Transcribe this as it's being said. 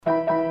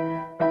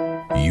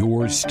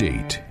Your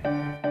state.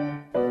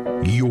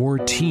 Your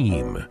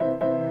team.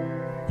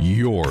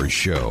 Your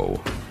show.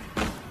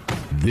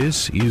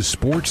 This is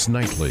Sports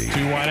Nightly.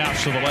 Two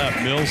wideouts to the left.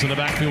 Mills in the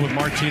backfield with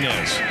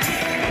Martinez.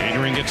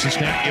 Adrian gets the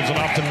snap, gives it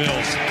off to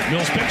Mills.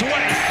 Mills picked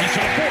away. He's to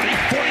the 40,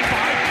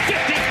 45,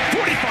 50,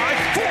 45,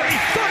 40,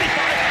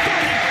 35,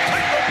 30.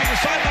 Tightrope to the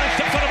sideline,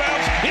 steps out of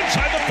bounds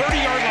inside the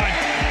 30-yard line.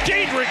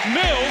 Dedrick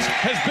Mills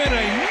has been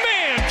a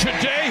man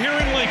today here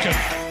in Lincoln.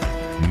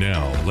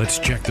 Now, let's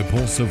check the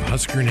pulse of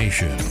Husker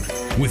Nation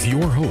with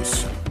your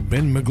hosts,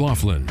 Ben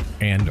McLaughlin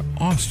and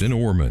Austin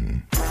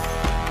Orman.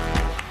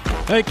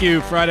 Thank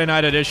you. Friday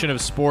night edition of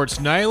Sports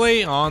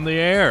Nightly on the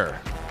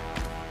air.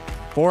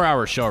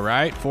 4-hour show,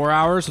 right? 4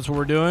 hours, that's what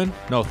we're doing?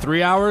 No,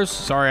 3 hours?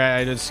 Sorry,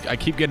 I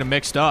keep getting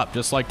mixed up,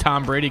 just like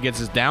Tom Brady gets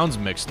his downs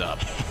mixed up.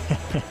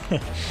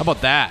 How about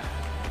that?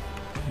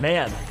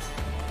 Man,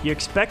 you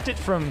expect it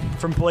from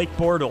Blake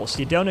Bortles.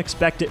 You don't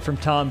expect it from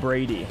Tom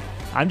Brady.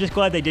 I'm just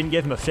glad they didn't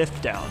give him a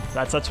fifth down.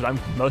 That's what I'm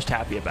most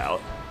happy about.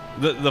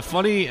 The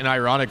funny and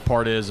ironic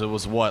part is it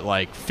was,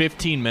 like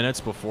 15 minutes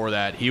before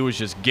that, he was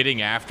just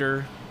getting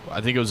after,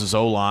 I think it was his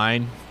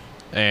O-line,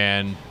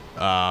 and,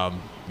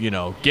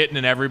 getting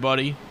in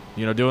everybody,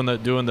 doing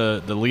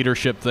the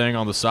leadership thing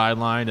on the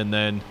sideline, and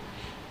then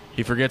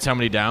he forgets how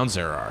many downs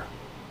there are.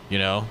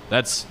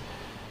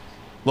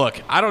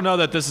 Look, I don't know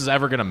that this is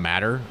ever going to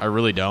matter. I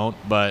really don't,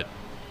 but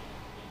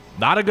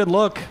not a good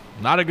look.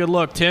 Not a good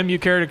look. Tim, you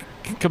care to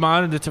come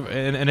on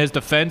in his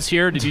defense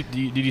here? Did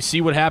you see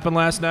what happened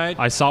last night?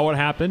 I saw what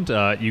happened.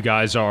 You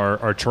guys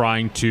are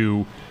trying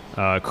to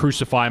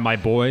crucify my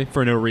boy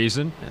for no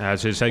reason,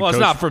 as his head coach. Well, it's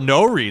not for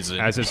no reason.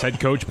 As his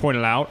head coach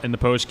pointed out in the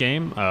post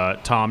game,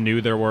 Tom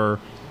knew there were.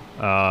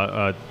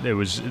 It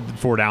was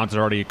 4 downs that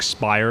already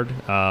expired,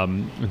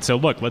 and so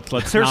look,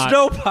 let's. There's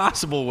no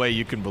possible way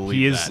you can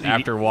believe that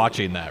after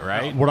watching that,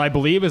 right? What I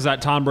believe is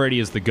that Tom Brady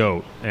is the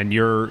GOAT, and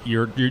you're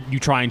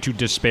trying to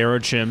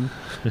disparage him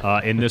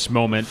in this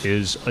moment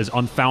is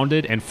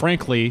unfounded and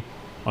frankly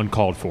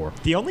uncalled for.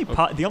 The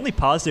only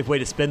positive way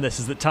to spin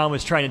this is that Tom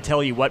was trying to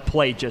tell you what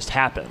play just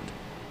happened,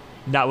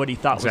 not what he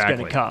thought was going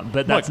to come.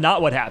 But that's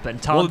not what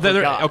happened. Tom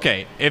forgot.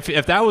 Okay,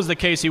 if that was the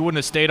case, he wouldn't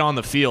have stayed on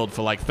the field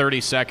for like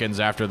 30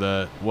 seconds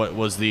after what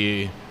was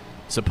the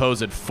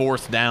supposed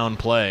fourth down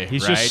play.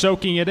 He's right? just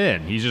soaking it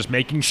in. He's just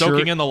making sure.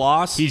 Soaking in the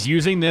loss? He's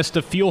using this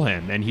to fuel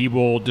him, and he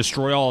will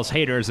destroy all his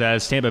haters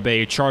as Tampa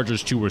Bay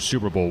charges to a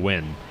Super Bowl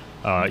win.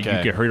 You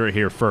can hear it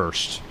here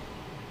first.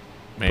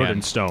 Man. Put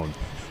in stone.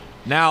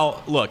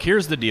 Now, look,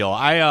 here's the deal.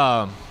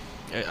 I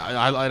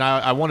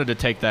wanted to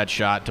take that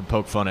shot to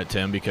poke fun at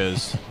Tim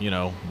because,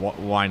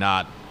 why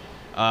not?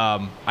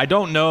 I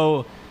don't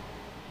know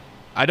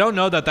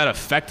that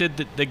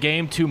affected the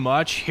game too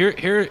much.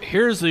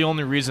 Here's the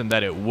only reason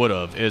that it would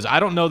have is I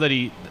don't know that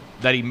he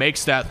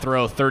makes that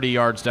throw 30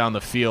 yards down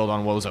the field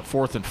on, what was it,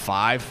 4th and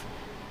 5?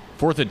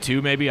 4th and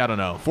 2 maybe? I don't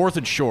know. 4th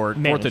and short,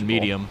 Manageable. 4th and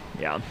medium.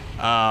 Yeah.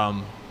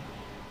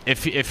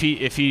 If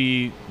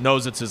he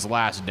knows it's his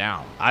last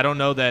down. I don't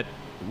know that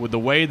with the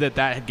way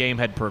that game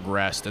had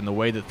progressed and the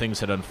way that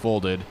things had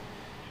unfolded,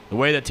 the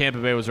way that Tampa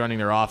Bay was running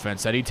their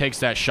offense, that he takes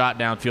that shot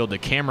downfield to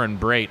Cameron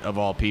Brate, of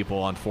all people,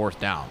 on 4th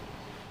down.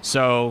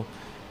 So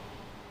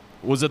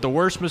was it the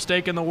worst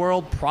mistake in the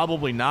world?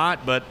 Probably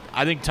not, but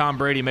I think Tom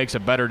Brady makes a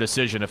better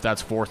decision if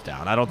that's 4th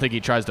down. I don't think he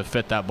tries to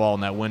fit that ball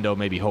in that window,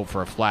 maybe hope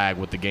for a flag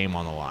with the game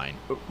on the line.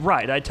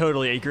 Right, I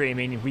totally agree. I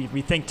mean,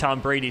 we think Tom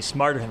Brady's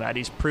smarter than that.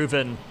 He's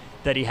proven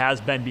that he has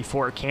been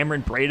before.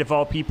 Cameron Brate, of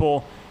all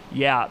people,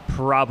 yeah,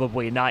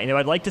 probably not.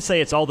 I'd like to say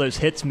it's all those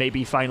hits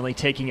maybe finally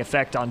taking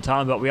effect on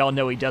Tom, but we all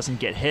know he doesn't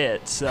get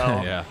hit. So,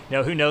 yeah.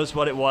 Who knows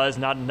what it was.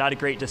 Not a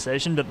great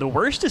decision. But the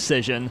worst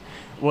decision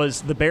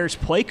was the Bears'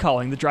 play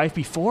calling the drive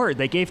before.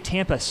 They gave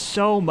Tampa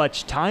so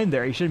much time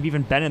there. He shouldn't have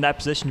even been in that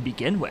position to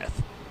begin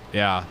with.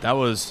 Yeah, it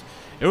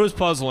was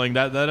puzzling.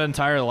 That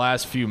entire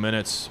last few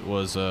minutes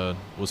was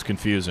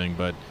confusing,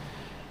 but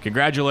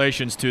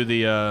congratulations to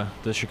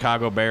the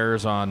Chicago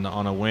Bears on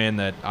a win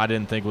that I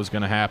didn't think was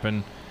going to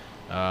happen,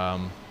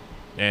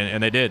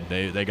 and they did.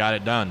 They got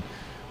it done.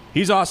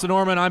 He's Austin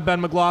Orman. I'm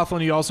Ben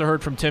McLaughlin. You also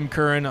heard from Tim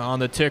Curran on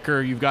the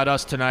ticker. You've got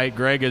us tonight.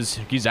 Greg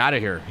he's out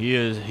of here. He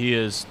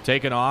is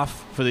taken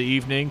off for the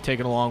evening,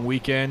 taking a long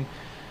weekend,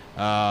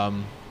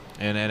 and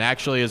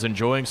actually is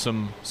enjoying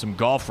some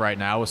golf right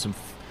now with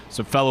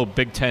some fellow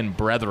Big Ten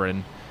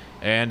brethren.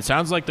 And it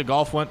sounds like the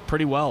golf went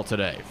pretty well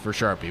today for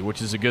Sharpie,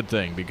 which is a good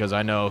thing because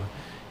I know,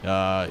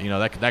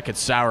 that could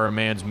sour a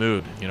man's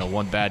mood,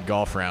 one bad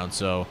golf round.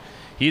 So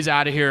he's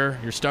out of here.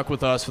 You're stuck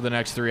with us for the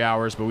next 3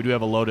 hours, but we do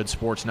have a loaded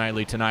Sports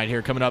Nightly tonight.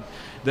 Here coming up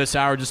this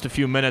hour, just a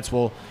few minutes,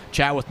 we'll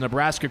chat with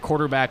Nebraska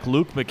quarterback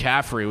Luke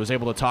McCaffrey. Was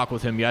able to talk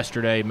with him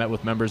yesterday, met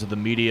with members of the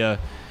media.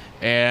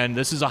 And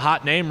this is a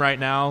hot name right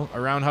now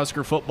around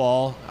Husker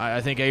football.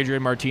 I think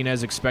Adrian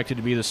Martinez expected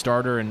to be the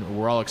starter, and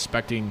we're all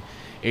expecting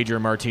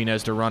Adrian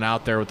Martinez to run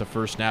out there with the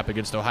first snap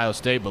against Ohio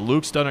State. But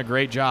Luke's done a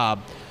great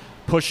job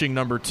pushing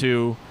number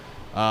 2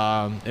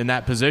 in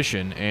that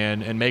position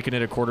and making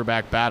it a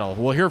quarterback battle.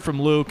 We'll hear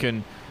from Luke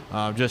and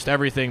just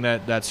everything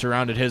that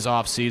surrounded his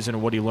offseason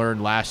and what he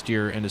learned last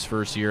year in his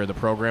first year of the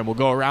program. We'll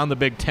go around the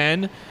Big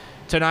Ten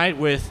tonight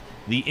with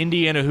the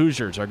Indiana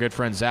Hoosiers. Our good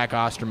friend Zach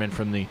Osterman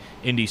from the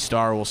Indy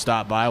Star will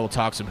stop by. We'll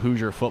talk some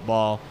Hoosier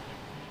football.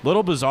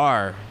 Little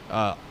bizarre,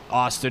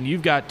 Austin.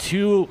 You've got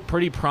two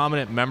pretty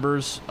prominent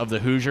members of the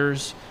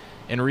Hoosiers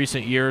in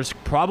recent years,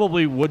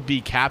 probably would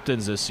be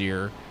captains this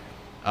year,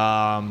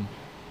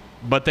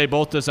 but they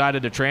both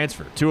decided to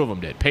transfer. Two of them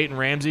did. Peyton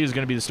Ramsey is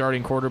going to be the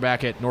starting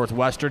quarterback at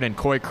Northwestern, and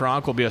Coy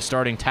Cronk will be a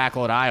starting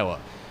tackle at Iowa.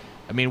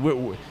 I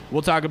mean,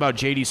 we'll talk about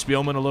J.D.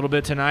 Spielman a little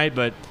bit tonight,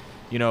 but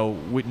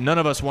none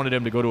of us wanted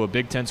him to go to a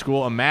Big Ten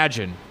school.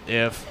 Imagine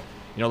if,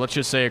 let's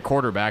just say a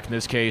quarterback, in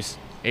this case,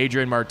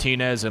 Adrian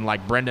Martinez and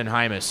like Brendan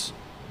Hymas,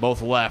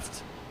 both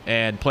left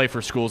and play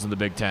for schools in the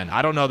Big Ten.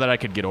 I don't know that I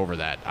could get over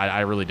that. I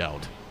really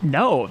don't.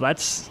 No,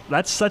 that's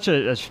such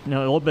a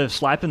little bit of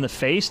slap in the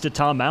face to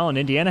Tom Allen.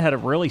 Indiana had a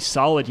really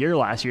solid year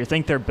last year. I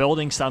think they're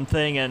building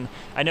something, and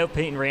I know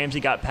Peyton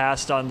Ramsey got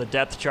passed on the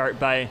depth chart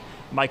by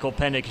Michael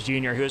Penix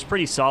Jr., who was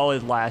pretty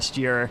solid last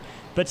year,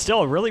 but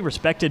still a really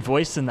respected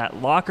voice in that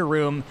locker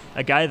room,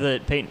 a guy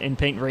that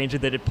Peyton Ramsey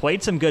that had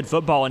played some good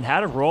football and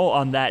had a role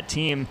on that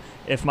team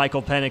if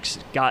Michael Penix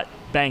got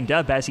banged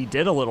up, as he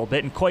did a little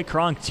bit, and Coy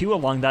Cronk, too,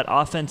 along that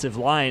offensive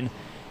line.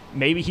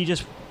 Maybe he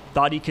just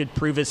thought he could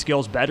prove his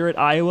skills better at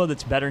Iowa.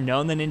 That's better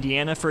known than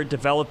Indiana for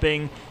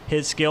developing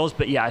his skills.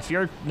 But yeah, if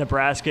you're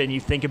Nebraska and you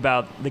think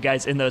about the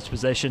guys in those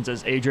positions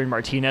as Adrian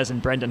Martinez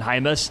and Brendan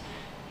Hymas,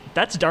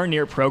 that's darn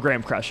near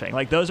program crushing.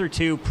 Like, those are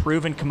two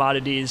proven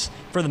commodities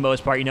for the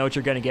most part. You know what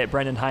you're going to get.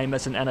 Brendan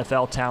Hymas, an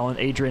NFL talent.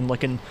 Adrian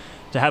looking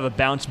to have a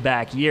bounce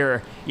back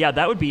year. Yeah,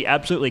 that would be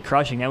absolutely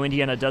crushing. Now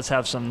Indiana does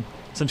have some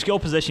skill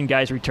position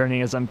guys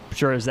returning, as I'm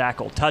sure Zach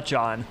will touch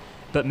on.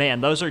 But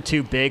man, those are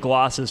two big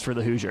losses for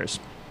the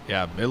Hoosiers.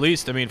 Yeah, at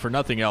least, for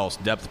nothing else,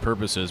 depth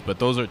purposes, but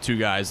those are two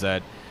guys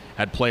that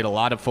had played a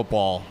lot of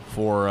football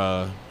for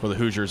the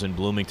Hoosiers in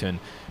Bloomington.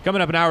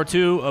 Coming up in hour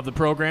 2 of the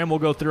program, we'll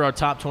go through our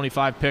top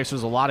 25 picks.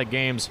 There's a lot of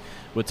games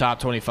with top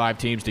 25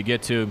 teams to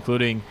get to,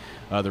 including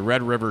the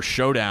Red River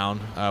Showdown,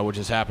 which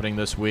is happening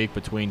this week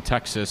between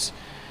Texas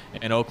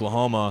and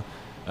Oklahoma.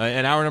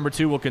 In hour number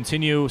 2, we'll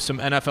continue some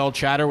NFL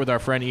chatter with our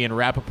friend Ian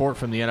Rappaport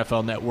from the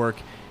NFL Network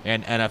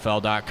and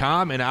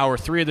NFL.com. In hour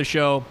 3 of the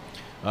show,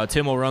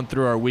 Tim will run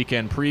through our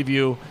weekend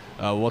preview,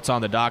 what's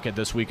on the docket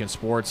this week in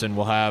sports, and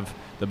we'll have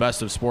the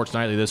best of Sports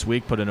Nightly this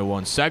week put into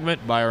one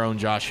segment by our own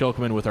Josh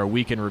Hilkman with our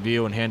weekend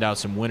review, and hand out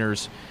some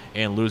winners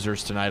and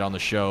losers tonight on the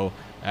show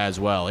as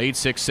well.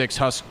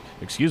 866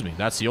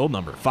 that's the old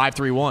number.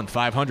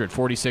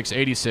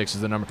 531-500-4686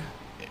 is the number.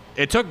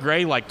 It took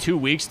Gray like 2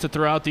 weeks to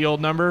throw out the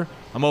old number.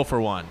 I'm 0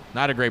 for 1.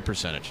 Not a great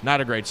percentage. Not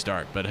a great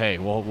start, but hey,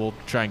 we'll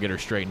try and get her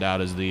straightened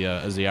out as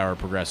the hour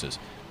progresses.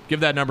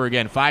 Give that number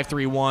again,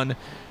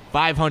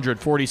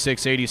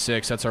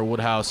 531-500-4686. That's our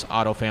Woodhouse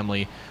Auto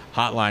Family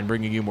hotline,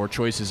 bringing you more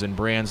choices in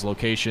brands,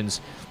 locations,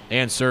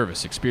 and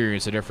service.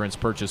 Experience the difference.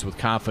 Purchase with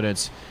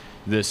confidence.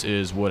 This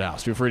is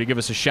Woodhouse. Feel free to give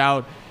us a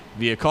shout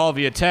via call,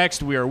 via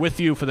text. We are with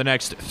you for the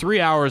next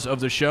 3 hours of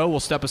the show. We'll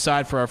step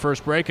aside for our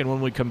first break, and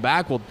when we come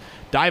back, we'll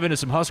dive into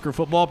some Husker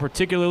football,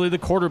 particularly the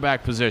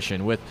quarterback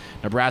position with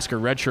Nebraska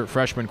redshirt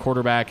freshman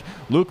quarterback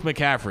Luke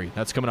McCaffrey.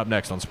 That's coming up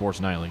next on Sports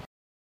Nightly.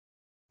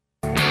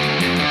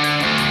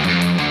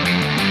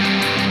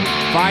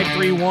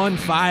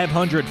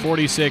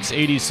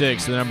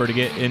 531-500-4686, the number to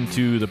get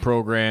into the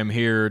program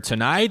here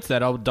tonight. That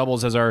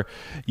doubles as our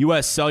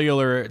U.S.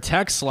 Cellular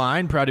text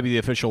line. Proud to be the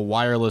official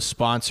wireless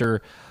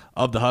sponsor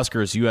of the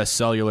Huskers, U.S.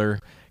 Cellular,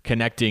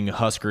 connecting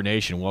Husker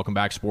Nation. Welcome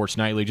back, Sports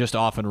Nightly. Just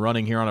off and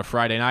running here on a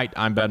Friday night.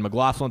 I'm Ben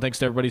McLaughlin. Thanks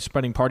to everybody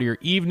spending part of your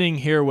evening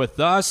here with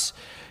us.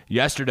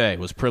 Yesterday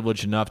was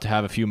privileged enough to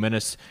have a few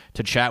minutes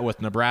to chat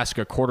with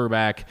Nebraska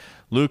quarterback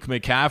Luke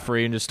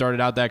McCaffrey, and just started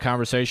out that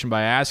conversation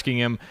by asking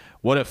him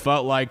what it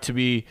felt like to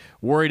be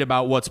worried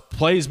about what's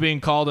plays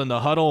being called in the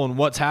huddle and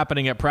what's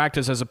happening at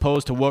practice, as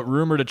opposed to what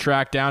rumor to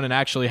track down and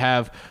actually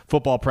have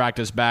football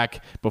practice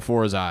back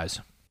before his eyes.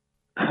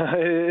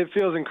 It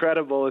feels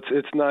incredible.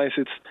 It's nice.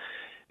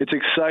 It's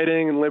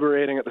exciting and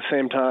liberating at the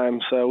same time.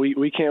 So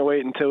we can't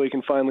wait until we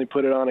can finally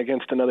put it on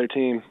against another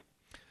team.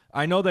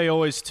 I know they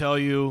always tell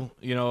you,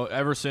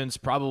 ever since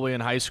probably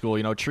in high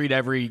school, treat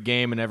every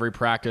game and every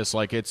practice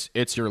like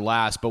it's your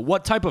last. But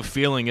what type of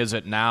feeling is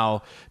it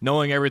now,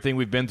 knowing everything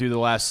we've been through the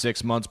last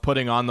 6 months,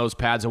 putting on those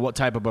pads, and what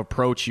type of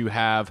approach you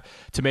have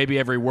to maybe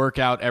every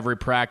workout, every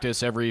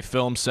practice, every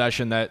film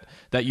session that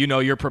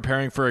you're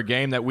preparing for a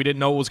game that we didn't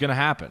know was going to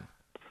happen?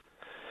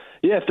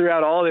 Yeah,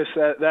 throughout all this,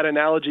 that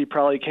analogy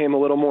probably came a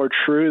little more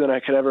true than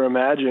I could ever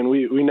imagine.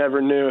 We never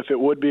knew if it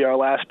would be our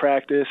last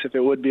practice, if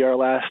it would be our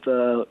last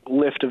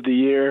lift of the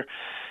year.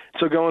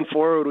 So going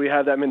forward, we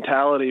have that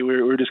mentality.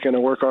 We're just going to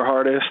work our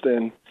hardest,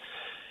 and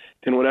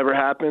whatever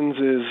happens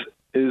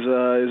is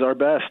our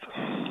best.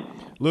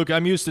 Luke,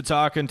 I'm used to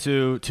talking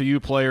to you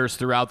players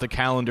throughout the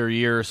calendar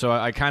year, so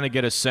I kind of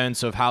get a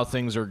sense of how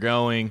things are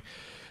going.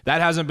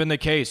 that hasn't been the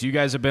case. You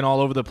guys have been all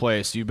over the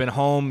place. You've been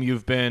home.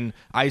 You've been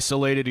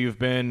isolated. You've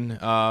been,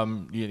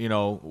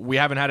 we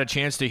haven't had a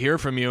chance to hear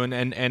from you.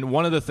 And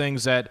one of the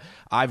things that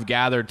I've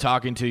gathered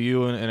talking to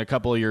you and a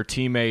couple of your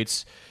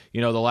teammates,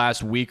 the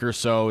last week or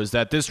so, is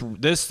that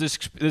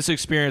this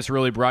experience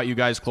really brought you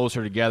guys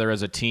closer together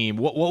as a team.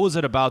 What was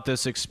it about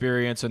this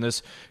experience and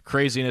this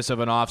craziness of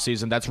an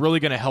offseason that's really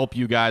going to help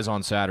you guys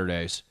on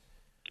Saturdays?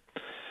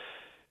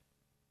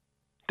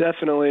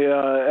 Definitely.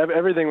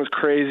 Everything was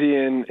crazy,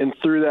 and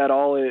through that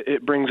all,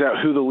 it brings out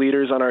who the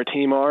leaders on our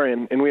team are,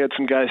 and we had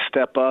some guys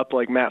step up,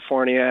 like Matt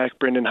Farniak,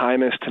 Brendan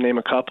Hymas, to name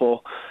a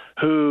couple,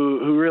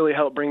 who really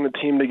helped bring the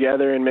team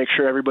together and make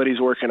sure everybody's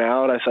working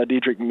out. I saw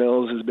Dedrick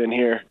Mills has been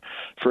here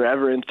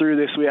forever, and through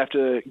this we have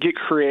to get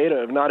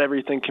creative. Not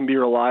everything can be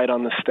relied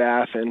on the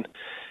staff and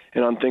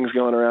on things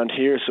going around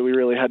here, so we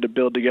really had to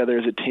build together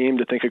as a team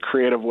to think of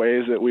creative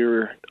ways that we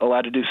were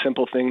allowed to do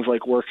simple things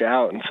like work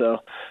out. And so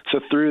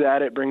through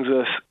that, it brings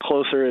us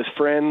closer as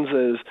friends,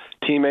 as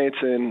teammates,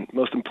 and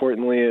most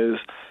importantly, as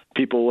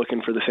people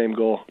looking for the same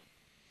goal.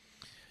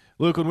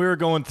 Luke, when we were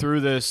going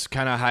through this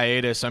kind of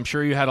hiatus, I'm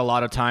sure you had a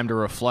lot of time to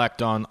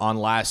reflect on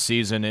last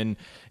season,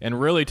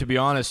 and really, to be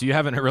honest, you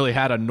haven't really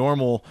had a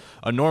normal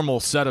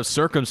set of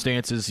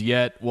circumstances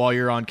yet while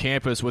you're on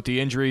campus, with the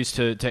injuries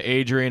to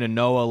Adrian and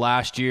Noah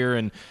last year,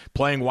 and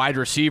playing wide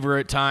receiver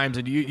at times,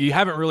 and you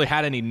haven't really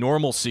had any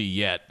normalcy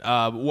yet.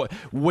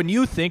 When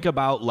you think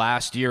about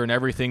last year and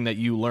everything that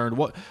you learned,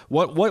 what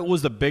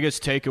was the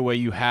biggest takeaway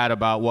you had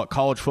about what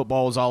college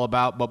football is all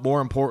about, but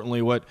more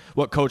importantly, what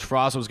Coach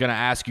Frost was going to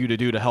ask you to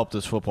do to help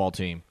this football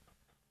team?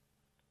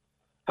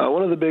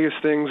 One of the biggest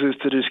things is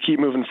to just keep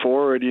moving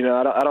forward.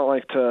 I don't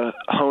like to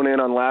hone in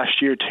on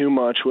last year too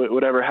much.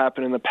 Whatever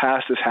happened in the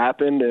past has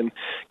happened, and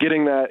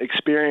getting that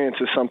experience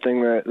is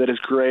something that is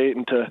great,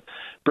 and to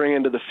bring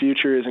into the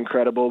future is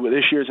incredible. But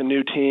this year's a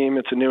new team,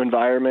 it's a new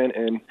environment,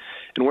 and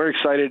we're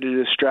excited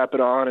to just strap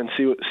it on and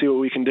see what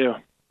we can do.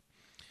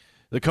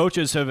 The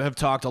coaches have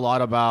talked a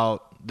lot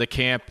about the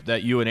camp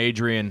that you and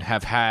Adrian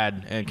have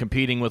had and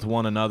competing with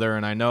one another,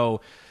 and I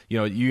know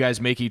you guys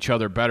make each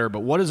other better, but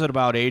what is it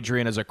about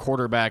Adrian as a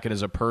quarterback and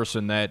as a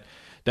person that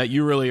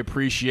you really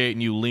appreciate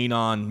and you lean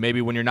on,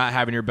 maybe when you're not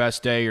having your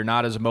best day, you're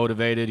not as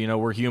motivated?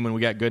 We're human, we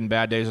got good and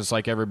bad days just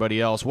like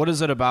everybody else. What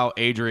is it about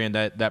Adrian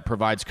that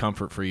provides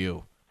comfort for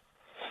you?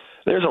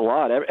 There's a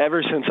lot.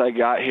 Ever since I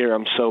got here,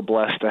 I'm so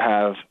blessed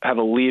to have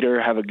a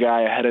leader, have a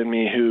guy ahead of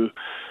me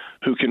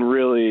who can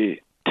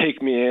really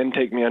take me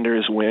under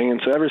his wing.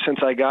 And so ever since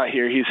I got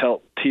here, he's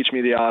helped teach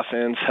me the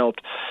offense,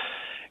 helped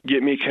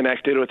get me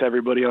connected with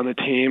everybody on the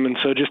team. And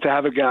so just to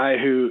have a guy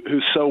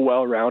who's so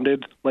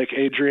well-rounded like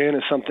Adrian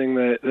is something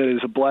that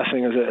is a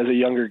blessing as a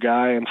younger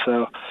guy. And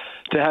so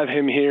to have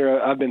him here,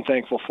 I've been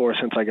thankful for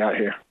since I got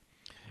here.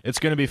 It's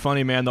going to be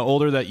funny, man. The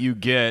older that you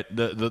get,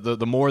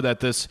 the more that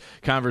this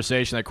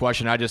conversation, that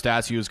question I just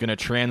asked you, is going to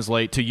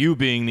translate to you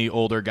being the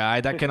older guy.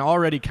 That can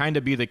already kind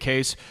of be the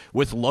case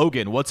with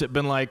Logan. What's it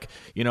been like,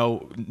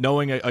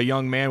 knowing a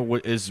young man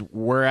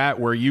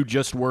where you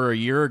just were a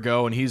year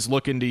ago, and he's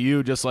looking to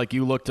you just like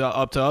you looked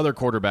up to other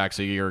quarterbacks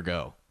a year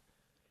ago?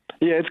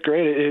 Yeah, it's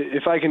great.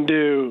 If I can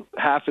do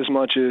half as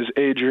much as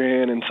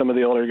Adrian and some of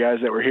the older guys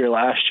that were here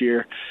last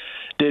year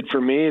did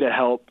for me to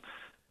help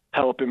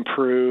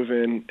improve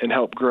and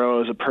help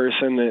grow as a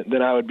person,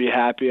 then I would be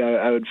happy.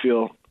 I would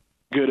feel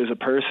good as a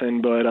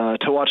person. But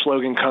to watch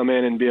Logan come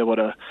in and be able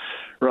to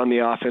run the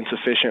offense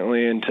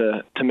efficiently and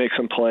to make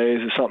some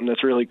plays is something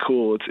that's really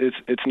cool.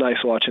 It's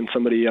nice watching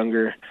somebody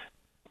younger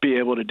be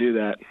able to do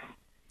that.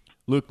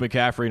 Luke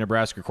McCaffrey,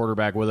 Nebraska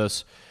quarterback, with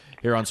us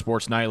here on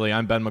Sports Nightly.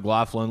 I'm Ben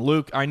McLaughlin.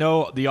 Luke, I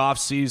know the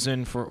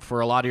offseason for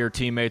a lot of your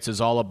teammates is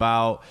all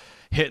about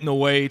hitting the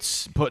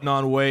weights, putting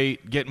on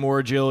weight, getting more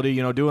agility,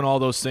 doing all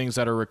those things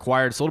that are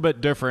required. It's a little bit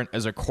different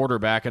as a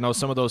quarterback. I know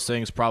some of those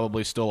things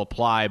probably still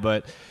apply,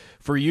 but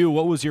for you,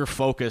 what was your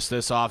focus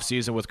this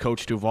offseason with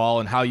Coach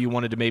Duval, and how you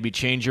wanted to maybe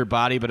change your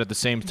body, but at the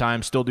same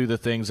time still do the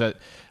things that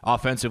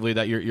offensively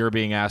that you're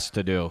being asked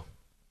to do?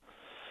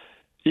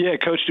 Yeah,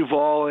 Coach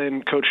Duval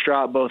and Coach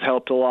Strott both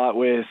helped a lot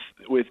with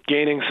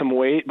gaining some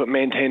weight but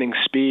maintaining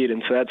speed,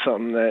 and so that's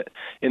something that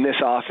in this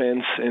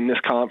offense, in this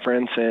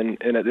conference,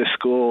 and at this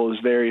school is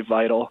very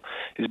vital,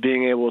 is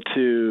being able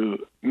to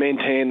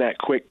maintain that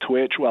quick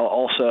twitch while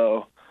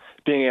also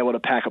being able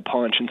to pack a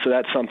punch, and so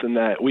that's something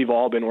that we've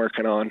all been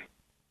working on.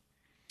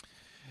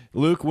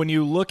 Luke, when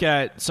you look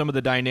at some of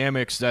the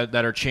dynamics that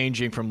are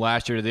changing from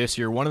last year to this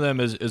year, one of them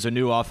is a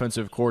new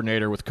offensive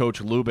coordinator with Coach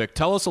Lubick.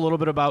 Tell us a little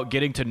bit about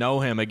getting to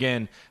know him.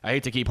 Again, I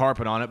hate to keep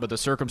harping on it, but the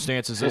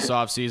circumstances this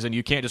offseason,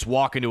 you can't just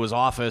walk into his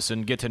office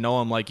and get to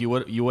know him like you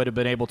would have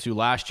been able to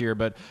last year.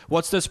 But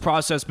what's this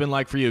process been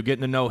like for you,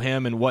 getting to know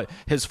him and what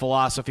his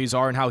philosophies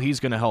are and how he's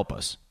going to help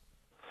us?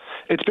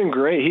 It's been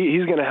great.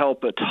 He's going to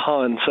help a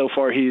ton. So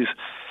far, he's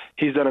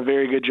done a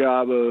very good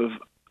job of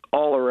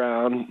all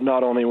around,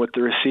 not only with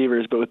the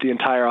receivers, but with the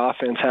entire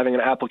offense, having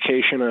an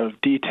application of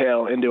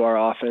detail into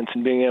our offense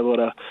and being able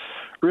to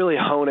really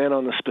hone in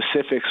on the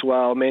specifics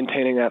while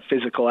maintaining that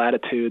physical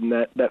attitude and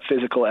that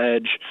physical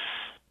edge.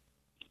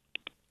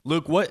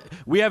 Luke,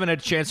 we haven't had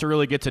a chance to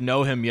really get to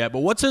know him yet, but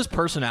what's his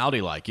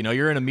personality like? You know,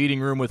 you're in a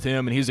meeting room with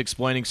him and he's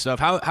explaining stuff.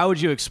 How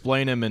would you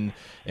explain him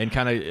and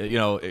kind of, you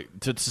know,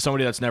 to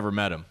somebody that's never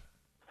met him?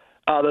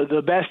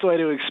 The best way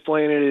to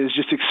explain it is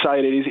just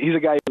excited. He's a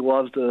guy who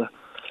loves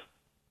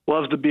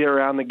to be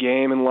around the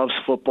game and loves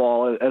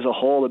football as a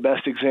whole. The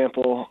best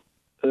example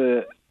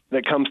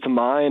that comes to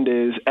mind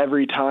is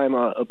every time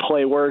a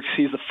play works,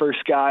 he's the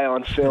first guy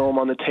on film,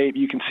 on the tape,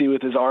 you can see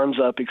with his arms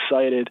up,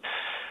 excited.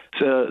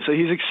 So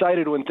he's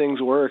excited when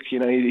things work. You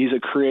know, he's a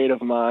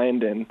creative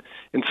mind and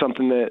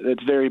something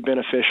that's very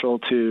beneficial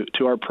to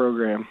our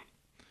program.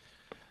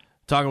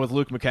 Talking with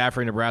Luke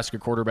McCaffrey, Nebraska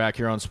quarterback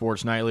here on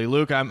Sports Nightly.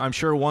 Luke, I'm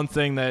sure one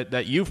thing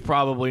that you've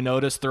probably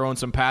noticed throwing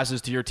some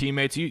passes to your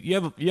teammates,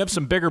 you have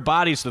some bigger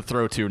bodies to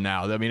throw to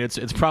now. I mean,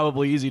 it's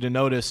probably easy to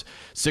notice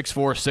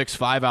 6'4",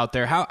 6'5" out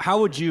there. How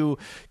would you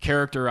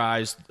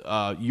characterize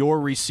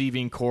your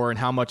receiving core and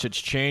how much it's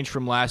changed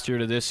from last year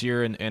to this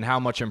year, and how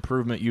much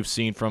improvement you've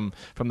seen from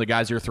the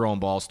guys you're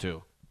throwing balls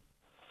to?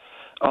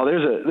 Oh,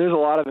 there's a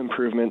lot of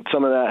improvement.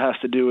 Some of that has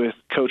to do with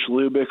Coach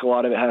Lubick. A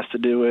lot of it has to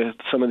do with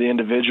some of the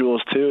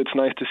individuals too. It's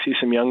nice to see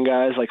some young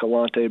guys like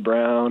Alante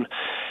Brown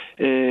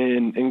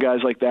and guys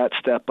like that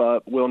step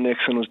up. Will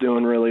Nixon was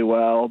doing really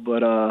well,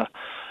 but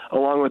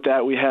along with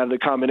that, we have the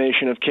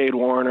combination of Cade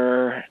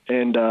Warner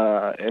and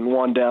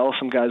Wandell,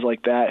 some guys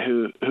like that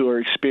who are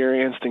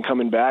experienced and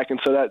coming back, and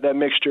so that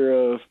mixture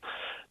of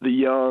the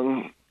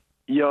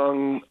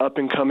young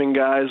up-and-coming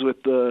guys with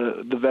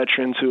the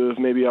veterans who have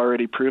maybe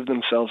already proved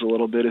themselves a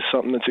little bit is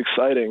something that's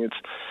exciting.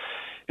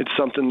 It's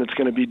something that's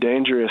going to be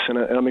dangerous, and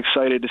I'm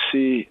excited to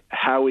see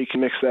how we can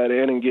mix that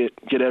in and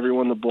get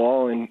everyone the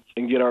ball and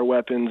get our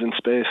weapons in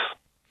space.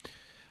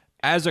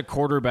 As a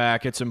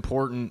quarterback, it's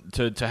important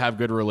to have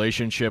good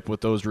relationship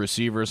with those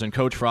receivers. And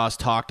Coach Frost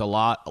talked a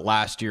lot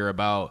last year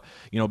about,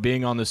 you know,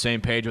 being on the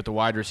same page with the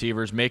wide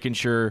receivers, making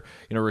sure,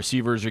 you know,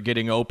 receivers are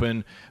getting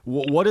open.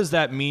 What does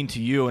that mean to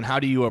you, and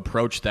how do you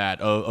approach that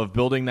of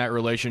building that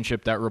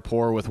relationship, that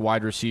rapport with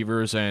wide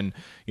receivers, and,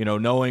 you know,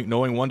 knowing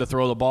when to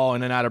throw the ball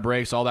in and out of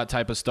breaks, all that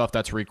type of stuff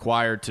that's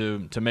required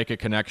to make a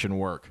connection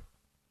work?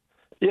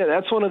 Yeah,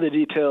 that's one of the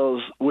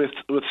details with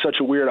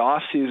such a weird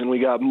off season. We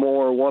got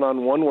more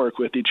one-on-one work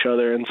with each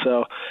other, and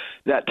so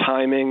that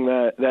timing,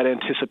 that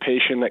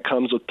anticipation that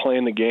comes with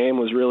playing the game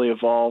was really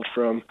evolved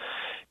from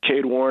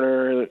Cade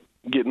Warner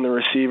getting the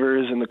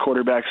receivers and the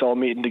quarterbacks all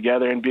meeting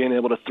together and being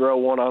able to throw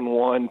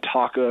one-on-one,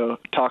 talk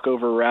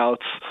over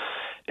routes,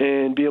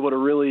 and be able to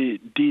really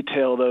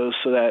detail those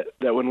so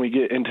that when we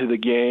get into the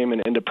game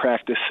and into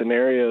practice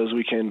scenarios,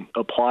 we can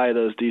apply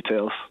those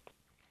details.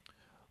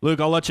 Luke,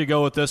 I'll let you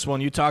go with this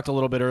one. You talked a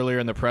little bit earlier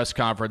in the press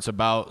conference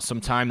about some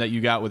time that you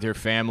got with your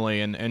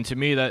family, and to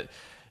me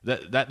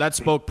that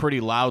spoke pretty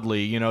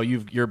loudly. You know,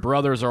 your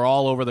brothers are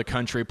all over the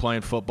country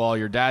playing football.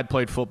 Your dad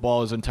played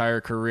football his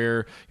entire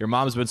career. Your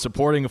mom's been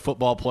supporting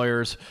football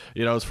players,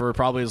 you know, for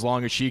probably as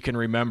long as she can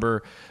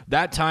remember.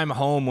 That time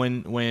home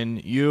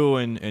when you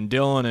and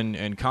Dylan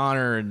and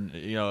Connor and,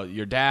 you know,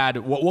 your dad,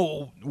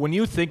 when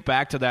you think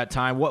back to that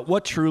time,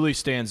 what truly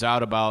stands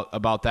out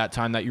about that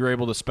time that you were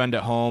able to spend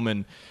at home,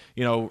 and,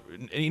 you know,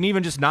 and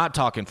even just not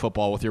talking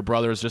football with your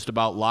brothers, just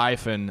about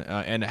life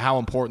and how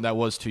important that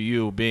was to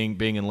you being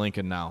in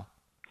Lincoln now?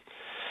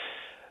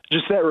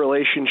 Just that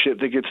relationship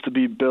that gets to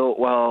be built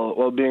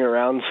while being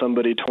around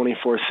somebody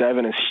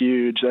 24/7 is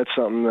huge. That's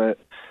something that,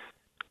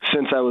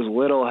 since I was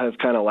little, have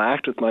kind of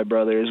lacked with my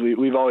brothers.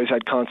 We've always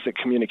had constant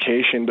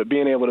communication, but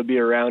being able to be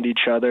around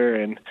each other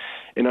and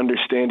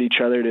understand each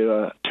other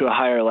to a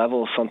higher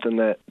level is something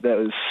that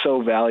was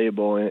so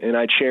valuable, and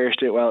I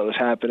cherished it while it was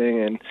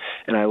happening,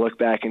 and I look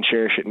back and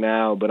cherish it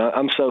now. But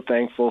I'm so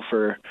thankful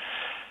for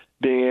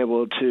being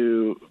able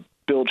to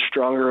build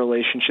stronger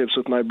relationships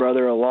with my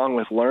brother, along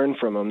with learn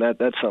from him.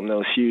 That's something that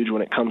was huge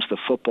when it comes to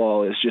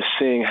football, is just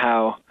seeing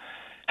how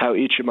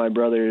each of my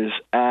brothers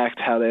act,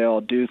 how they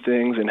all do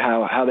things, and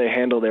how they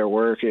handle their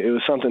work. It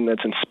was something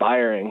that's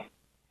inspiring.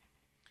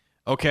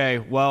 Okay,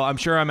 well, I'm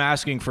sure I'm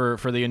asking for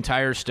the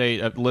entire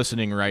state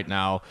listening right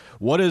now.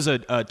 What is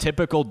a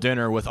typical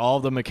dinner with all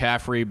the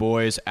McCaffrey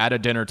boys at a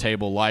dinner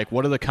table like?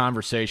 What are the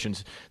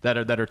conversations that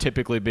are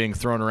typically being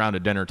thrown around a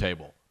dinner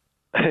table?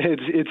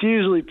 It's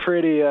usually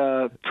pretty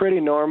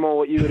normal,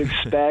 what you would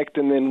expect,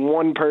 and then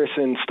one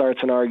person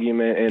starts an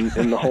argument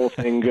and the whole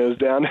thing goes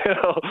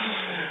downhill.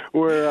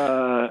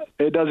 Where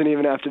it doesn't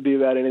even have to be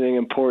about anything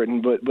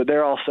important, but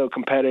they're all so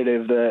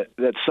competitive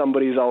that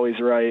somebody's always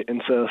right,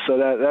 and so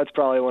that's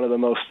probably one of the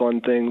most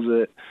fun things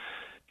that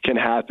can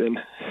happen.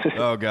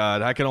 Oh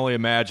God, I can only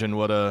imagine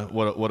what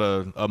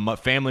a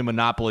family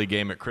Monopoly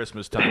game at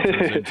Christmas time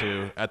turns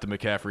into at the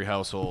McCaffrey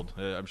household.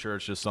 I'm sure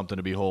it's just something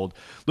to behold.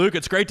 Luke,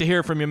 it's great to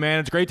hear from you, man.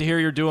 It's great to hear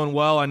you're doing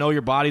well. I know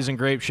your body's in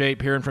great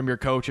shape. Hearing from your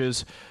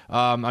coaches,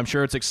 I'm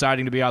sure it's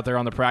exciting to be out there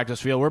on the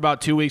practice field. We're about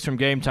 2 weeks from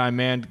game time,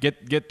 man.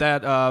 Get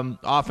that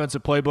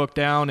offensive playbook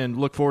down, and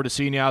look forward to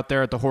seeing you out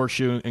there at the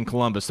Horseshoe in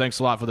Columbus. Thanks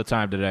a lot for the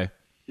time today.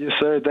 Yes,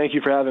 sir. Thank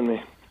you for having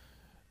me.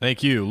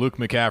 Thank you. Luke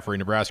McCaffrey,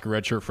 Nebraska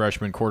redshirt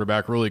freshman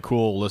quarterback. Really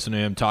cool listening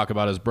to him talk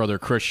about his brother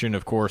Christian,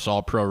 of course,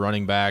 all-pro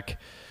running back.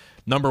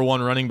 number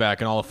one running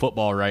back in all of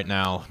football right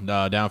now,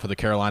 down for the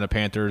Carolina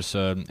Panthers,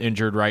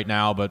 injured right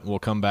now, but will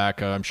come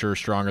back, I'm sure,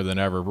 stronger than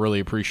ever. Really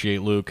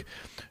appreciate Luke.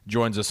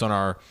 Joins us on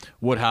our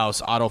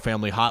Woodhouse Auto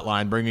Family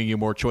Hotline, bringing you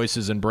more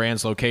choices in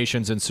brands,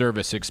 locations, and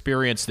service.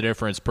 Experience the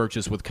difference.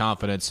 Purchase with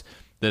confidence.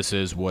 This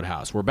is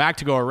Woodhouse. We're back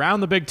to go around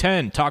the Big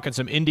Ten, talking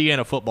some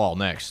Indiana football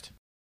next.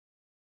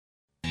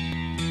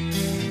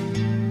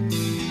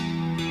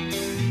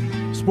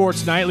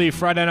 Sports Nightly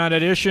Friday night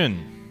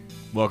edition.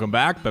 Welcome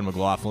back. Ben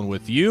McLaughlin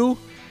with you.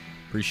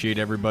 Appreciate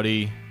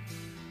everybody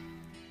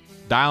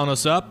dialing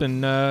us up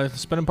and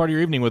spending part of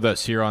your evening with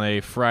us here on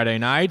a Friday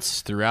night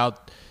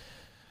throughout,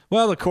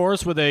 well, of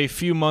course, with a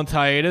few-month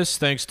hiatus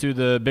thanks to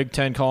the Big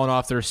Ten calling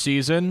off their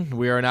season.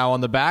 We are now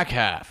on the back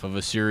half of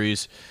a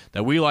series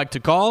that we like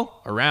to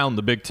call Around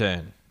the Big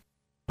Ten.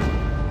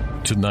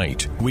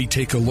 Tonight, we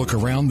take a look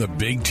around the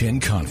Big Ten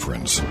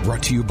Conference,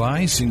 brought to you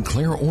by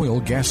Sinclair Oil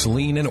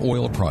Gasoline and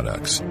Oil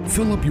Products.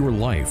 Fill up your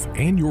life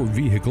and your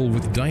vehicle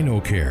with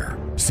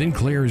DinoCare,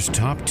 Sinclair's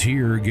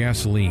top-tier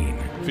gasoline.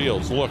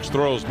 Fields looks,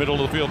 throws, middle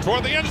of the field,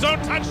 toward the end zone,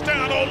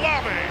 touchdown,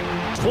 Olave!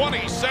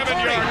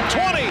 27-yard,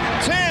 20,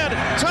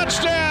 10,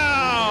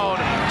 touchdown!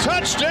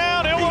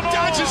 Touchdown, Illinois! He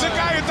dodges a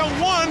guy at the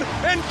 1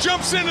 and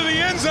jumps into the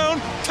end zone.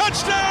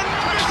 Touchdown!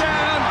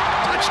 Touchdown!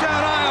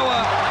 Touchdown,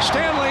 Iowa!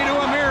 Stanley to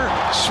Amir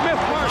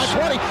Smith-Marshall.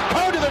 20,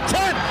 Cone to the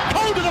 10,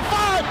 Cone to the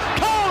 5,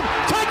 Cone,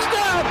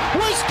 touchdown,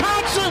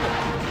 Wisconsin!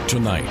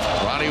 Tonight,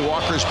 Ronnie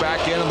Walker's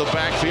back in the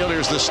backfield.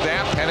 Here's the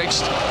snap.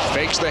 Penix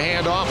fakes the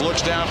handoff,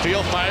 looks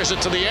downfield, fires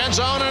it to the end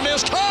zone, and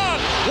is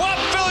caught! Watt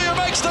Fillier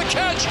makes the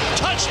catch!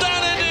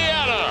 Touchdown,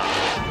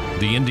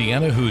 Indiana! the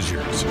Indiana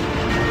Hoosiers.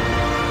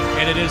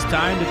 And it is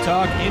time to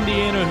talk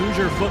Indiana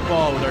Hoosier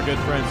football with our good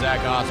friend Zach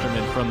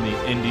Osterman from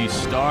the Indy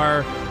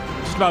Star.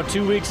 Just about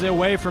 2 weeks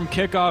away from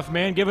kickoff,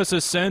 man. Give us a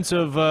sense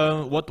of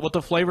what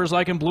the flavor's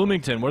like in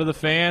Bloomington. What are the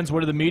fans,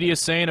 what are the media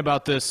saying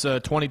about this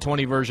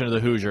 2020 version of the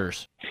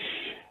Hoosiers?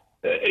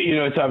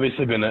 It's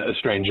obviously been a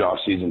strange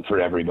offseason for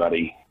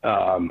everybody.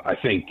 I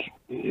think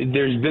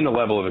there's been a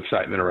level of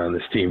excitement around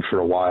this team for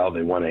a while.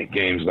 They won 8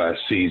 games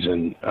last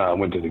season,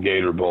 went to the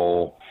Gator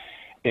Bowl,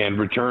 and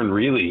returned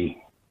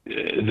really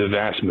the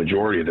vast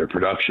majority of their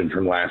production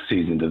from last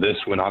season to this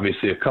one.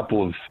 Obviously, a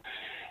couple of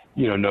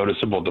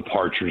noticeable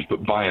departures,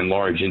 but by and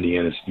large,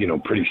 Indiana's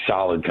pretty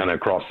solid kind of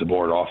across the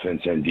board,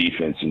 offense and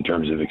defense, in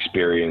terms of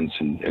experience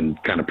and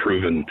kind of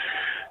proven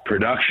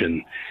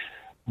production.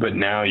 But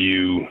now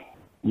you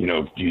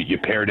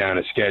pare down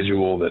a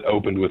schedule that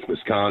opened with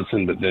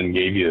Wisconsin, but then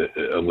gave you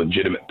a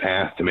legitimate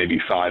path to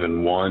maybe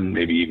 5-1,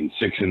 maybe even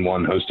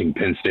 6-1, hosting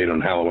Penn State on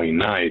Halloween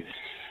night,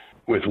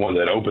 with one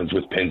that opens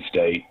with Penn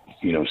State.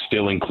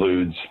 Still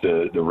includes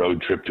the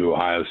road trip to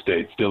Ohio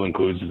State, still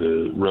includes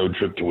the road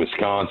trip to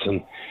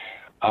Wisconsin.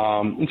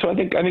 And so I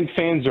think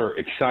fans are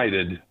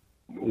excited,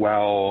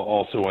 while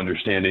also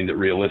understanding that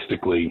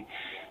realistically,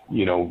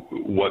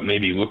 what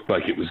maybe looked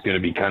like it was going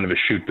to be kind of a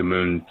shoot the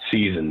moon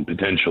season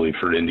potentially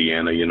for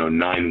Indiana,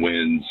 9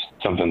 wins,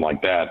 something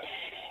like that.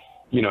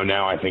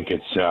 Now I think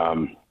it's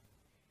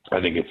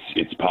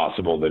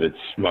possible that it's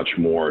much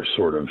more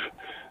sort of,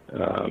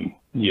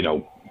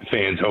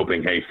 fans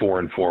hoping, hey,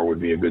 4-4 would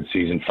be a good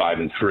season,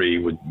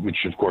 5-3, which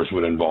of course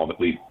would involve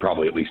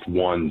probably at least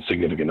one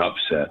significant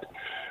upset.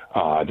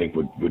 I think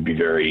would be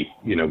very,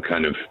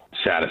 kind of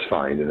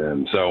satisfying to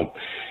them. So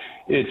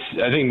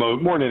I think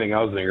more than anything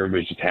else, I think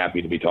everybody's just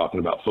happy to be talking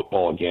about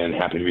football again,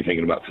 happy to be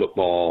thinking about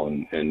football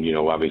and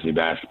obviously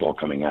basketball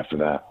coming after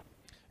that.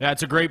 Yeah,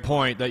 it's a great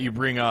point that you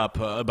bring up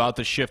about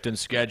the shift in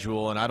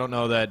schedule, and I don't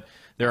know that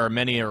there are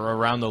many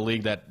around the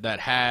league that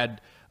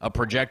had a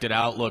projected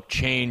outlook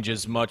change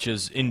as much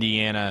as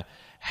Indiana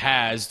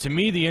has. To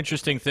me, the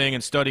interesting thing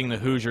in studying the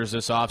Hoosiers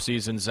this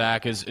offseason,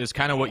 Zach, is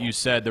kind of what you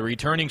said, the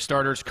returning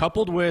starters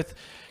coupled with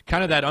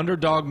kind of that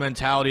underdog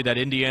mentality that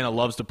Indiana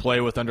loves to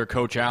play with under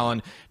Coach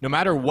Allen. No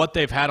matter what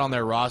they've had on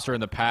their roster in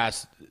the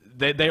past,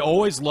 they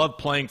always love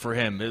playing for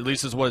him, at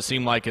least is what it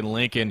seemed like in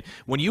Lincoln.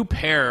 When you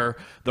pair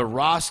the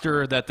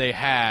roster that they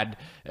had,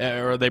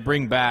 or they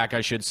bring back,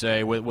 I should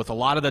say, with a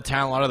lot of the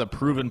talent, a lot of the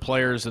proven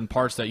players and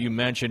parts that you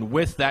mentioned,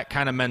 with that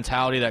kind of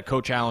mentality that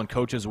Coach Allen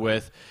coaches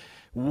with,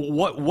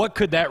 what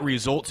could that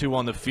result to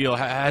on the field?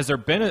 Has there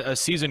been a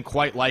season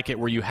quite like it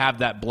where you have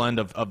that blend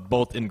of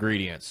both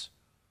ingredients?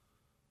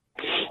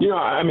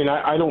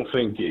 I don't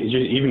think,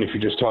 even if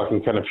you're just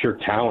talking kind of pure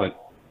talent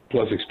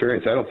plus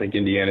experience, I don't think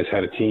Indiana's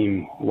had a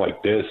team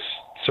like this,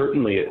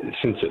 certainly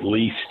since at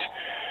least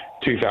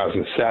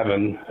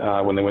 2007,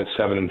 when they went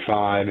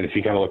 7-5. And if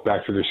you kind of look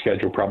back through their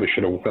schedule, probably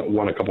should have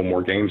won a couple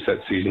more games that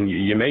season.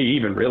 You may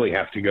even really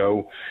have to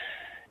go,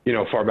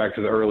 far back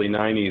to the early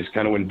 90s,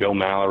 kind of when Bill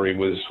Mallory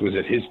was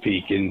at his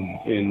peak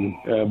in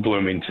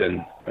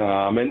Bloomington.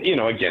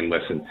 Again,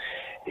 listen,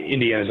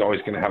 Indiana's always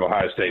going to have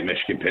Ohio State,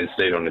 Michigan, Penn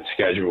State on its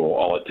schedule.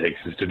 All it takes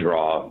is to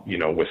draw,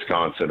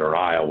 Wisconsin or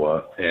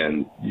Iowa,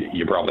 and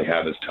you probably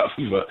have as tough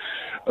of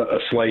a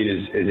slate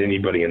as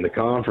anybody in the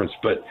conference.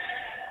 But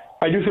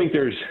I do think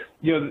there's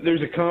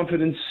a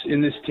confidence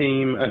in this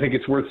team. I think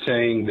it's worth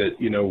saying that,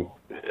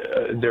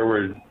 there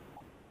were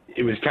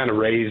it was kind of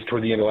raised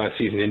toward the end of last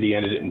season.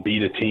 Indiana didn't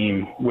beat a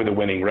team with a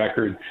winning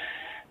record.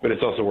 But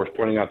it's also worth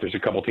pointing out there's a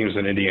couple teams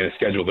on Indiana's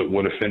schedule that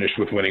would have finished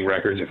with winning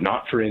records if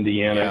not for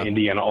Indiana. Yeah.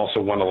 Indiana also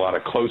won a lot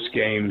of close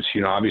games.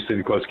 Obviously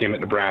the close game at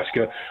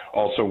Nebraska,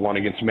 also won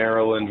against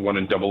Maryland, won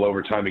in double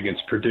overtime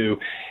against Purdue.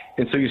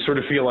 And so you sort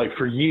of feel like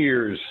for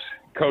years,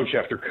 coach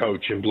after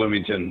coach in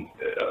Bloomington,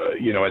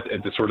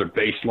 at the sort of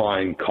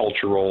baseline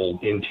cultural,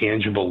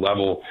 intangible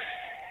level,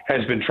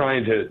 has been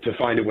trying to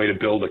find a way to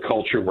build a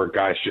culture where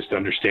guys just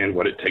understand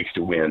what it takes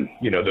to win.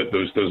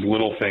 Those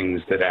little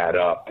things that add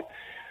up.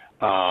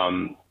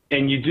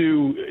 And you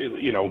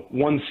do,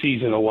 one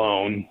season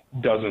alone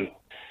doesn't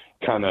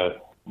kind of,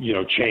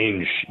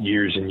 change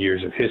years and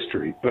years of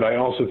history. But I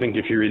also think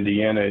if you're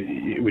Indiana,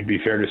 it would be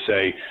fair to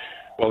say,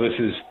 well, this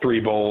is 3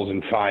 bowls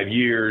in 5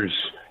 years,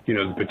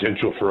 the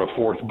potential for a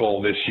 4th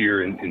bowl this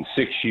year in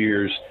 6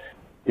 years,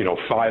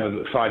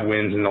 5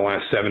 wins in the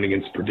last 7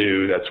 against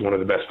Purdue. That's one of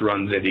the best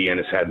runs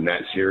Indiana's had in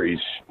that series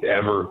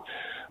ever.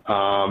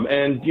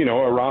 And,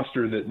 a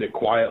roster that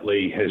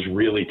quietly has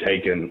really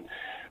taken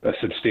a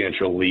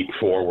substantial leap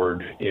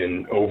forward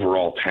in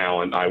overall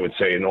talent, I would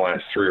say, in the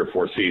last 3 or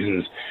 4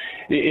 seasons,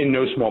 in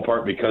no small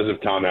part because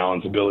of Tom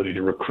Allen's ability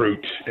to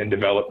recruit and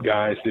develop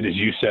guys that, as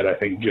you said, I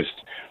think just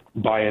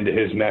buy into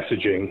his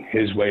messaging,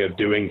 his way of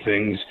doing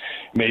things.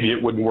 Maybe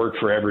it wouldn't work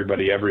for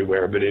everybody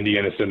everywhere, but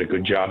Indiana's done a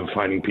good job of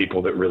finding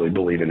people that really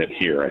believe in it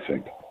here, I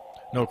think.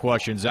 No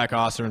question. Zach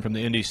Osterman from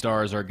the Indy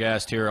Star is our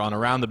guest here on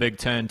Around the Big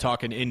Ten,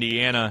 talking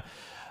Indiana.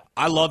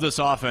 I love this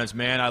offense,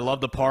 man. I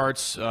love the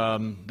parts.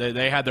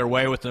 They had their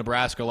way with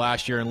Nebraska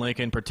last year in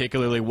Lincoln,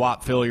 particularly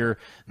Whop Philyor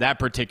that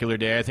particular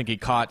day. I think he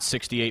caught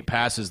 68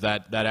 passes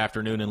that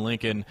afternoon in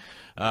Lincoln,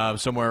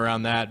 somewhere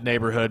around that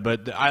neighborhood.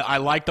 But I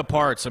like the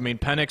parts. I mean,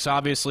 Penix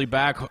obviously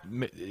back.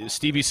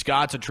 Stevie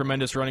Scott's a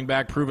tremendous running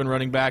back, proven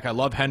running back. I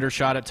love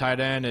Hendershot at tight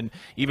end, and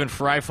even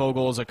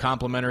Freifogel is a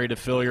complimentary to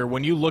Philyor.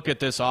 When you look at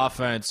this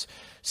offense,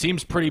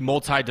 seems pretty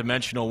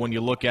multi-dimensional when you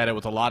look at it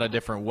with a lot of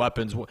different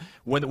weapons.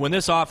 When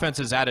this offense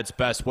is at its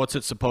best, what's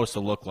it supposed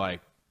to look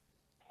like?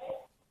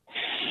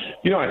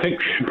 I think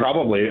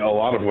probably a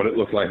lot of what it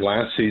looked like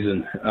last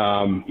season.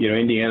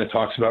 Indiana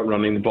talks about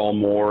running the ball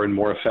more and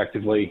more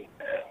effectively.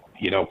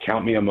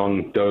 Count me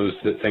among those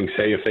that think,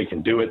 hey, if they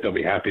can do it, they'll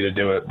be happy to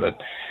do it. But,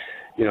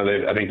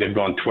 I think they've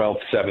gone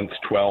 12th, 7th,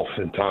 12th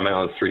in Tom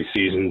Allen's 3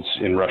 seasons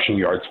in rushing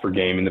yards per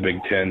game in the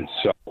Big Ten.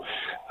 So,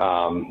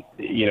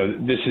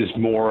 this is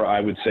more,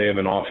 I would say, of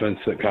an offense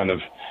that kind of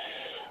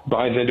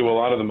buys into a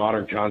lot of the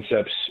modern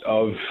concepts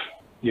of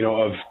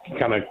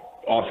kind of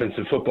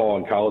offensive football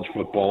and college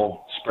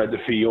football. Spread the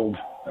field,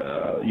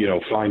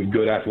 find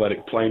good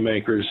athletic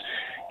playmakers,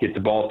 get the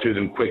ball to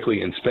them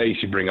quickly in space.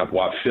 You bring up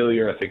Whop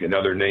Philyor. I think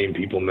another name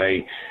people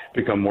may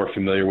become more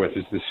familiar with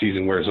as the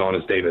season wears on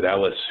is David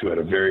Ellis, who had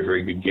a very,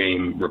 very good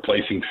game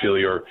replacing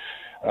Philyor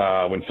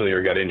when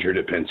Philyor got injured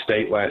at Penn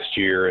State last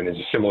year, and is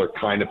a similar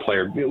kind of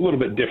player, a little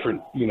bit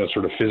different,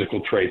 sort of physical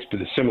traits,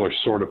 but a similar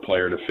sort of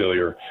player to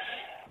Philyor.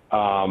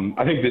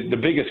 I think that the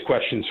biggest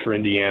questions for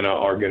Indiana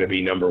are going to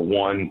be, number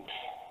one,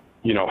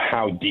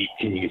 how deep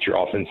can you get your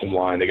offensive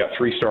line? They got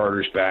 3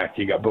 starters back.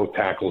 You got both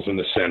tackles in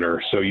the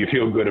center. So you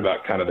feel good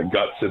about kind of the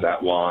guts of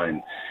that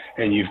line.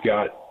 And you've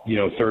got,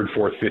 3rd,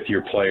 4th, 5th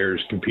year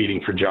players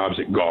competing for jobs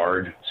at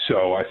guard.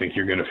 So I think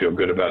you're going to feel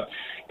good about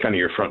kind of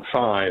your front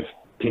 5.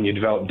 Can you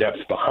develop depth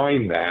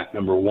behind that,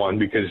 number one?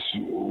 Because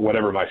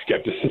whatever my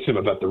skepticism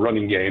about the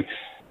running game,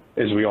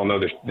 as we all know,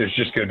 there's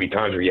just going to be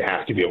times where you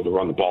have to be able to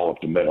run the ball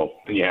up the middle,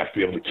 and you have to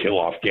be able to kill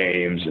off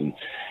games and,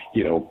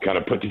 kind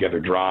of put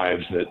together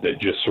drives that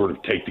just sort of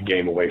take the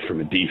game away from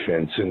a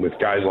defense. And with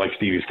guys like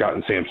Stevie Scott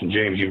and Samson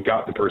James, you've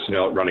got the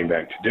personnel at running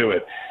back to do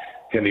it.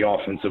 Can the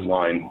offensive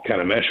line kind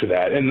of mesh with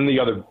that? And then the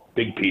other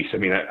big piece,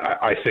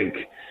 I think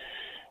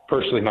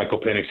personally Michael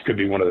Penix could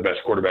be one of the best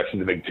quarterbacks in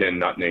the Big Ten,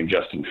 not named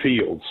Justin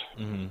Fields.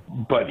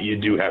 Mm-hmm. But you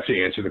do have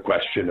to answer the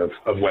question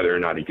of whether or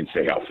not he can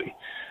stay healthy.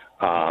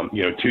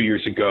 2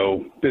 years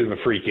ago, bit of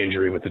a freak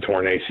injury with the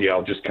torn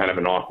ACL, just kind of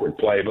an awkward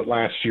play. But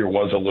last year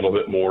was a little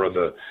bit more of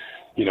the,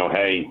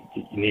 hey,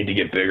 you need to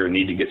get bigger,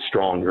 need to get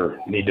stronger,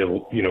 need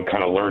to,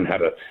 kind of learn how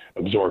to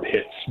absorb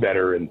hits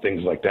better and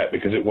things like that,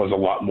 because it was a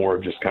lot more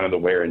of just kind of the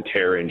wear and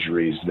tear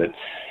injuries that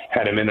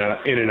had him in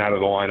and out of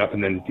the lineup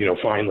and then,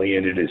 finally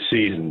ended his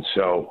season.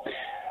 So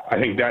I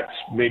think that's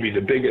maybe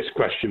the biggest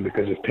question,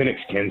 because if Penix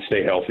can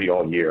stay healthy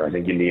all year, I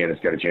think Indiana's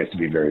got a chance to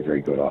be very,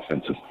 very good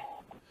offensively.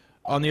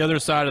 On the other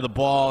side of the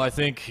ball, I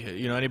think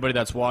anybody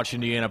that's watched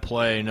Indiana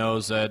play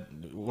knows that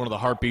one of the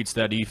heartbeats of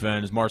that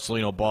defense is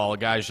Marcelino Ball. A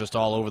guy's just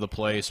all over the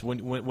place.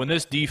 When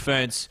this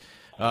defense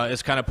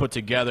is kind of put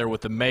together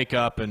with the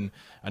makeup, and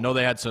I know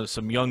they had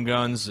some young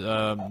guns,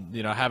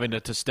 having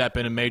to step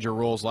in major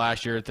roles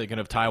last year. Thinking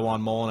of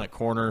Tywan Mullen at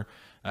corner,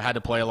 had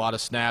to play a lot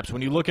of snaps.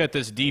 When you look at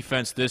this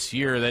defense this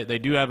year, they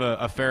do have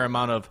a fair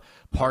amount of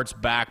parts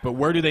back, but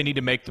where do they need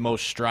to make the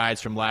most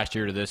strides from last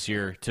year to this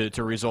year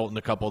to result in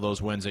a couple of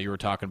those wins that you were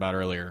talking about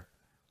earlier?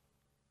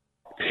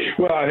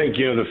 Well, I think,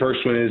 the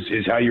first one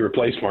is how you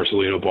replace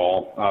Marcelino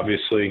Ball,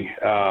 obviously.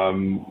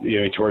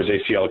 He tore his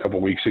ACL a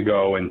couple weeks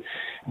ago, and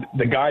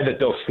the guy that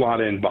they'll slot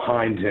in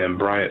behind him,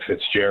 Bryant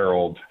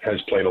Fitzgerald, has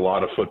played a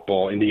lot of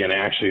football. Indiana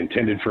actually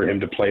intended for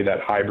him to play that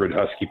hybrid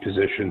Husky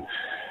position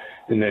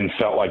and then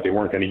felt like they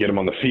weren't going to get him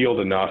on the field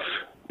enough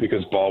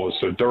because Ball was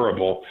so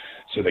durable,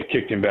 so they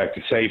kicked him back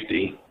to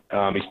safety.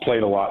 He's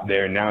played a lot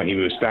there. Now he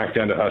moves back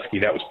down to Husky.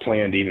 That was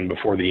planned even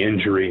before the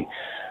injury.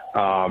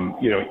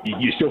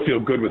 You still feel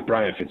good with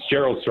Bryant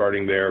Fitzgerald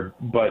starting there,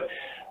 but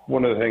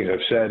one of the things I've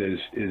said is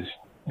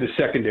the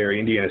secondary,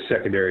 Indiana's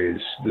secondary,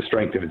 is the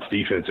strength of its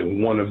defense,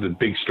 and one of the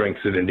big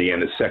strengths of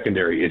Indiana's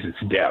secondary is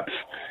its depth.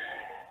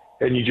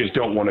 And you just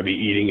don't want to be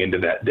eating into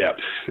that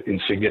depth in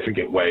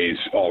significant ways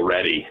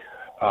already.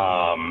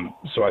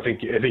 So I think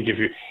if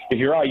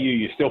you're IU,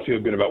 you still feel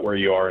good about where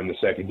you are in the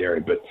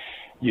secondary, but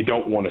you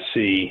don't want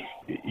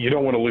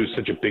to lose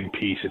such a big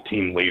piece, a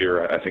team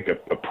leader, I think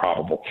a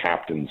probable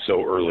captain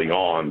so early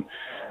on,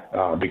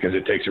 because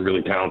it takes a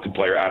really talented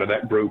player out of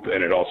that group,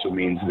 and it also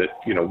means that,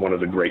 one of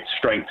the great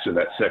strengths of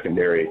that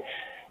secondary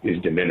is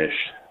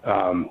diminished.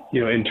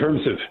 In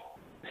terms of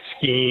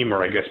scheme,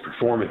 or I guess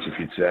performance, if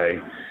you'd say,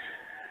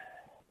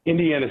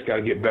 Indiana's got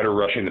to get better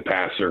rushing the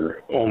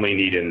passer, only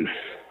needing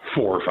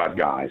 4 or 5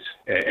 guys.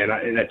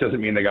 And that doesn't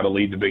mean they got to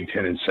lead the Big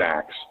Ten in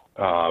sacks.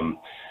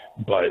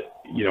 But,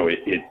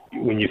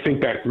 when you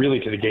think back really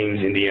to the games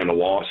Indiana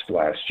lost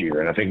last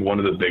year, and I think one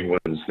of the big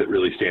ones that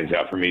really stands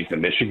out for me is the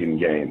Michigan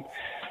game.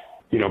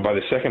 By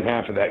the second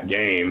half of that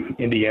game,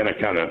 Indiana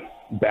kind of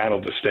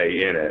battled to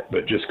stay in it,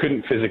 but just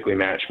couldn't physically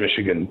match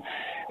Michigan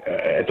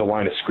at the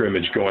line of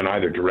scrimmage going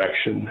either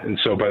direction. And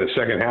so by the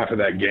second half of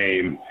that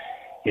game,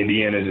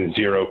 Indiana's in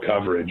zero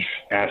coverage,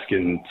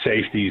 asking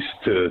safeties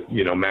to,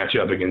 match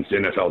up against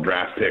NFL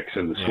draft picks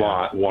in the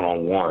slot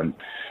one-on-one,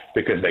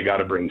 because they got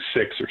to bring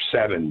 6 or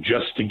 7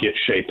 just to get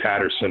Shea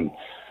Patterson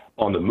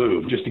on the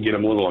move, just to get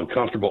him a little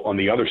uncomfortable. On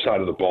the other side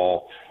of the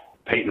ball,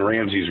 Peyton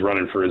Ramsey's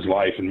running for his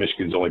life, and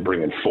Michigan's only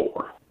bringing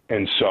 4.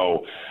 And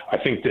so I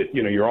think that,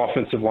 your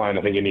offensive line,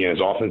 I think Indiana's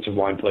offensive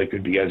line play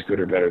could be as good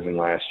or better than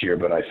last year,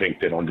 but I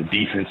think that on the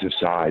defensive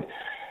side,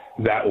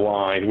 that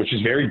line, which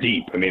is very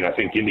deep, I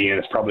think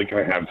Indiana's probably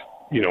going to have,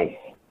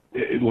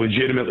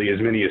 legitimately as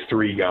many as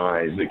 3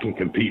 guys that can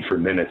compete for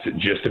minutes at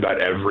just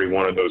about every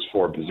one of those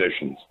 4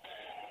 positions.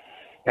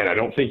 And I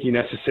don't think you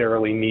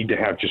necessarily need to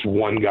have just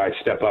one guy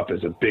step up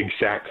as a big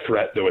sack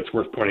threat, though it's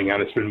worth pointing out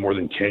it's been more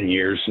than 10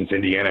 years since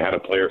Indiana had a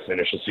player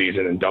finish a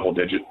season in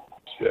double-digit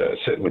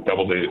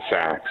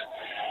sacks.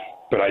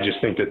 But I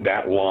just think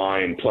that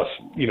line, plus,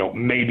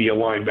 maybe a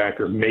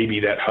linebacker, maybe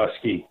that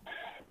Husky.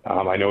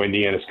 I know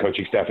Indiana's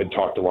coaching staff had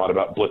talked a lot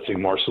about blitzing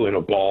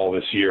Marcelino Ball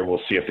this year. We'll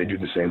see if they do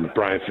the same with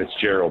Bryant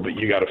Fitzgerald. But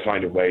you got to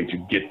find a way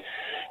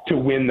to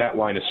win that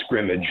line of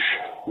scrimmage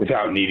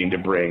without needing to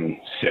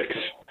bring 6.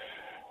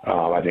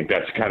 I think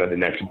that's kind of the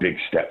next big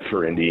step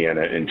for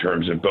Indiana in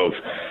terms of both,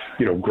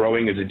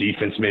 growing as a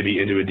defense, maybe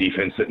into a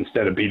defense that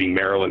instead of beating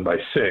Maryland by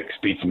 6,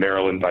 beats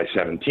Maryland by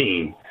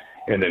 17,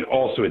 and then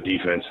also a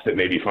defense that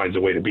maybe finds a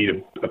way to beat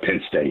a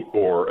Penn State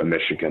or a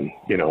Michigan,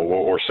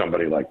 or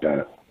somebody like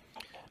that.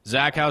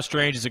 Zach, how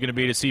strange is it going to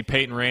be to see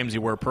Peyton Ramsey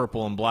wear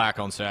purple and black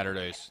on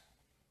Saturdays?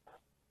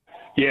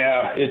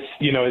 Yeah,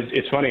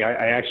 it's funny.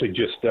 I actually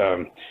just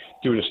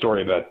doing a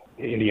story about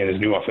Indiana's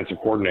new offensive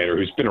coordinator,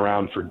 who's been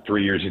around for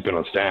 3 years. He's been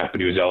on staff,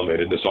 but he was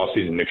elevated this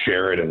offseason, Nick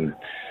Sheridan.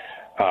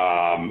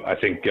 I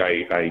think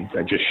I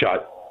just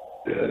shot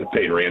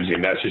Peyton Ramsey a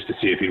message to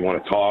see if he'd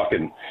want to talk,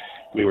 and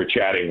we were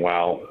chatting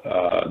while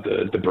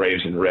the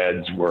Braves and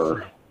Reds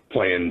were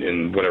playing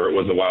in whatever it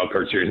was, the wild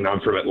card series. And I'm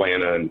from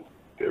Atlanta, and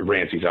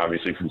Ramsey's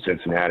obviously from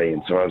Cincinnati,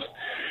 and so I was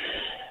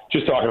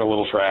just talking a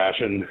little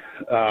trash, and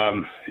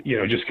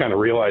just kind of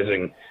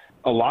realizing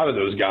a lot of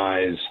those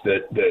guys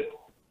that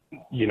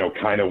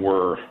kind of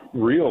were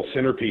real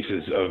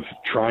centerpieces of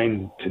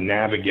trying to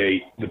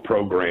navigate the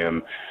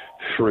program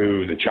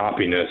through the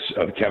choppiness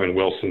of Kevin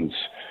Wilson's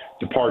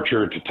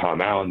departure to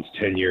Tom Allen's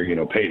tenure.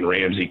 Peyton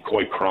Ramsey,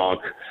 Coy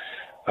Cronk,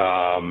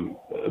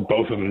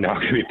 both of them now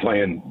going to be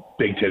playing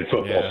Big Ten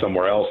football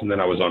somewhere else. And then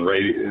I was on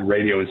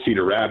radio in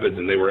Cedar Rapids,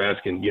 and they were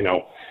asking,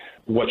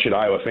 what should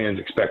Iowa fans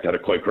expect out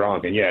of Coy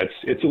Cronk? And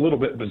it's a little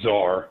bit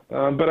bizarre,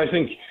 but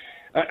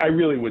I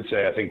really would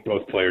say I think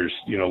both players,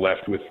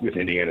 left with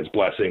Indiana's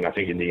blessing. I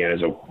think Indiana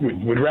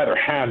would rather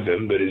have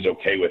them, but is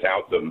okay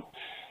without them.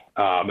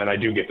 And I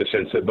do get the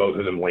sense that both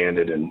of them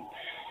landed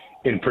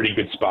in pretty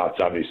good spots.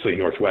 Obviously,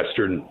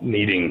 Northwestern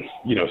needing,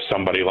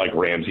 somebody like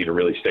Ramsey to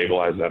really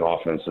stabilize that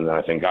offense. And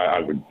I think I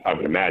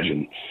would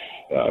imagine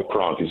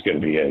Cronk is going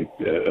to be a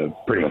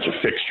pretty much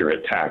a fixture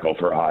at tackle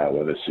for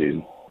Iowa this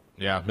season.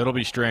 Yeah, it'll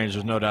be strange.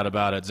 There's no doubt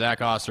about it.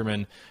 Zach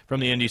Osterman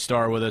from the Indy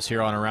Star with us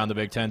here on Around the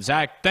Big Ten.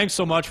 Zach, thanks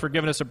so much for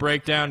giving us a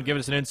breakdown, giving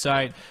us an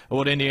insight of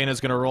what Indiana's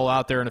going to roll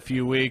out there in a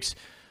few weeks.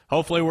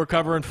 Hopefully we're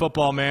covering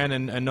football, man,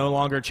 and no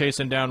longer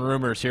chasing down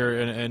rumors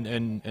here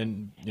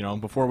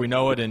and before we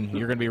know it, and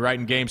you're going to be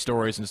writing game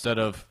stories instead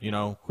of,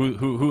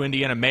 who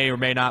Indiana may or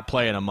may not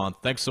play in a month.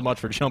 Thanks so much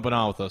for jumping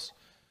on with us.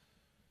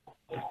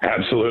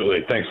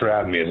 Absolutely. Thanks for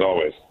having me, as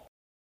always.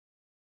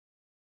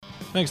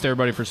 Thanks to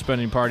everybody for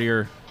spending part of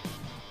your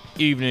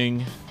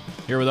evening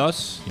here with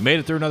us. You made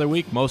it through another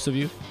week, most of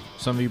you.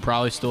 Some of you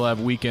probably still have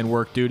weekend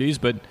work duties,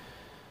 but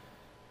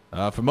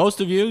for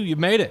most of you, you've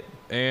made it.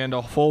 And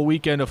a full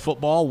weekend of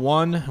football,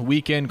 one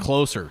weekend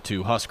closer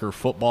to Husker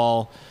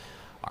football.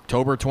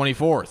 October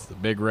 24th, the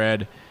Big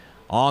Red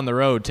on the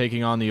road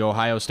taking on the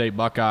Ohio State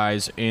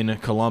Buckeyes in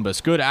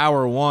Columbus. Good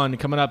hour one.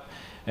 Coming up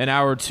in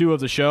hour two of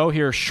the show.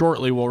 Here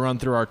shortly, we'll run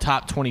through our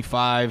top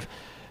 25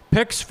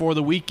 picks for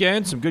the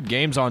weekend. Some good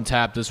games on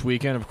tap this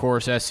weekend. Of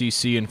course,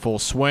 SEC in full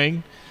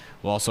swing.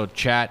 We'll also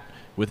chat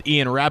with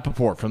Ian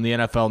Rappaport from the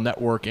NFL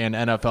Network and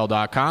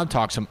NFL.com.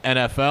 Talk some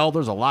NFL.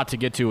 There's a lot to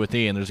get to with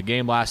Ian. There's a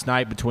game last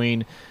night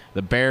between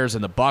the Bears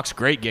and the Bucs.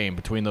 Great game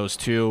between those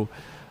two.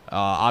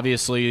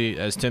 Obviously,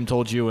 as Tim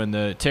told you in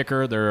the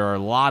ticker, there are a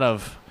lot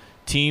of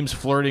teams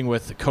flirting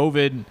with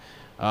COVID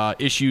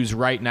issues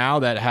right now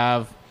that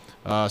have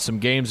some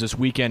games this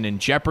weekend in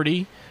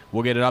jeopardy.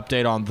 We'll get an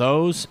update on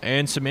those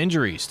and some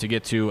injuries to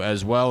get to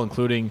as well,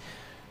 including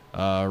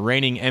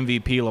reigning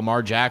MVP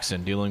Lamar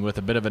Jackson dealing with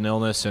a bit of an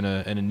illness and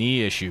a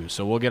knee issue.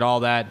 So we'll get all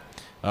that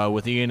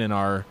with Ian in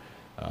our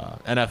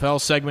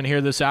NFL segment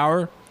here this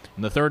hour.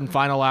 In the third and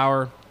final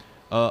hour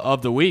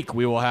of the week,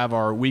 we will have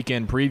our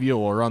weekend preview.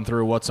 We'll run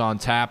through what's on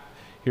tap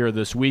here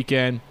this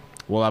weekend.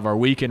 We'll have our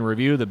weekend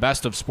review, the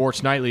best of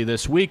Sports Nightly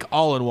this week,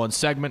 all in one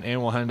segment,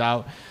 and we'll hand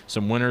out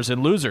some winners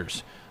and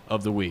losers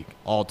of the week,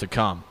 all to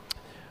come.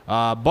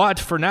 But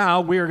for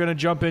now, we are going to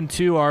jump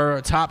into our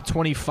top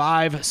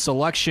 25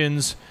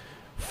 selections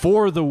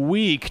for the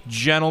week,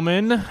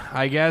 gentlemen.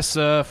 I guess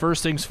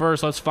first things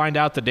first, let's find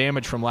out the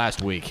damage from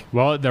last week.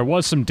 Well, there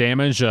was some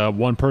damage.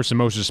 One person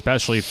most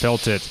especially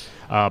felt it,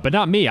 but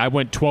not me. I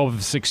went 12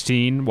 of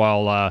 16,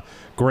 while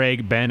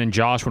Greg, Ben, and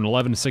Josh went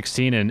 11 of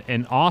 16,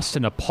 and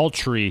Austin a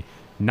paltry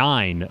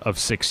 9 of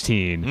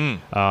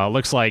 16.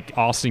 Looks like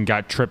Austin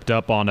got tripped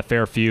up on a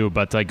fair few,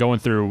 but going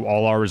through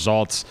all our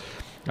results,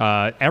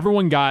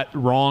 everyone got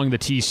wrong the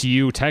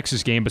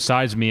TCU-Texas game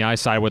besides me. I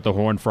side with the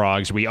Horned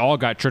Frogs. We all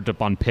got tripped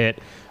up on Pitt.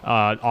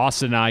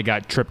 Austin and I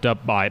got tripped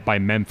up by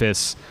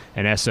Memphis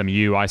and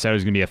SMU. I said it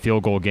was going to be a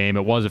field goal game.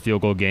 It was a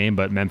field goal game,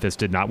 but Memphis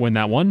did not win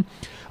that one.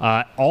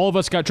 All of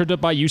us got tripped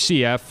up by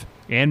UCF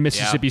and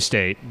Mississippi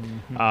State.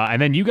 And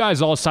then you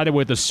guys all sided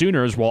with the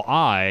Sooners, while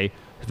I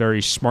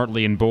very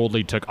smartly and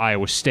boldly took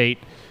Iowa State.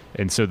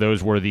 And so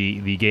those were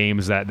the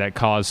games that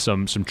caused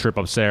some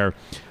trip-ups there.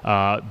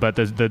 But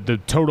the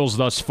totals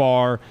thus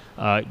far,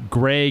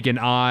 Greg and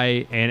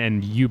I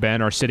and you,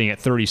 Ben, are sitting at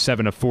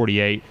 37 of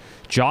 48.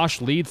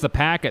 Josh leads the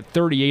pack at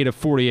 38 of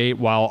 48,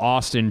 while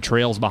Austin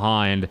trails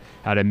behind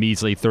at a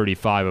measly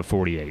 35 of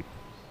 48.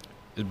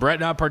 Is Brett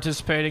not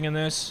participating in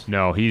this?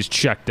 No, he's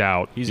checked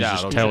out. He's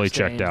out. Just totally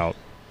checked out.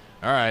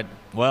 All right.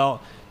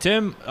 Well,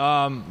 Tim,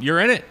 you're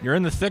in it. You're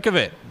in the thick of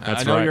it.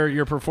 That's I know right.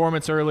 your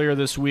performance earlier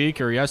this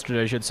week, or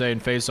yesterday, I should say, in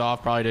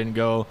Face-Off probably didn't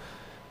go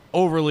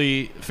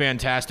overly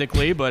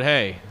fantastically, but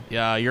hey,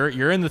 yeah,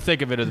 you're in the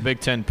thick of it of the Big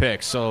Ten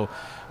picks. So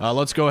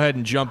let's go ahead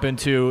and jump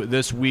into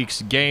this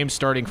week's game,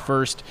 starting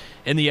first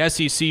in the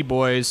SEC,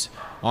 boys,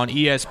 on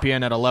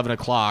ESPN at 11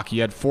 o'clock.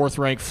 You had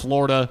fourth-ranked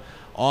Florida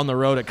on the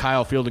road at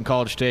Kyle Field in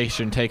College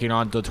Station, taking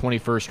on the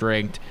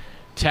 21st-ranked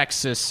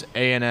Texas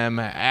A&M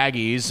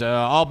Aggies.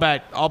 I'll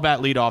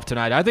bet lead off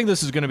tonight. I think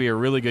this is going to be a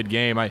really good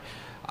game.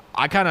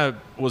 I kind of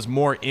was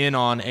more in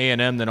on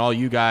A&M than all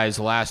you guys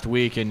last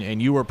week,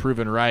 and you were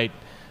proven right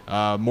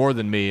more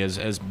than me as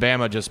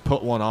Bama just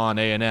put one on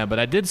A&M. But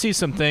I did see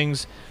some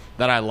things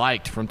that I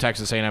liked from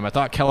Texas A&M. I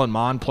thought Kellen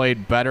Mond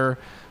played better.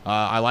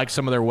 I liked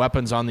some of their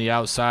weapons on the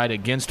outside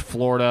against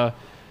Florida.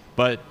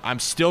 But I'm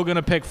still going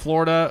to pick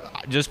Florida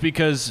just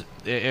because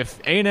if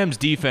A&M's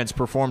defense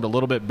performed a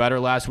little bit better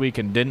last week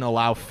and didn't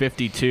allow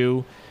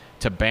 52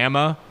 to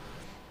Bama,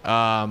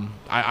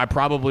 I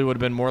probably would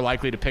have been more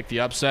likely to pick the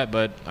upset.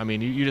 But, I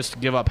mean, you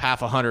just give up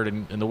half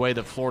 100 in the way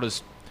that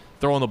Florida's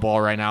throwing the ball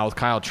right now with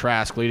Kyle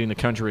Trask leading the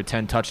country with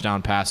 10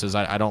 touchdown passes.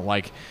 I don't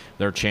like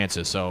their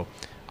chances. So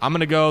I'm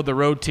going to go the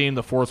road team,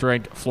 the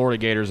fourth-ranked Florida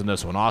Gators in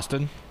this one.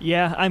 Austin?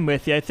 Yeah, I'm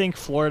with you. I think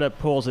Florida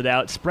pulls it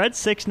out. Spread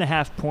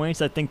 6.5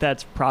 points. I think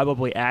that's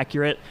probably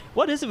accurate.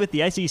 What is it with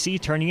the SEC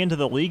turning into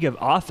the league of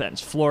offense?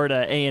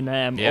 Florida,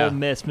 A&M, Ole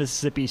Miss,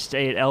 Mississippi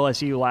State,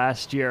 LSU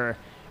last year.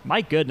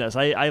 My goodness,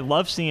 I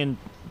love seeing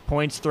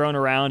points thrown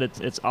around.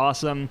 It's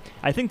awesome.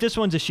 I think this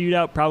one's a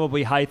shootout,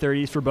 probably high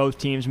 30s for both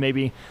teams,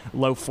 maybe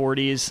low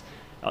 40s.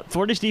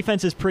 Florida's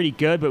defense is pretty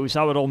good, but we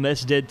saw what Ole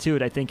Miss did to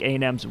it. I think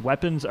A&M's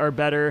weapons are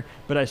better,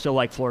 but I still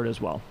like Florida as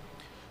well.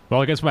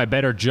 Well, I guess my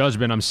better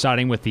judgment, I'm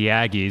siding with the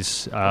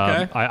Aggies.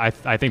 Okay.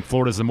 I think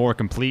Florida's the more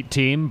complete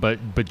team, but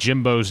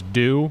Jimbo's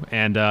due,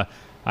 and I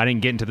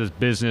didn't get into this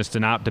business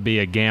to be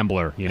a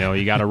gambler. You know,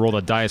 you got to roll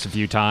the dice a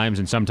few times,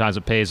 and sometimes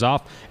it pays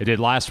off. It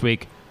did last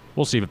week.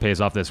 We'll see if it pays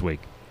off this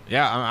week.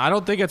 Yeah, I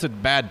don't think it's a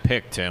bad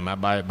pick, Tim,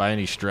 by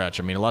any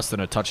stretch. I mean, less than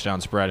a touchdown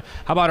spread.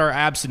 How about our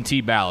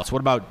absentee ballots? What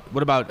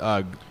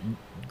about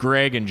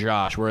Greg and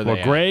Josh? Where are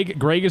they? Well,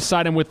 Greg is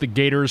siding with the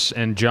Gators,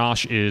 and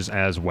Josh is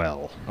as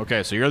well.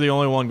 Okay, so you're the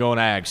only one going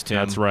Ags, Tim.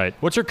 That's right.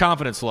 What's your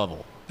confidence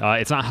level?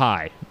 It's not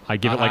high. I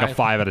give it like a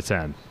 5 out of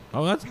 10.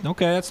 Oh, that's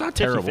okay. That's not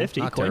terrible. 50-50,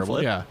 Not coin terrible.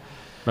 flip. Yeah.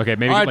 Okay,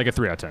 maybe All right. like a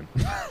 3 out of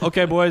 10.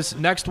 Okay, boys.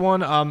 Next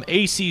one,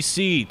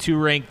 ACC, 2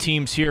 ranked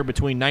teams here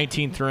between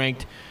 19th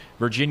ranked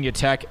Virginia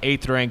Tech,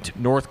 8th ranked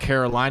North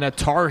Carolina.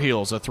 Tar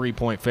Heels, a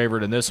 3-point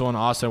favorite in this one.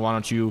 Austin, why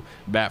don't you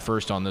bat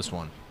first on this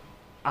one?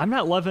 I'm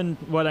not loving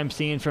what I'm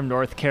seeing from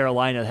North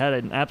Carolina. They had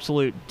an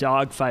absolute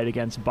dogfight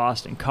against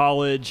Boston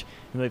College.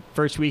 And the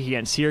first week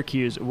against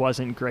Syracuse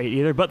wasn't great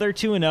either, but they're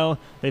 2-0.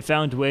 They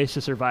found ways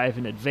to survive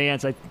and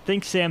advance. I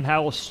think Sam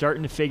Howell's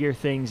starting to figure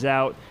things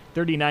out.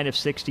 39 of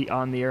 60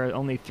 on the air,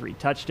 only 3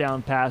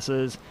 touchdown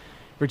passes.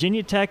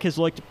 Virginia Tech has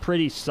looked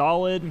pretty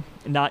solid,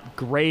 not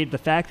great. The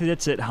fact that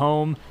it's at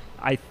home,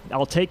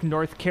 I'll take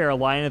North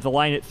Carolina. The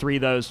line at 3,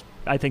 though,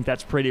 I think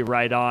that's pretty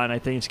right on. I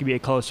think it's going to be a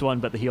close one,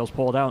 but the Heels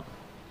pulled out.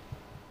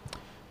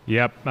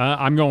 Yep,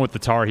 I'm going with the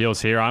Tar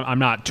Heels here. I'm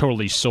not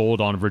totally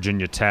sold on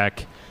Virginia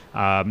Tech.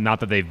 Not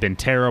that they've been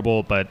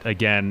terrible, but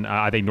again,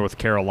 I think North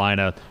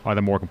Carolina are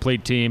the more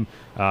complete team.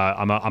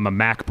 I'm a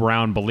Mac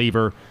Brown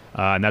believer,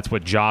 and that's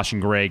what Josh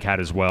and Greg had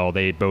as well.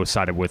 They both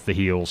sided with the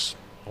Heels.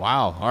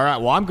 Wow. All right.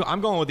 Well,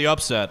 I'm going with the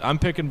upset. I'm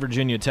picking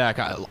Virginia Tech.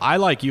 I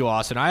like you,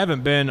 Austin. I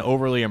haven't been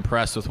overly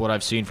impressed with what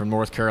I've seen from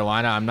North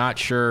Carolina. I'm not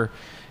sure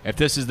if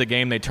this is the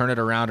game they turn it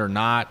around or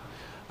not.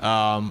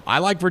 I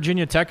like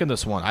Virginia Tech in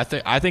this one.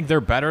 I think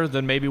they're better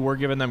than maybe we're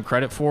giving them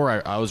credit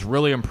for. I was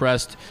really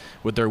impressed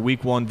with their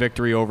Week 1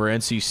 victory over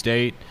NC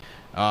State.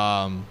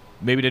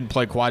 Maybe didn't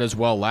play quite as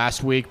well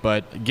last week,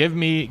 but give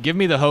me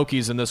the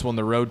Hokies in this one,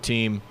 the road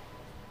team,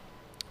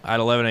 at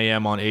 11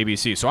 a.m. on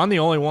ABC. So I'm the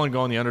only one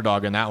going the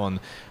underdog in that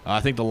one. I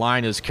think the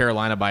line is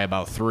Carolina by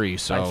about 3.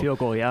 So By field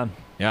goal, yeah.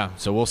 Yeah,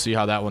 so we'll see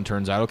how that one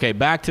turns out. Okay,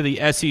 back to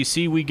the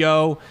SEC we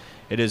go.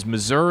 It is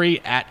Missouri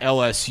at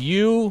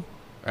LSU.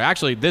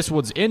 Actually, this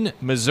one's in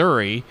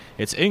Missouri.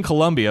 It's in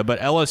Columbia, but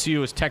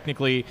LSU is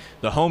technically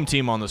the home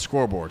team on the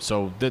scoreboard.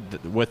 So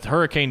with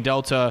Hurricane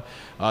Delta,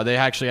 they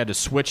actually had to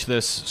switch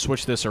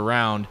this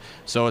around.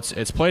 So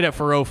it's played at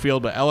Faurot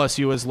Field, but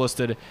LSU is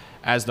listed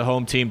as the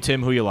home team.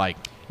 Tim, who you like?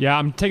 Yeah,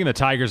 I'm taking the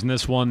Tigers in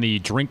this one. The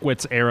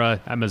Drinkwitz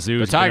era at Mizzou.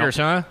 The Tigers,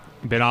 huh?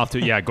 Been off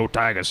to go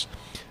Tigers.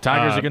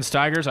 Tigers against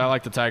Tigers. I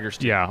like the Tigers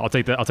too. Yeah, I'll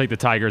take the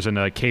Tigers in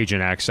a Cajun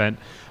accent.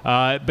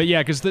 But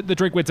yeah, because the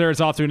Drinkwitz era is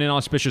off to an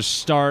inauspicious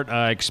start.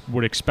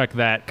 Would expect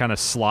that kind of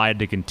slide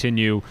to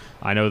continue.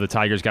 I know the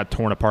Tigers got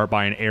torn apart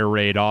by an air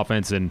raid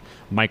offense and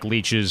Mike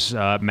Leach's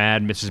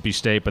mad Mississippi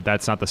State, but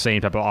that's not the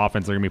same type of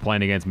offense they're going to be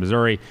playing against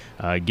Missouri.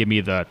 Give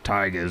me the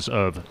Tigers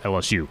of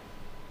LSU.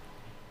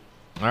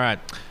 All right.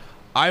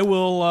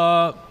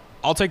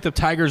 I'll take the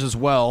Tigers as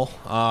well,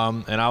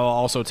 and I will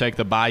also take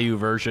the Bayou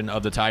version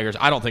of the Tigers.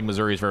 I don't think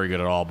Missouri is very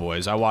good at all,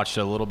 boys. I watched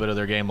a little bit of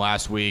their game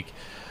last week.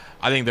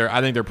 I think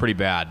they're pretty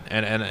bad,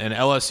 and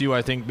LSU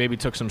I think maybe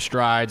took some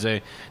strides.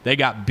 They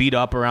got beat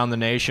up around the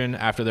nation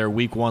after their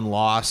Week 1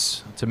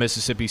 loss to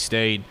Mississippi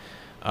State.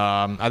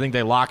 I think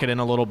they lock it in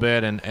a little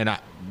bit, and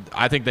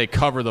I think they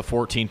cover the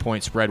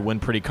 14-point spread, win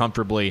pretty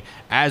comfortably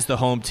as the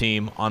home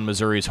team on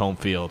Missouri's home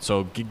field.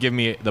 So give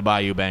me the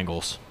Bayou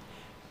Bengals.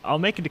 I'll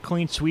make it a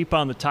clean sweep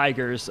on the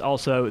Tigers,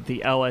 also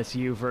the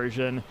LSU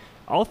version.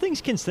 All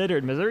things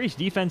considered, Missouri's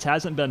defense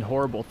hasn't been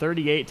horrible.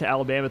 38 to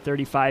Alabama,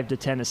 35 to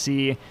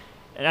Tennessee.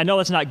 And I know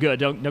that's not good.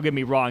 Don't get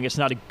me wrong. It's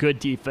not a good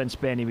defense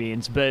by any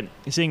means. But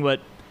seeing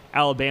what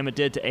Alabama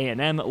did to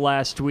A&M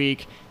last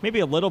week, maybe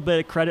a little bit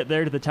of credit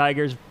there to the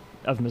Tigers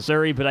of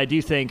Missouri. But I do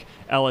think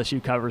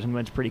LSU covers and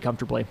wins pretty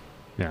comfortably.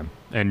 Yeah,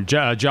 and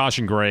Josh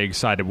and Greg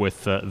sided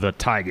with the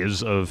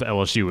Tigers of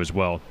LSU as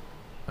well.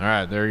 All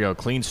right, there you go.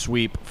 Clean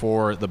sweep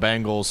for the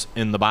Bengals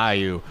in the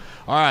Bayou.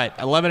 All right,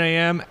 11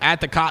 a.m.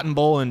 at the Cotton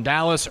Bowl in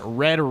Dallas,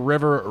 Red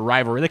River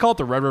Rivalry. They call it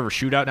the Red River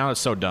Shootout now. It's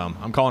so dumb.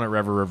 I'm calling it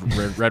Red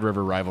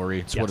River Rivalry.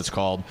 It's what it's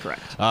called.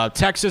 Correct.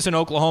 Texas and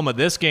Oklahoma.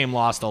 This game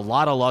lost a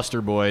lot of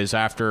luster, boys,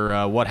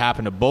 after what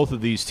happened to both of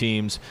these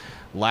teams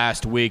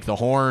last week. The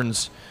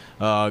Horns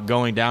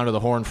going down to the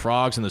Horned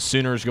Frogs and the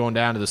Sooners going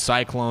down to the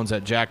Cyclones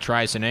at Jack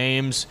Trice and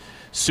Ames.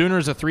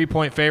 Sooners a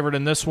 3-point favorite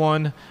in this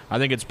one. I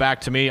think it's back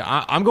to me.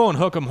 I'm going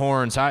hook 'em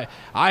horns. I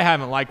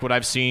haven't liked what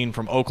I've seen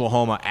from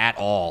Oklahoma at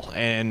all,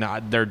 and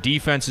their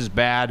defense is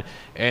bad.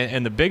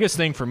 And the biggest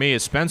thing for me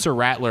is Spencer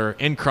Rattler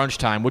in crunch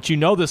time, which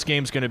this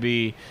game's going to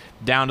be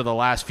down to the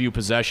last few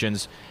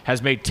possessions,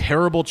 has made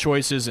terrible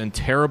choices and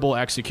terrible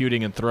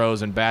executing and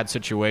throws in bad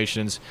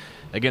situations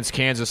against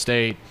Kansas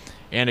State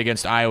and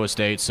against Iowa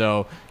State.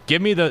 So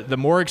give me the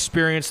more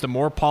experienced, the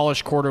more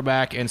polished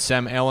quarterback in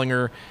Sam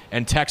Ehlinger,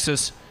 and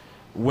Texas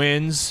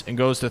wins and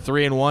goes to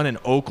 3-1, and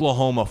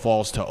Oklahoma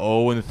falls to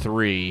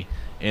 0-3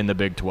 in the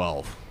Big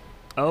 12.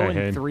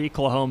 0-3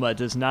 Oklahoma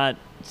does not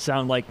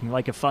sound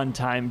like a fun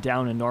time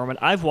down in Norman.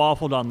 I've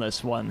waffled on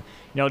this one.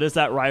 It is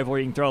that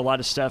rivalry. You can throw a lot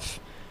of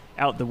stuff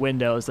out the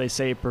window, as they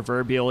say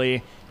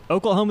proverbially.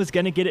 Oklahoma's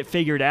going to get it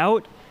figured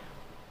out,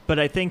 but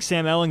I think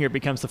Sam Ehlinger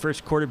becomes the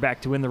first quarterback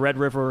to win the Red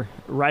River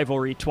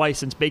rivalry twice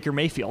since Baker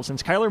Mayfield,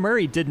 since Kyler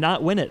Murray did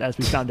not win it, as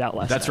we found out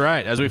last night. That's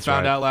right, as we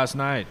found out last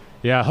night.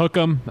 Yeah, hook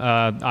 'em.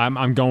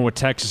 I'm going with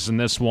Texas in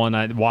this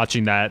one.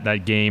 Watching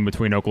that game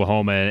between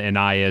Oklahoma and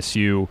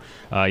ISU,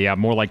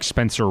 more like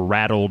Spencer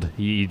rattled.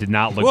 He did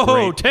not look great.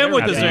 Whoa, Tim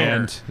with the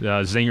zinger.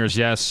 Zingers,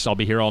 yes. I'll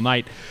be here all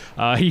night.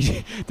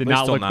 He did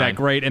not look that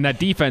great. And that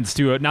defense,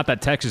 too, not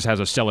that Texas has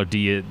a stellar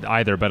D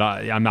either, but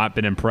I'm not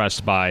been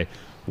impressed by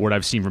what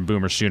I've seen from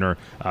Boomer Sooner.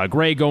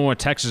 Gray going with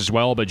Texas as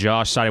well, but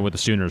Josh sided with the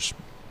Sooners.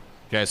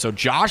 Okay, so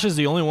Josh is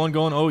the only one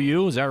going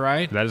OU, is that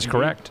right? That is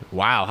correct.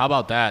 Wow, how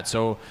about that?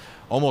 So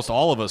almost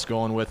all of us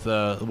going with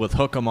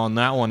Hook'em on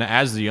that one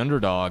as the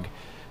underdog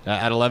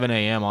at 11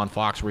 a.m. on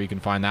Fox, where you can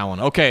find that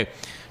one. Okay,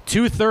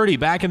 2:30,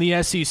 back in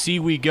the SEC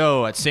we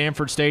go at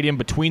Sanford Stadium,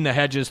 between the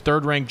hedges,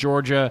 3rd-ranked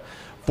Georgia,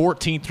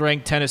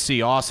 14th-ranked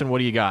Tennessee. Austin, what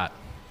do you got?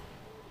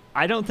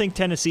 I don't think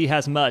Tennessee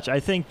has much. I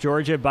think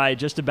Georgia, by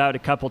just about a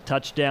couple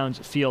touchdowns,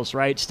 feels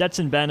right.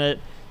 Stetson Bennett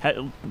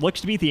looks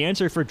to be the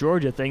answer for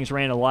Georgia. Things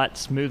ran a lot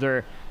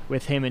smoother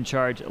with him in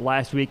charge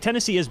last week.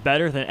 Tennessee is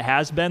better than it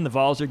has been. The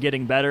Vols are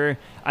getting better.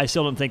 I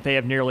still don't think they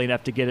have nearly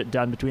enough to get it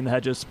done between the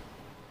hedges.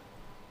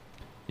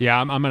 Yeah,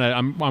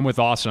 I'm with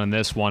Austin on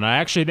this one. I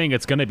actually think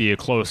it's going to be a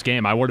close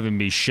game. I wouldn't even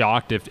be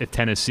shocked if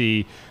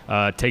Tennessee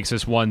takes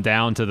this one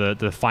down to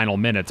the final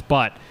minutes.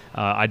 But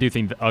I do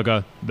think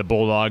the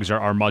Bulldogs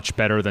are much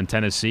better than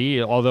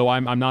Tennessee. Although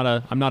I'm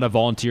not a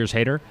Volunteers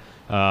hater.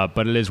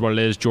 But it is what it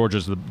is.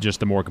 Georgia's just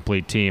the more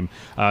complete team.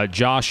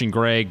 Josh and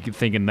Greg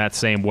thinking that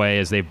same way,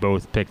 as they've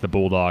both picked the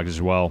Bulldogs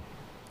as well.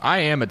 I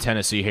am a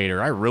Tennessee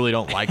hater. I really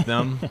don't like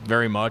them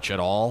very much at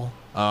all.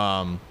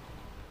 I'm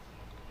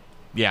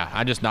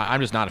just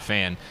not a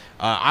fan.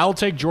 I'll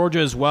take Georgia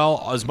as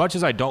well. As much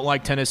as I don't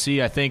like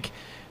Tennessee, I think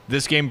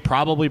this game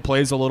probably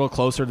plays a little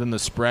closer than the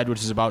spread,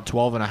 which is about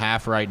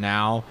 12.5 right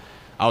now.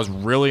 I was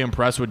really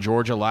impressed with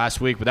Georgia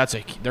last week, but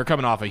they're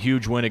coming off a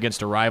huge win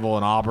against a rival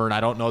in Auburn. I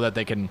don't know that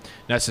they can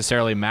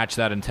necessarily match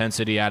that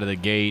intensity out of the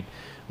gate.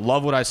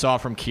 Love what I saw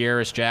from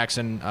Kearis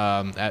Jackson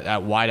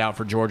at wideout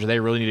for Georgia. They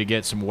really need to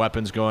get some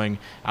weapons going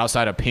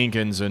outside of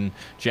Pinkins, and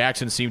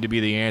Jackson seemed to be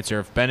the answer.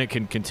 If Bennett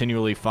can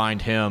continually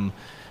find him,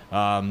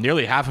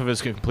 nearly half of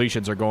his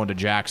completions are going to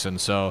Jackson.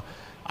 So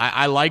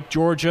I like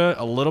Georgia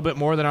a little bit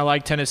more than I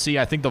like Tennessee.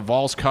 I think the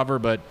Vols cover,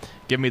 but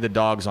give me the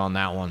Dogs on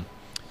that one.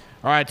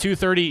 All right,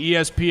 2:30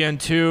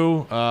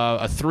 ESPN2,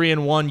 a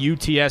 3-1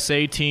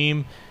 UTSA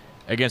team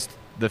against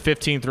the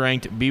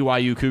 15th-ranked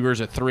BYU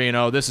Cougars at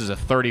 3-0. This is a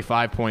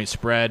 35-point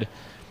spread.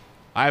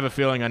 I have a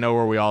feeling I know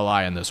where we all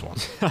lie in this one.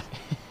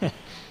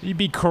 You'd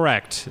be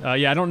correct.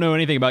 I don't know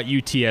anything about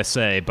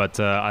UTSA, but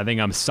I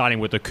think I'm siding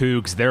with the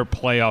Cougs. Their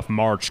playoff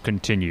march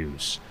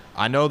continues.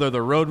 I know they're the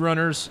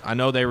Roadrunners. I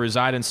know they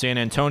reside in San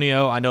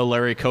Antonio. I know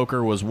Larry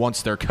Coker was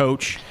once their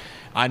coach.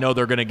 I know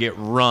they're going to get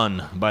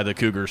run by the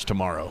Cougars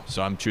tomorrow,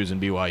 so I'm choosing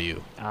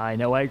BYU. I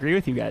know I agree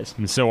with you guys.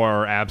 And so are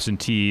our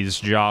absentees,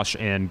 Josh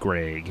and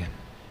Greg.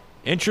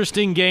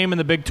 Interesting game in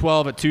the Big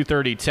 12 at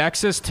 2:30.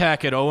 Texas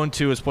Tech at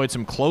 0-2 has played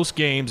some close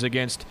games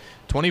against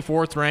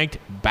 24th-ranked,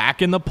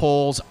 back in the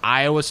polls,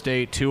 Iowa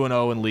State,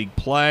 2-0 in league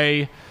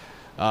play.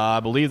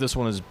 I believe this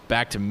one is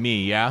back to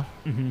me, yeah?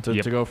 Mm-hmm.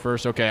 To go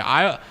first? Okay,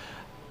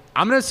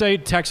 I'm going to say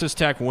Texas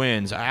Tech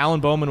wins. Alan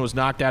Bowman was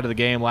knocked out of the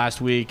game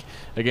last week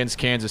against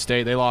Kansas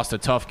State. They lost a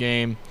tough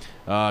game.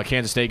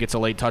 Kansas State gets a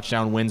late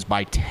touchdown, wins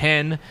by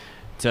 10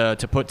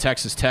 to put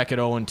Texas Tech at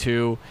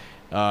 0-2.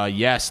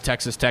 Yes,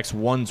 Texas Tech's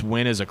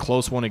win is a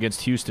close one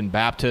against Houston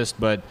Baptist,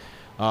 but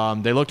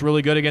they looked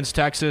really good against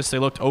Texas. They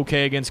looked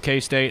okay against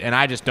K-State, and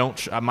I just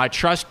don't my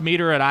trust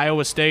meter at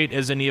Iowa State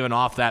isn't even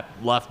off that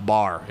left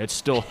bar. It's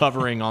still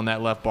hovering on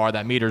that left bar.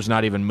 That meter's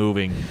not even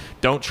moving.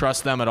 Don't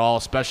trust them at all,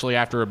 especially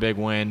after a big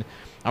win.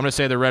 I'm going to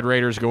say the Red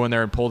Raiders go in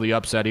there and pull the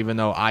upset, even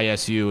though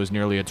ISU is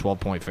nearly a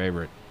 12-point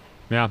favorite.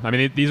 Yeah, I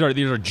mean these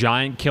are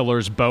giant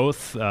killers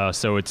both.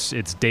 So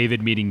it's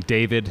David meeting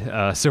David.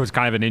 So it's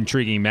kind of an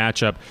intriguing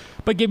matchup.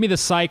 But give me the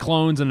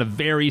Cyclones and a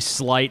very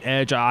slight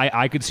edge.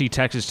 I could see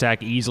Texas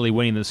Tech easily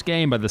winning this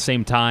game, but at the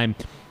same time,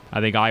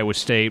 I think Iowa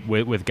State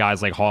with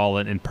guys like Hall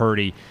and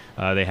Purdy,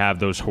 they have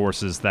those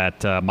horses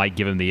that might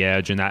give them the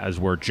edge, and that is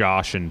where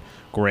Josh and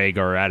Greg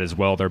are at as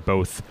well. They're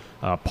both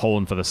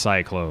pulling for the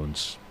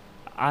Cyclones.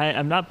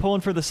 I'm not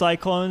pulling for the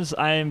Cyclones.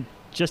 I'm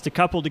just a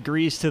couple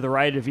degrees to the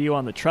right of you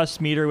on the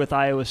trust meter with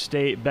Iowa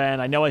State,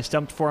 Ben. I know I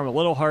stumped for him a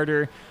little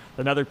harder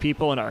than other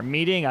people in our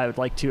meeting. I would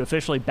like to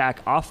officially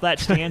back off that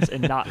stance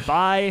and not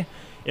buy,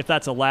 if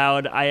that's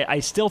allowed.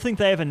 I still think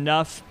they have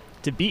enough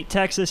to beat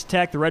Texas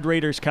Tech. The Red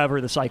Raiders cover,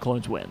 the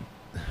Cyclones win.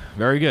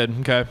 Very good.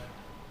 Okay.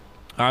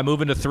 All right,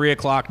 moving to 3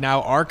 o'clock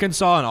now.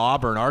 Arkansas and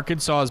Auburn.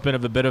 Arkansas has been a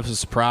bit of a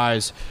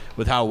surprise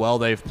with how well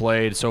they've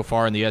played so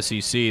far in the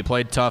SEC.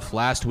 Played tough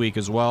last week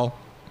as well.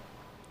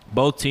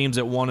 Both teams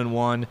at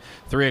 1-1,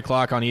 3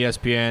 o'clock on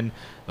ESPN.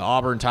 The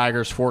Auburn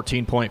Tigers,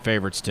 14-point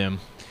favorites, Tim.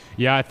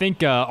 Yeah, I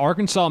think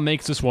Arkansas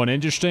makes this one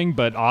interesting,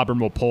 but Auburn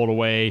will pull it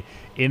away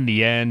in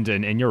the end.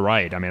 And you're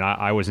right. I mean,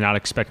 I was not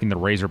expecting the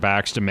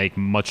Razorbacks to make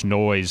much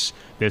noise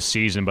this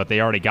season, but they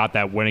already got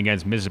that win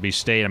against Mississippi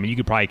State. I mean, you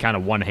could probably kind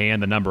of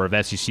one-hand the number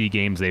of SEC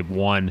games they've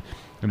won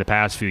in the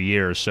past few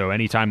years. So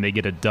anytime they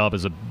get a dub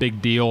is a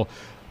big deal.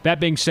 That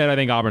being said, I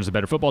think Auburn's a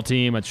better football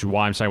team. That's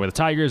why I'm siding with the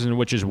Tigers, and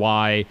which is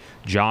why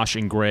Josh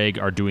and Greg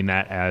are doing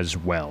that as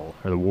well,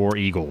 or the War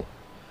Eagle.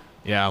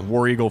 Yeah,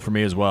 War Eagle for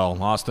me as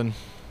well. Austin?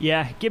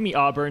 Yeah, give me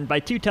Auburn. By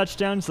 2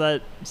 touchdowns,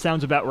 that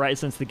sounds about right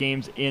since the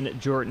game's in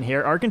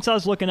Jordan-Hare.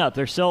 Arkansas's looking up.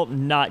 They're still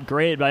not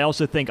great, but I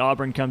also think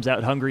Auburn comes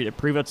out hungry to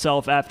prove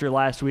itself after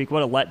last week.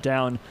 What a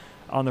letdown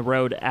on the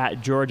road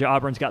at Georgia.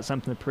 Auburn's got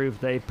something to prove.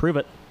 They prove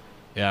it.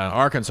 Yeah,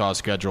 Arkansas'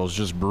 schedule is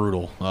just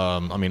brutal.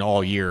 I mean,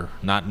 all year,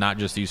 not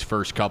just these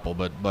first couple,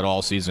 but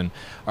all season.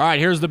 All right,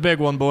 here's the big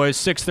one, boys.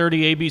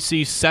 6:30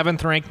 ABC,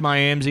 7th-ranked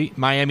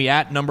Miami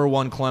at number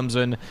 1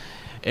 Clemson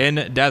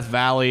in Death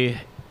Valley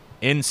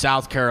in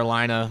South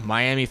Carolina.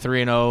 Miami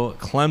 3-0,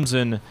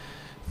 Clemson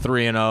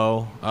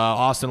 3-0.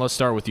 Austin, let's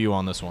start with you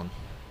on this one.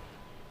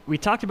 We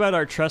talked about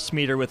our trust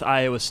meter with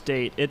Iowa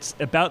State. It's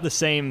about the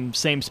same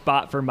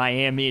spot for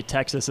Miami.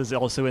 Texas is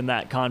also in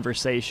that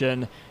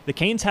conversation. The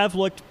Canes have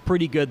looked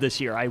pretty good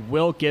this year. I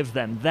will give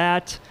them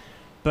that.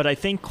 But I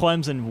think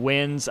Clemson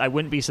wins. I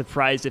wouldn't be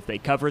surprised if they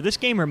cover. This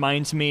game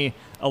reminds me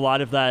a lot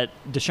of that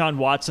Deshaun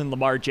Watson,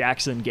 Lamar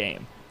Jackson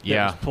game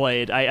that was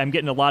played. I'm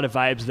getting a lot of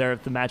vibes there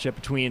of the matchup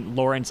between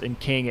Lawrence and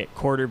King at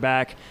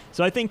quarterback.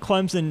 So I think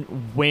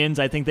Clemson wins.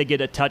 I think they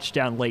get a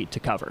touchdown late to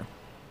cover.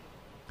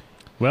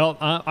 Well,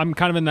 I'm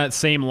kind of in that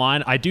same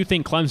line. I do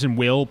think Clemson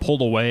will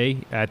pull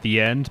away at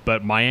the end,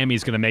 but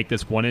Miami's going to make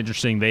this one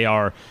interesting. They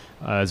are,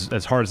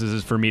 as hard as this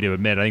is for me to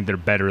admit, I think they're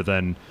better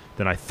than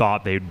I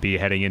thought they'd be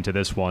heading into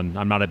this one.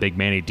 I'm not a big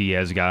Manny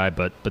Diaz guy,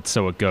 but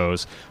so it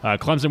goes.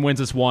 Clemson wins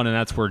this one, and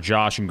that's where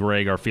Josh and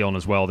Greg are feeling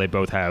as well. They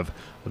both have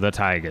the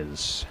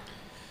Tigers.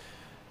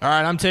 All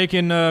right, I'm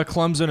taking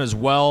Clemson as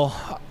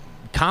well.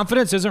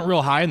 Confidence isn't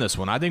real high in this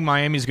one. I think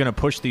Miami's going to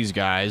push these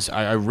guys.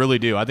 I really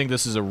do. I think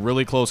this is a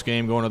really close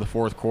game going to the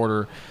fourth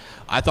quarter.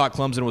 I thought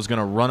Clemson was going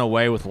to run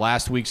away with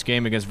last week's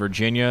game against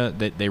Virginia.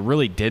 They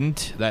really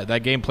didn't.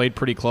 That game played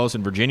pretty close,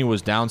 and Virginia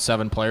was down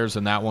 7 players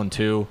in that one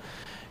too,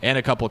 and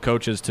a couple of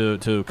coaches to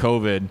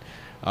COVID.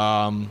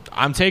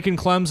 I'm taking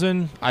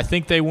Clemson. I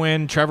think they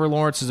win. Trevor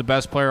Lawrence is the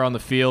best player on the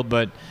field,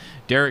 but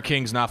Derek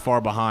King's not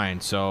far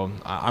behind. So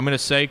I'm going to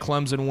say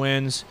Clemson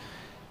wins.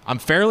 I'm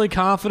fairly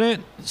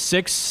confident,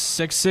 6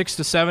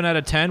 to 7 out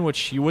of 10,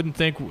 which you wouldn't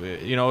think,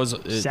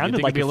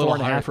 sounded like a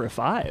 4.5 or a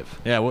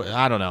 5. Yeah,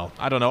 I don't know.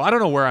 I don't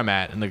know where I'm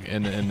at in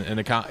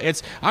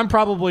the I'm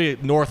probably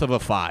north of a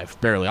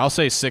 5, barely. I'll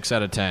say 6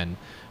 out of 10.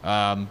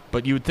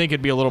 But you would think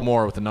it'd be a little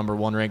more with the number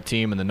 1 ranked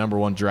team and the number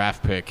 1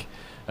 draft pick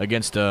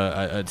against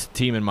a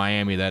team in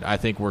Miami that I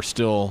think we're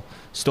still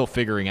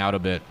figuring out a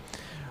bit.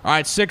 All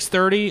right,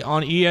 6:30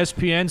 on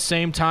ESPN.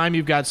 Same time,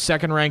 you've got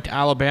 2nd-ranked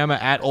Alabama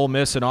at Ole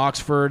Miss in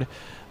Oxford.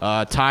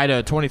 Tied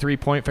a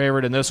 23-point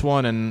favorite in this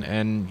one,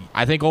 and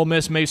I think Ole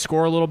Miss may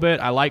score a little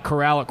bit. I like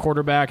Corral at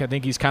quarterback. I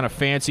think he's kind of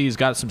fancy. He's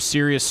got some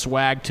serious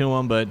swag to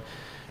him, but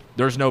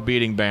there's no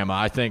beating Bama.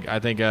 I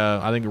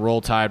think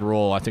Roll Tide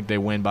roll. I think they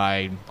win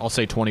by, I'll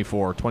say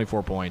 24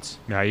 points.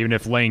 Yeah, even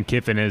if Lane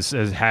Kiffin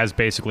has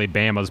basically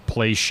Bama's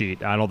play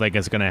sheet, I don't think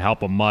it's going to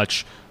help him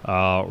much.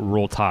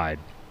 Roll Tide.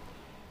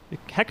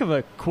 Heck of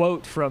a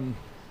quote from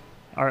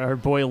our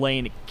boy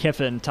Lane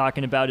Kiffin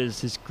talking about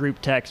his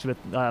group text with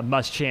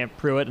Muschamp,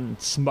 Pruitt, and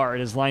Smart.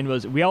 His line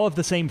was, "We all have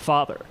the same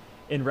father,"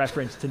 in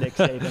reference to Nick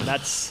Saban.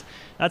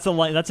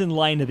 That's in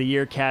line of the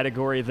year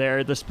category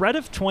there. The spread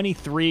of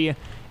 23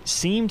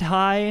 seemed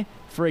high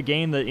for a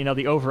game that,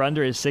 the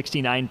over-under is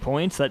 69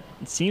 points. That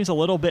seems a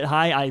little bit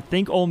high. I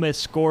think Ole Miss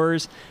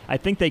scores. I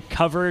think they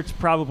cover. It's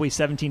probably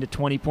 17 to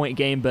 20-point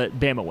game, but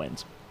Bama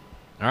wins.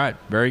 All right,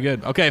 very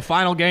good. Okay,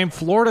 final game,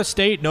 Florida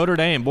State, Notre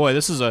Dame. Boy,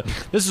 this is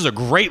a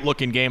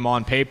great-looking game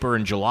on paper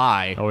in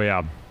July. Oh,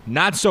 yeah.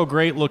 Not so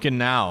great looking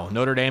now.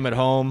 Notre Dame at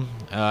home,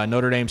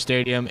 Notre Dame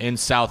Stadium in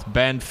South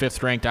Bend,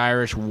 5th-ranked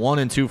Irish,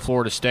 1-2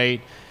 Florida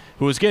State,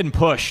 who was getting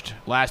pushed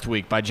last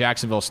week by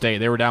Jacksonville State.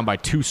 They were down by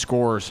 2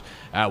 scores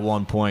at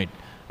one point.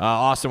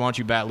 Austin, why don't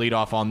you bat lead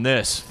off on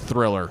this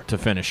thriller to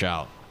finish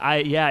out?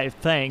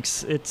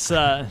 Thanks. It's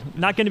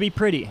not going to be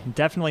pretty.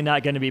 Definitely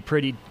not going to be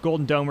pretty.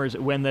 Golden Domers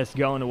win this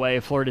going away.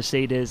 Florida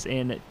State is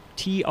in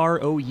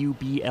Trouble.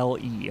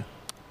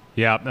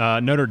 Yeah,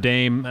 Notre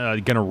Dame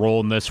going to roll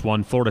in this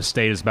one. Florida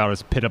State is about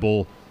as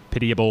pitiable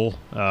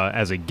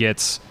as it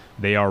gets.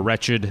 They are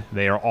wretched.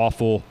 They are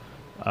awful.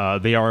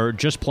 They are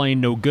just plain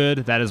no good.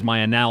 That is my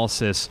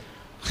analysis.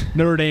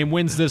 Notre Dame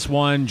wins this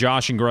one.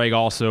 Josh and Greg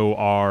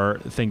also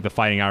think the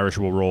Fighting Irish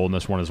will roll in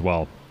this one as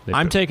well.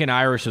 I'm taking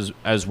Irish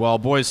as well,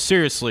 boys.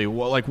 Seriously,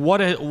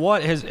 what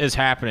is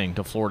happening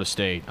to Florida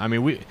State? I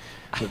mean,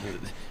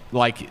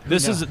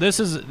 this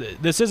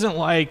isn't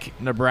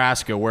like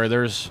Nebraska where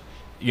there's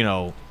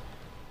 4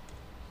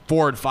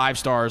 and 5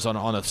 stars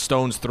on a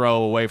stone's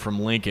throw away from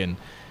Lincoln,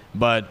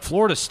 but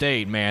Florida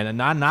State, man, and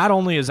not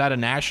only is that a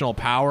national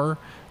power,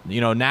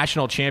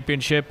 national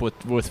championship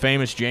with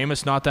famous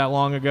Jameis not that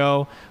long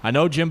ago. I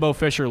know Jimbo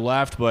Fisher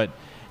left, but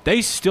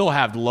they still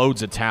have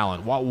loads of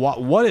talent.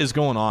 What is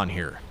going on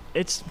here?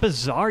 It's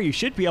bizarre. You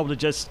should be able to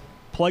just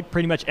plug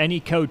pretty much any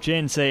coach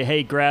in, say,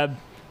 hey, grab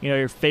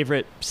your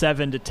favorite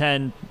 7 to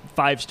 10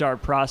 5-star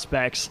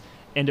prospects,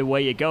 and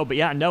away you go. But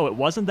yeah, no, it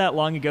wasn't that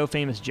long ago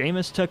famous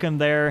Jameis took him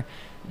there.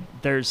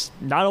 There's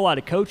not a lot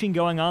of coaching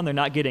going on. They're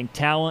not getting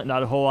talent,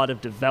 not a whole lot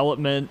of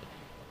development.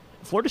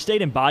 Florida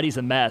State embodies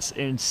a mess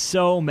in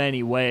so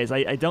many ways.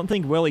 I don't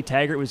think Willie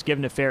Taggart was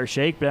given a fair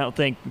shake, but I don't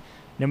think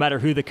no matter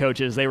who the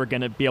coach is, they were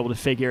going to be able to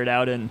figure it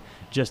out in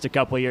just a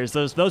couple of years.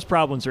 Those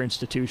problems are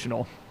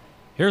institutional.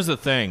 Here's the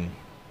thing.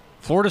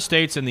 Florida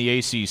State's in the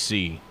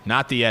ACC,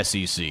 not the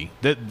SEC.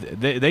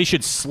 They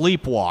should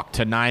sleepwalk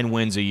to 9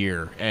 wins a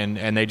year,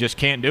 and they just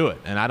can't do it,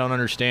 and I don't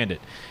understand it.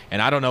 And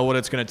I don't know what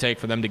it's going to take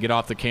for them to get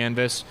off the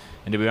canvas,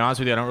 and to be honest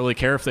with you, I don't really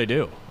care if they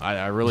do.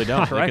 I really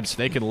don't.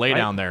 They can lay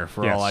down there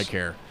for all I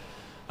care.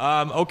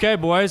 Okay,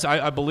 boys,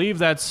 I believe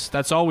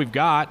that's all we've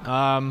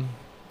got.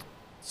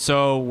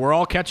 So we're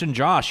all catching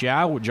Josh,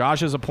 yeah?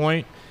 Josh is a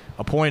point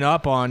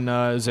up on,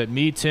 is it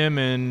me, Tim,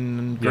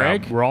 and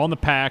Greg? Yeah, we're all in the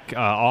pack.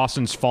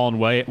 Austin's fallen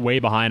way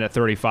behind at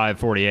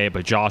 35-48,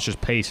 but Josh is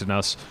pacing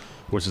us,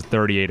 which is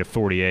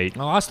 38-48.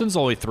 Well, Austin's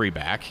only 3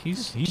 back.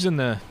 He's in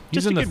the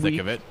thick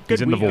of it.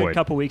 He's in the void. Good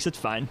couple weeks, it's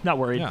fine. Not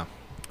worried. Yeah.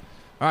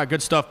 All right,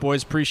 good stuff,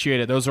 boys. Appreciate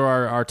it. Those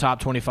are our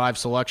top 25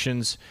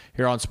 selections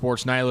here on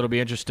Sports Nightly. It'll be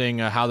interesting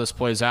how this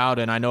plays out,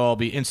 and I know I'll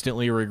be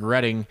instantly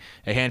regretting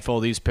a handful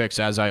of these picks,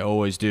 as I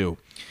always do.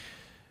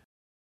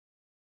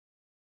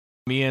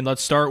 And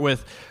let's start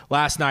with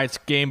last night's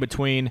game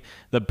between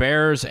the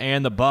Bears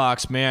and the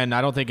Bucks. Man, I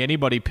don't think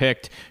anybody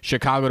picked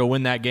Chicago to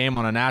win that game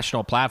on a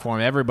national platform.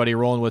 Everybody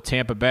rolling with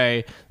Tampa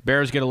Bay.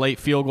 Bears get a late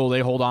field goal.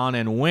 They hold on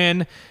and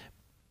win.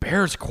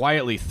 Bears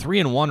quietly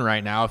 3-1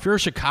 right now. If you're a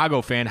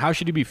Chicago fan, how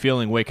should you be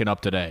feeling waking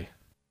up today?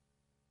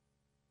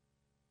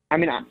 I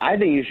mean, I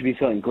think you should be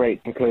feeling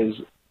great because,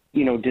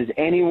 does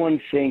anyone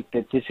think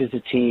that this is a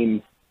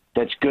team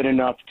that's good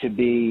enough to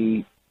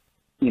be,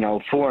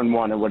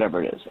 4-1 or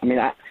whatever it is? I mean,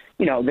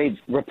 they've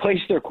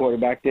replaced their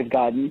quarterback. They've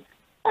gotten,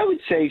 I would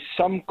say,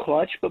 some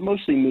clutch, but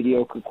mostly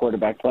mediocre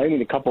quarterback play. I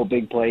mean, a couple of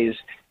big plays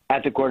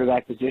at the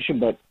quarterback position,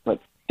 but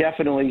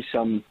definitely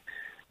some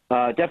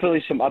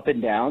up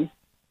and down.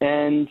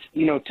 And,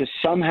 to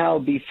somehow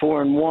be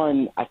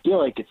 4-1, I feel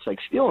like it's like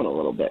stealing a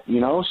little bit,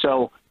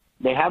 So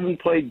they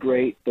haven't played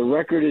great. The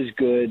record is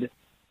good.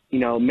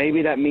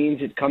 Maybe that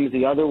means it comes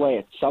the other way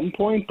at some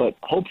point, but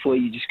hopefully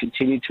you just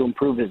continue to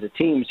improve as a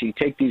team. So you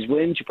take these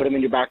wins, you put them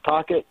in your back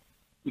pocket,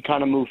 you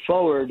kind of move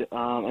forward,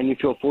 and you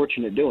feel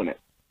fortunate doing it.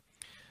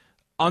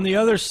 On the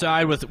other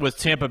side with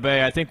Tampa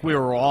Bay, I think we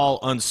were all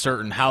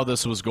uncertain how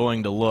this was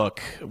going to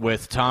look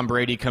with Tom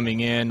Brady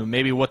coming in,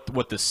 maybe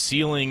what the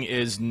ceiling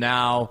is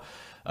now,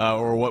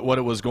 or what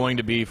it was going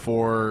to be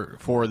for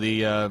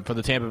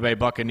the Tampa Bay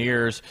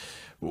Buccaneers.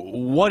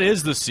 What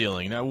is the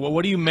ceiling? Now,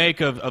 what do you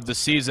make of the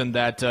season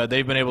that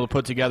they've been able to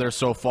put together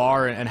so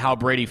far, and how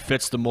Brady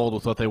fits the mold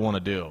with what they want to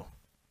do?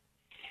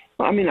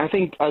 I mean, I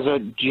think as a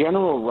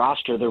general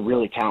roster, they're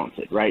really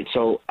talented, right?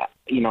 So,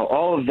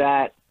 all of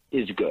that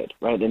is good,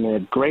 right? And they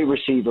have great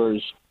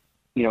receivers.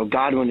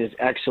 Godwin is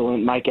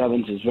excellent. Mike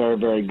Evans is very,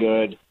 very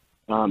good.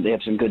 They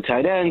have some good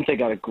tight ends. They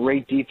got a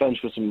great defense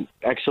with some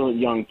excellent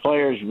young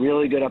players,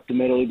 really good up the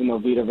middle, even though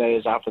Vita Vea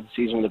is out for the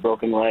season with a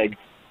broken leg.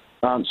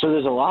 So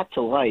there's a lot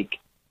to like.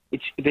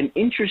 It's been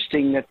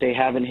interesting that they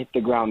haven't hit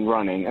the ground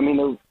running. I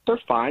mean, they're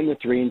fine. They're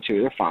 3-2.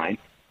 They're fine.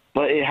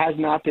 But it has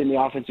not been the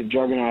offensive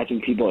juggernaut I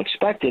think people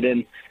expected.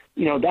 And,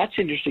 that's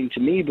interesting to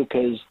me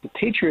because the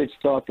Patriots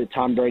thought that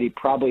Tom Brady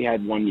probably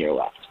had 1 year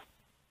left.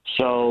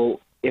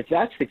 So if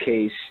that's the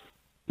case,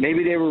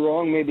 maybe they were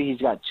wrong. Maybe he's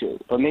got 2.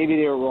 But maybe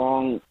they were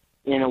wrong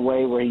in a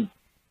way where he,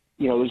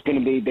 was going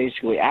to be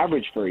basically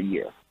average for a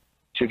year.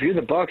 So if you're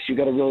the Bucs, you've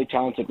got a really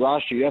talented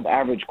roster. You have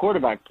average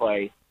quarterback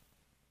play.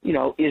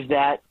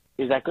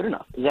 Is that good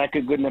enough? Is that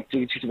good enough to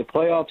get you to the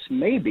playoffs?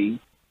 Maybe.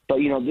 But,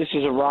 this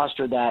is a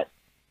roster that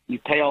you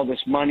pay all this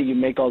money, you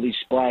make all these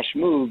splash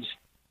moves,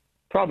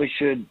 probably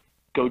should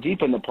go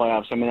deep in the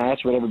playoffs. I mean,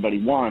 that's what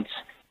everybody wants.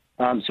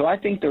 So I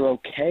think they're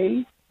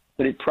okay,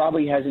 but it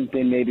probably hasn't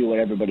been maybe what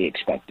everybody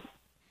expected.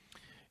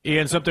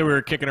 Ian, something we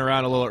were kicking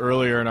around a little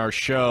earlier in our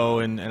show,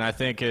 and I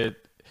think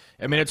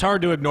it's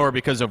hard to ignore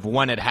because of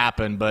when it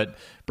happened, but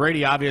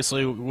Brady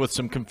obviously with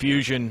some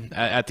confusion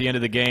at the end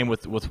of the game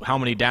with how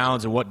many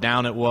downs and what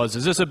down it was.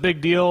 Is this a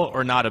big deal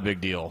or not a big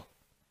deal?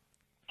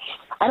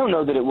 I don't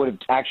know that it would have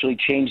actually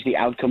changed the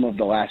outcome of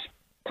the last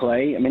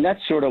play. I mean, that's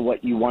sort of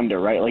what you wonder,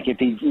 right? Like if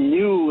he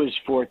knew it was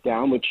 4th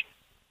down, which,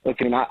 look,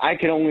 I mean, I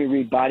can only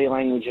read body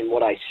language and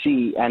what I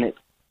see, and it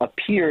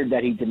appeared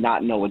that he did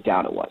not know what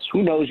down it was.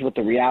 Who knows what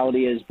the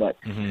reality is, but,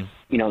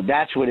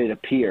 that's what it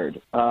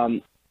appeared.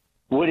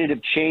 Would it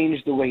have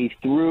changed the way he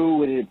threw?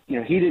 Would it,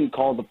 he didn't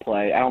call the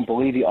play. I don't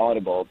believe he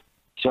audibled.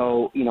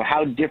 So,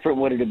 how different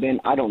would it have been?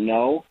 I don't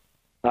know.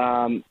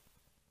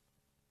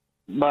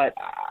 But,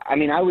 I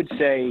mean, I would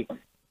say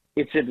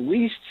it's at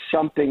least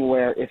something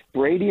where if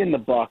Brady and the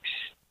Bucs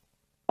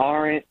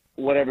aren't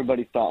what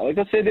everybody thought. Like,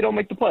 let's say they don't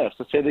make the playoffs.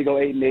 Let's say they go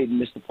 8-8 and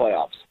miss the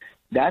playoffs.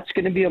 That's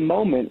going to be a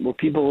moment where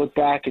people look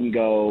back and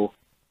go,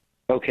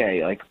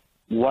 okay, like,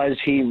 was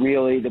he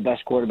really the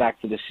best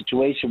quarterback for this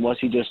situation? Was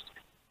he just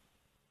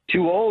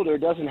too old or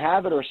doesn't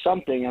have it or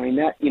something? I mean,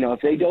 that,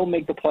 if they don't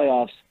make the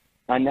playoffs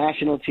on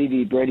national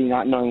TV, Brady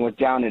not knowing what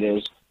down it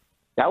is,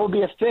 that will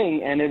be a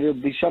thing, and it'll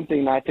be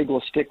something that I think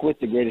will stick with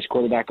the greatest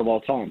quarterback of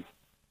all time.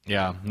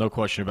 Yeah, no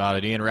question about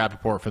it. Ian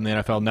Rappaport from the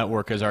NFL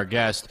Network is our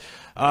guest.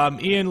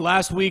 Ian,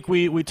 last week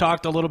we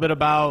talked a little bit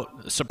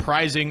about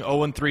surprising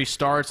 0-3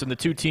 starts, and the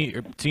two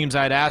teams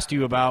I had asked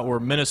you about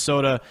were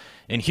Minnesota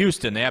and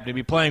Houston. They happen to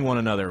be playing one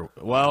another.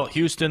 Well,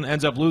 Houston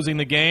ends up losing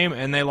the game,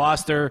 and they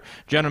lost their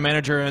general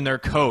manager and their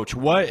coach.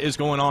 What is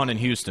going on in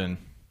Houston?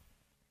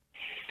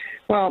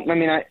 Well, I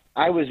mean,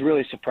 I was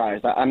really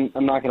surprised. I'm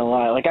not going to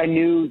lie. Like, I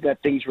knew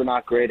that things were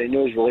not great. I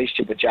knew his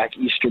relationship with Jack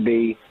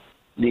Easterby,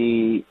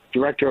 the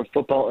director of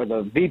football, or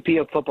the VP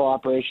of football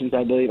operations,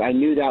 I believe. I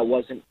knew that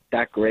wasn't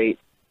that great.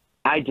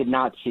 I did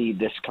not see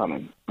this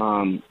coming.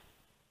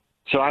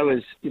 So I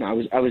was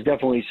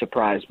definitely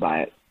surprised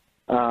by it.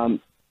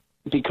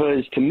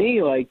 Because to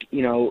me, like,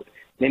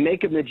 they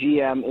make him the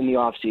GM in the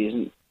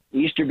offseason.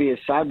 Easterby is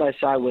side by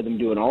side with him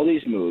doing all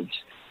these moves.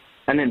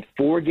 And then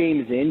 4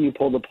 games in, you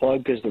pull the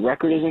plug because the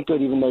record isn't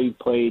good, even though you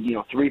played,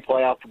 3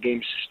 playoff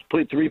games,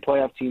 played 3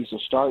 playoff teams to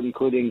start,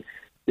 including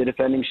the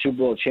defending Super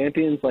Bowl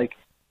champions. Like,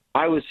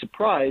 I was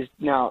surprised.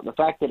 Now, the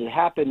fact that it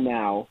happened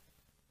now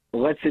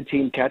lets the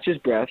team catch his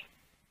breath,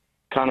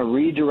 kind of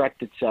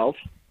redirect itself,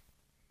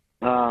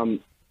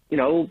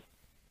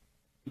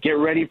 get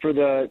ready for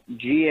the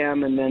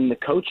GM and then the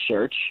coach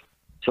search.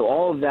 So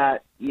all of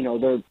that,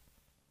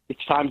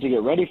 it's time to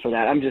get ready for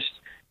that. I'm just,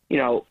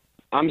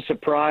 I'm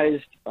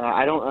surprised.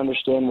 I don't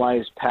understand why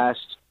his past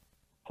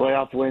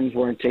playoff wins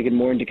weren't taken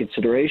more into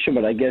consideration,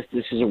 but I guess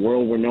this is a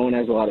world where no one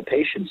has a lot of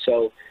patience,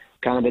 so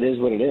kind of it is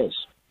what it is.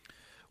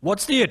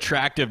 What's the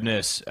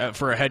attractiveness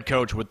for a head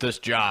coach with this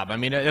job? I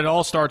mean, it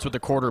all starts with the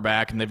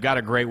quarterback, and they've got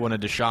a great one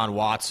in Deshaun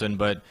Watson,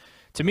 but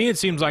to me it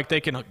seems like they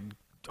can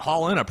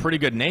haul in a pretty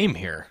good name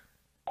here.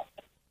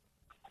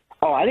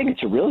 Oh, I think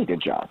it's a really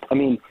good job. I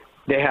mean,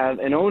 they have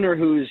an owner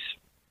who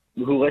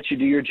lets you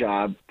do your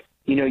job.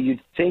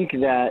 You'd think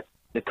that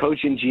the coach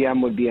and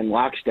GM would be in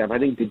lockstep. I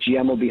think the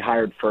GM will be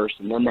hired first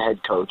and then the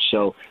head coach.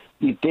 So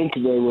you'd think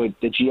the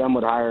GM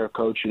would hire a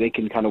coach who they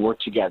can kind of work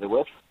together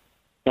with.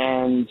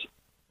 And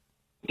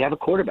they have a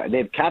quarterback. They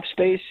have cap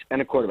space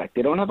and a quarterback.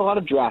 They don't have a lot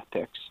of draft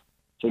picks.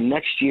 So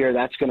next year,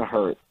 that's going to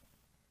hurt.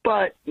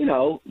 But, you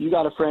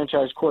got a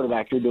franchise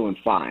quarterback, you're doing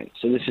fine.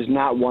 So this is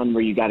not one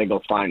where you got to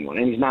go find one.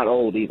 And he's not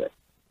old either.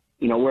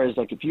 Whereas,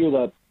 like, if you're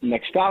the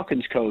next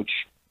Falcons coach,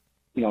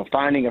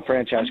 finding a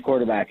franchise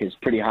quarterback is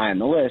pretty high on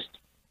the list.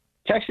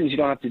 Texans, you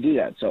don't have to do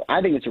that. So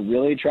I think it's a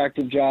really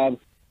attractive job.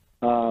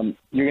 You're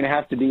going to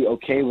have to be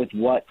okay with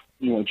what,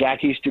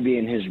 Jack Easterby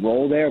in his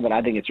role there, but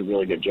I think it's a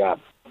really good job.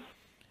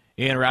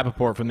 Ian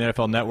Rappaport from the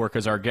NFL Network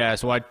is our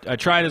guest. Well, I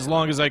tried as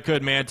long as I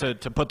could, man, to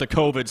put the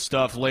COVID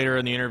stuff later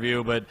in the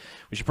interview, but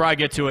we should probably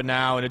get to it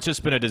now, and it's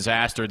just been a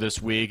disaster this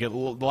week. The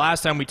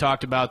last time we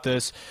talked about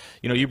this,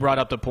 you brought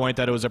up the point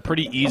that it was a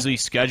pretty easy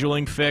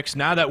scheduling fix.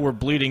 Now that we're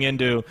bleeding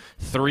into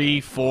 3,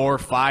 4,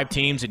 5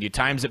 teams, and you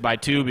times it by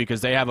 2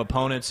 because they have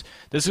opponents,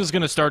 this is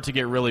going to start to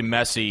get really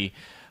messy.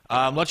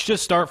 Let's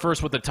just start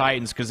first with the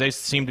Titans because they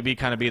seem to be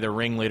the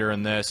ringleader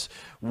in this.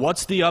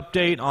 What's the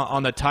update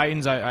on the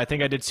Titans? I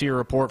think I did see a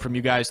report from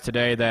you guys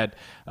today that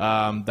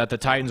the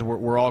Titans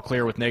were all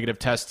clear with negative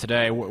tests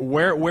today.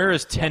 Where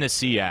is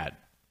Tennessee at?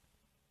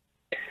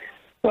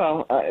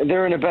 Well,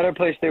 they're in a better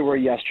place they were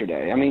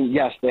yesterday. I mean,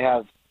 yes, they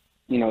have,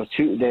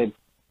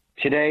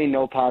 today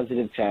no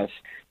positive tests.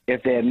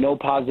 If they have no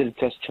positive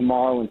tests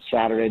tomorrow and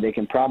Saturday, they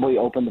can probably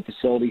open the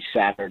facility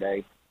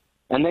Saturday.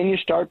 And then you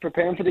start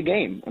preparing for the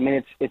game. I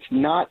mean, it's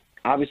not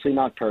obviously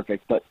not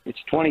perfect, but it's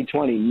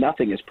 2020.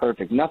 Nothing is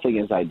perfect. Nothing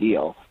is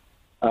ideal.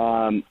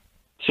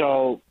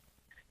 So,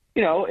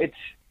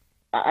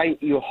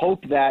 you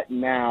hope that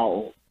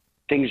now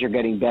things are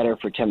getting better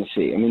for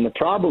Tennessee. I mean, the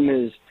problem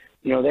is,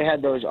 they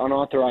had those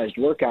unauthorized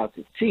workouts,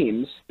 it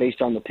seems, based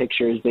on the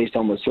pictures, based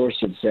on what sources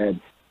have said.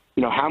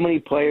 How many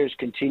players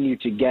continue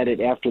to get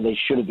it after they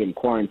should have been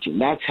quarantined?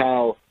 That's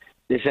how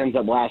this ends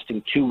up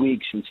lasting 2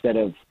 weeks instead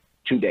of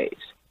 2 days.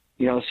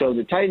 So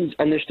the Titans,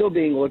 and they're still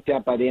being looked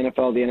at by the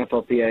NFL, the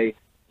NFLPA.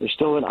 There's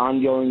still an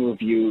ongoing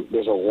review.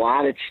 There's a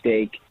lot at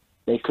stake.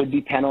 They could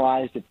be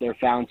penalized if they're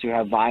found to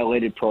have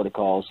violated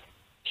protocols.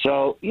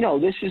 So,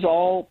 this is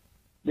all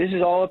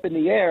up in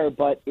the air,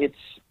 but I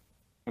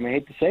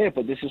hate to say it,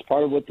 but this is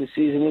part of what this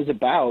season is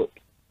about.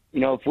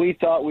 If we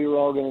thought we were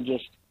all going to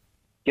just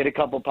get a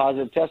couple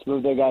positive tests,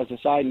 move their guys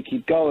aside and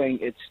keep going,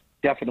 it's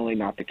definitely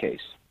not the case.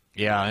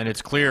 Yeah, and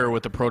it's clear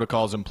with the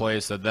protocols in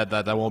place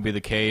that won't be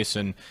the case,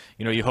 and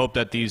you hope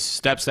that these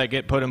steps that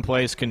get put in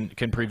place can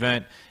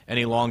prevent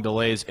any long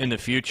delays in the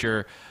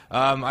future.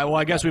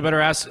 I guess I better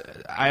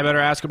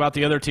ask about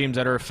the other teams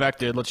that are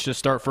affected. Let's just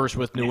start first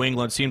with New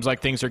England. Seems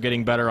like things are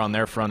getting better on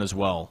their front as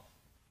well.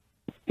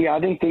 Yeah, I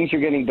think things are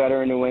getting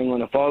better in New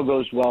England. If all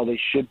goes well, they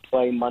should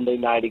play Monday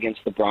night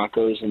against the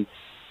Broncos. And,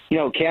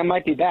 Cam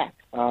might be back.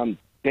 I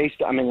hate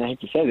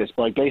to say this,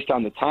 but based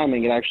on the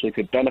timing, it actually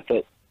could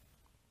benefit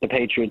the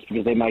Patriots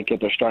because they might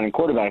get their starting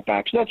quarterback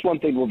back. So that's one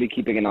thing we'll be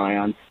keeping an eye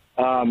on.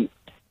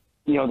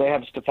 They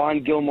have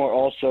Stephon Gilmore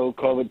also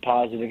COVID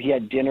positive. He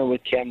had dinner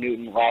with Cam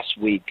Newton last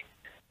week.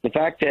 The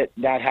fact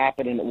that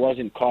happened and it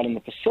wasn't caught in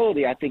the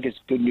facility, I think is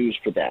good news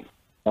for them.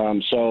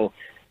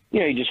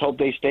 You just hope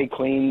they stay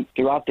clean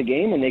throughout the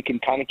game and they can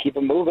kind of keep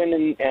it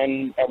moving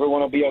and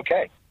everyone will be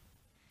okay.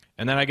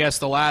 And then I guess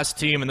the last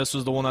team, and this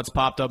was the one that's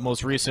popped up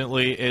most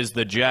recently, is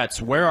the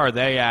Jets. Where are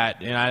they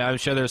at? And I'm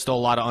sure there's still a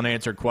lot of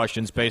unanswered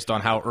questions based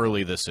on how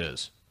early this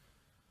is.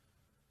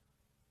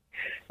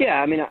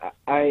 Yeah,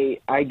 I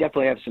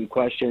definitely have some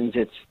questions.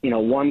 It's,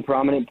 one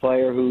prominent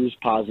player who's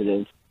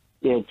positive.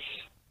 It's,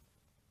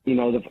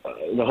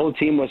 the whole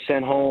team was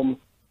sent home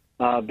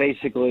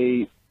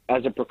basically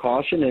as a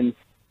precaution and,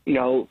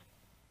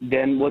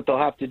 then what they'll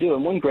have to do.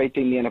 And one great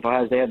thing the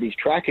NFL has, they have these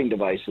tracking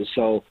devices.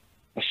 So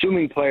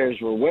assuming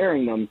players were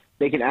wearing them,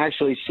 they can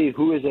actually see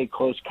who is a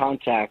close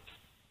contact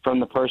from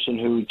the person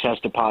who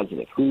tested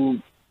positive, who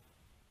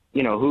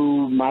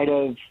might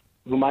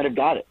have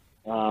got it,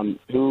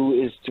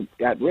 who is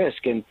at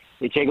risk. And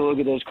they take a look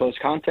at those close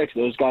contacts.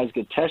 Those guys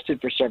get tested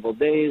for several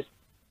days.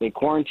 They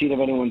quarantine if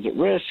anyone's at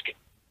risk.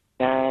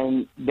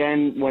 And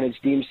then when it's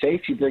deemed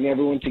safe, you bring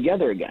everyone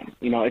together again.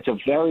 It's a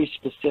very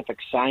specific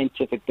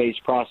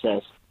scientific-based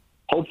process,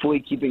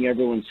 hopefully keeping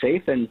everyone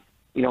safe and,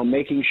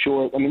 making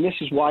sure – this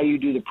is why you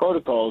do the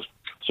protocols.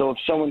 So if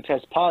someone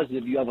tests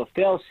positive, you have a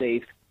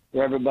fail-safe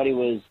where everybody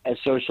was as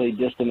socially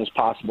distant as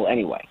possible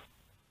anyway.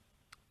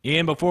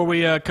 Ian, before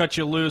we cut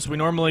you loose, we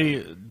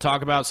normally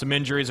talk about some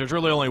injuries. There's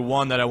really only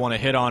one that I want to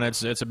hit on.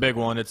 It's a big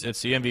one. It's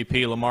the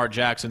MVP, Lamar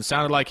Jackson.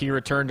 Sounded like he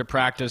returned to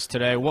practice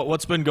today.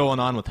 What's been going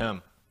on with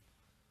him?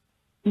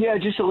 Yeah,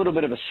 just a little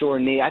bit of a sore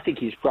knee. I think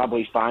he's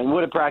probably fine.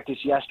 Would have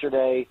practiced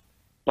yesterday,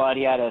 but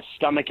he had a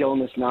stomach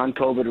illness,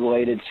 non-COVID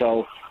related.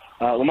 So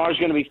Lamar's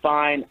going to be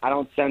fine. I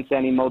don't sense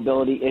any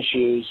mobility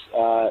issues.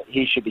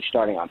 He should be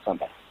starting on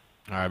Sunday.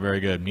 All right, very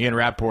good. Ian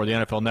Rapoport, the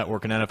NFL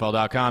Network and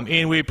NFL.com.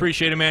 Ian, we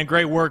appreciate it, man.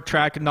 Great work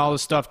tracking all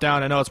this stuff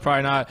down. I know it's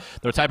probably not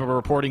the type of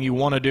reporting you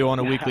want to do on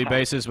a weekly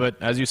basis, but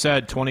as you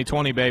said,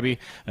 2020, baby,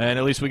 and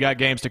at least we got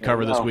games to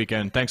cover this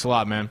weekend. Thanks a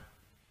lot, man.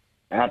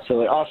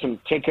 Absolutely.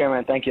 Awesome. Take care,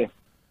 man. Thank you.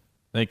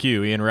 Thank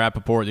you, Ian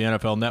Rapoport, the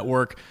NFL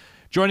Network,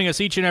 joining us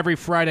each and every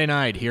Friday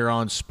night here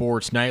on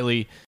Sports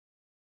Nightly.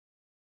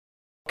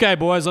 Okay,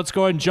 boys, let's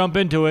go ahead and jump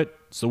into it.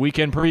 It's the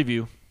weekend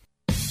preview.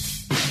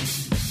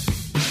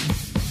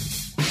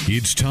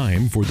 It's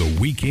time for the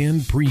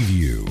weekend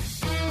preview,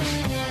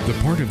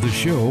 the part of the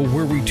show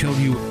where we tell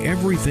you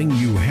everything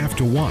you have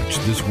to watch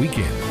this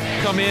weekend.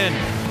 Come in,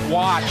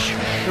 watch.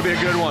 It'll be a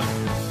good one.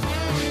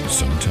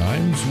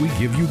 Sometimes we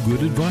give you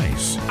good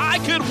advice. I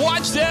could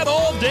watch that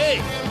all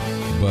day.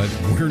 But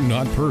we're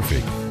not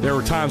perfect. There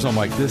were times I'm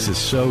like, this is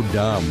so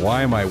dumb.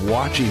 Why am I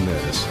watching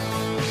this?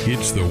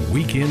 It's the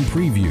weekend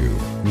preview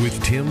with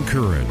Tim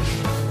Curran.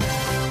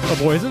 Oh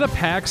boy, is it a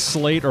packed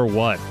slate or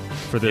what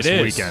for this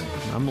weekend?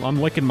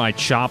 I'm licking my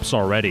chops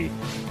already.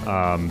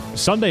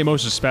 Sunday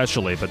most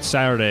especially, but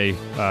Saturday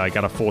I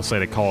got a full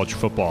slate of college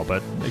football.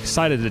 But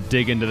excited to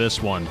dig into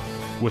this one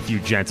with you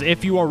gents.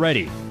 If you are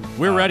ready.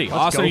 We're ready.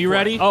 Austin, are you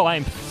ready? Oh,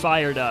 I'm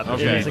fired up.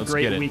 Okay, it is a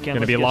great weekend.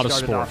 Going to be a lot of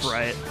sports.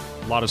 Right.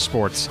 A lot of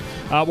sports.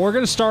 We're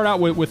going to start out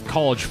with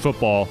college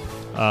football.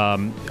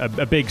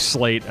 A big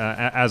slate,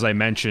 as I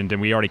mentioned,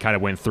 and we already kind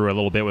of went through a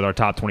little bit with our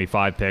top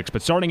 25 picks.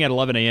 But starting at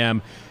 11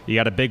 a.m., you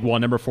got a big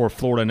one, number 4,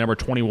 Florida, number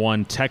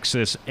 21,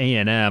 Texas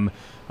A&M.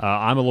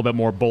 I'm a little bit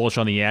more bullish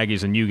on the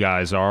Aggies than you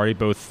guys are. You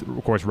both,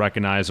 of course,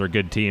 recognize they're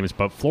good teams.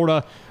 But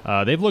Florida,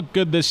 they've looked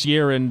good this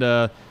year, and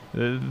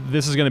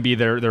this is going to be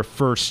their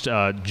first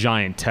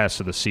giant test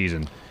of the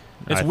season.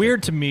 It's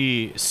weird to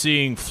me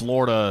seeing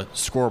Florida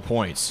score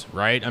points,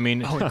 right?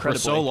 For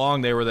so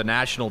long they were the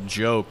national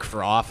joke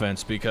for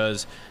offense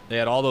because they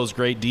had all those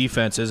great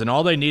defenses, and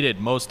all they needed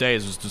most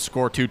days was to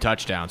score 2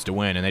 touchdowns to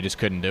win, and they just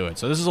couldn't do it.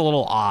 So this is a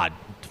little odd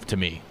to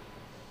me.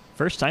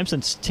 First time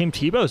since Tim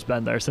Tebow's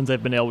been there since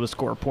they've been able to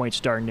score points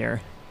darn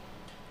near.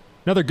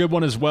 Another good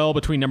one as well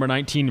between number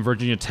 19,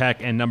 Virginia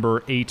Tech, and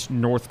number 8,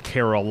 North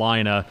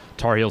Carolina.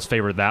 Tar Heels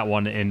favored that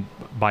one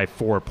by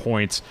 4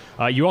 points.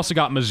 You also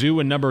got Mizzou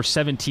and number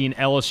 17,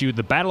 LSU.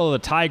 The Battle of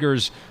the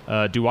Tigers,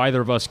 do either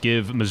of us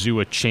give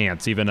Mizzou a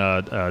chance, even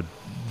a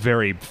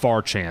very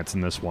far chance in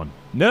this one?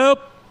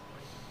 Nope.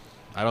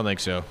 I don't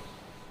think so.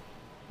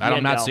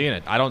 I'm not seeing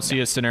it. I don't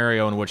see a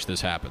scenario in which this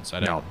happens.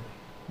 No,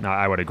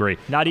 I would agree.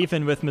 Not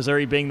even with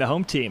Missouri being the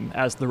home team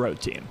as the road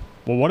team.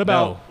 Well,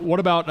 what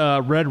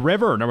about Red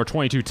River, number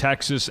 22,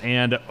 Texas,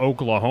 and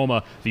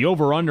Oklahoma? The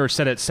over-under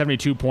set at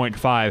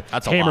 72.5.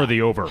 That's Hammer a lot.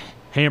 the over.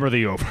 hammer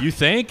the over. You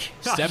think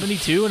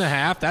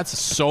 72.5? That's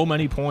so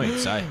many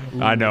points.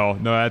 I know.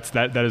 No,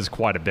 that is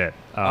quite a bit.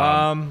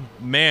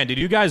 Man, did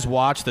you guys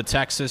watch the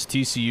Texas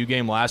TCU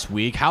game last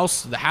week?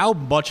 How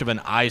much of an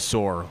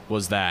eyesore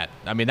was that?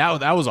 I mean,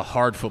 that was a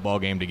hard football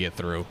game to get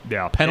through.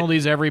 Yeah,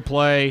 penalties every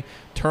play,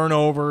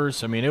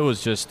 turnovers. I mean, it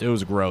was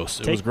gross.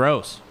 It was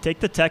gross. Take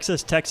the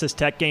Texas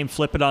Tech game,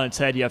 flip it on its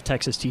head. You have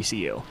Texas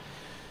TCU.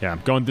 Yeah,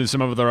 going through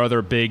some of their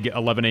other big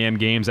 11 a.m.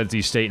 games,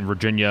 NC State and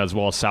Virginia, as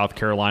well as South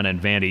Carolina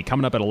and Vandy.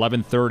 Coming up at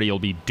 11:30, it'll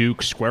be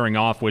Duke squaring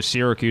off with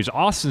Syracuse.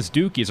 Austin's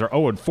Dukies are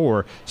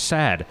 0-4.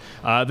 Sad.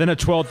 Then at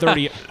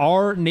 12:30,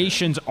 our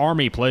nation's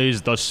Army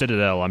plays the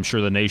Citadel. I'm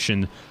sure the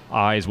nation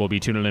eyes will be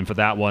tuning in for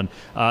that one.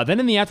 Then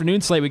in the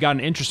afternoon slate, we got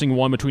an interesting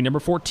one between number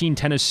 14,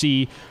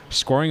 Tennessee,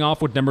 scoring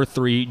off with number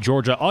 3,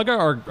 Georgia.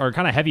 UGA are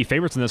kind of heavy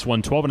favorites in this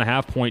one,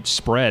 12.5-point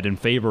spread in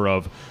favor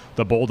of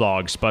the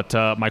Bulldogs. But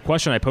my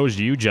question I posed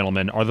to you,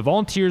 gentlemen, are the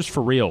Volunteers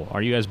for real?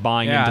 Are you guys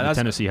buying into the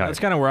Tennessee hype? That's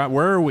kind of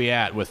where are we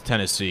at with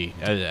Tennessee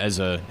as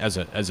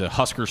a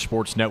Husker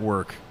Sports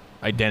Network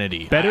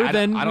identity? Better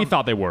than we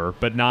thought they were,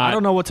 but not. I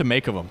don't know what to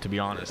make of them, to be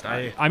honest.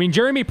 I mean,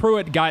 Jeremy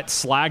Pruitt got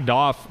slagged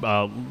off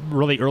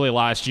really early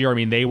last year. I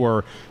mean, they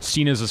were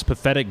seen as this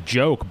pathetic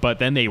joke, but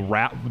then they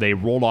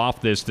rolled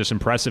off this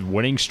impressive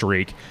winning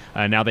streak.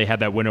 Now they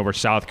had that win over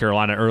South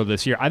Carolina earlier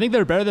this year. I think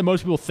they're better than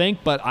most people think,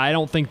 but I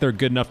don't think they're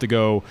good enough to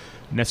go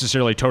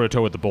necessarily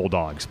toe-to-toe with the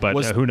Bulldogs, but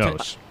who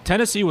knows?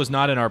 Tennessee was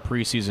not in our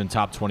preseason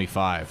top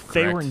 25,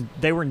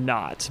 correct? They were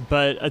not,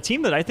 but a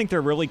team that I think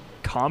they're really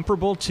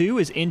comparable to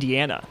is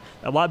Indiana.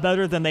 A lot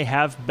better than they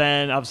have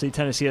been. Obviously,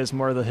 Tennessee has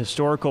more of the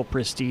historical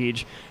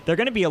prestige. They're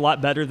going to be a lot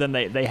better than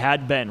they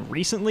had been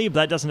recently,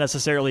 but that doesn't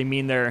necessarily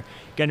mean they're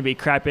going to be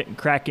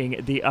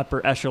cracking the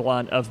upper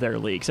echelon of their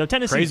league. So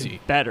Tennessee's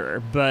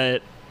better,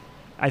 but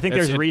I think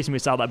there's a reason we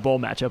saw that bowl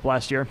matchup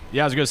last year.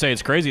 Yeah, I was going to say,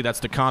 it's crazy that's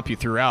the comp you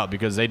threw out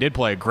because they did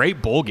play a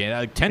great bowl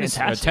game.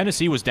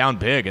 Tennessee was down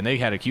big, and they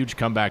had a huge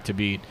comeback to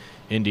beat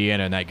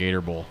Indiana in that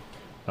Gator Bowl.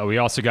 We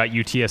also got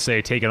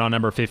UTSA taking on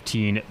number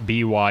 15,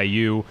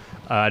 BYU.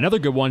 Another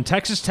good one,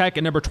 Texas Tech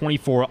and number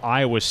 24,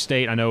 Iowa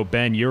State. I know,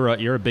 Ben,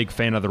 you're a big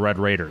fan of the Red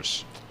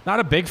Raiders. Not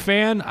a big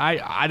fan.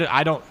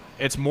 I don't.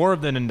 It's more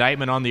of an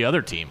indictment on the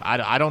other team.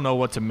 I don't know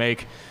what to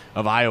make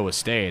of Iowa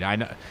State. I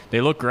know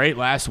they looked great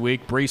last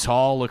week. Breece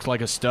Hall looks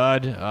like a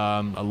stud.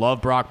 I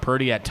love Brock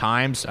Purdy at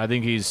times. I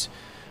think he's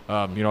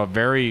a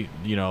very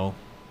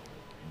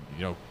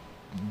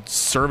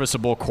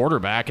serviceable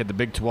quarterback at the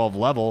Big 12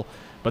 level.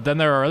 But then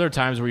there are other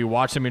times where you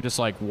watch them and you're just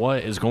like,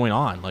 what is going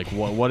on? Like,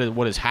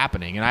 what is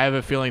happening? And I have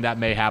a feeling that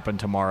may happen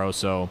tomorrow.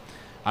 So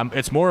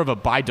it's more of a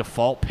by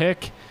default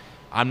pick.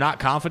 I'm not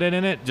confident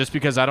in it just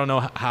because I don't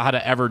know how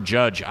to ever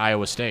judge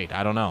Iowa State.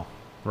 I don't know.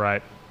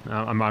 Right.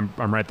 I'm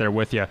right there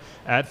with you.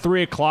 At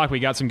 3 o'clock, we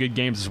got some good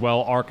games as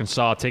well.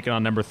 Arkansas taking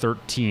on number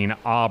 13,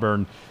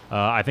 Auburn.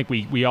 I think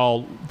we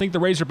all think the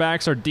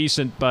Razorbacks are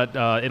decent, but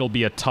it'll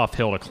be a tough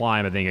hill to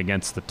climb, I think,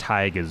 against the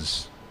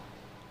Tigers.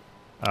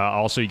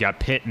 Also, you got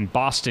Pitt and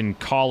Boston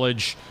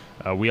College.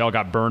 We all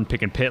got burned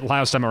picking Pitt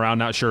last time around.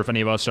 Not sure if any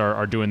of us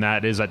are doing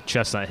that. It is at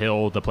Chestnut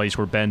Hill, the place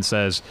where Ben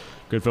says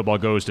good football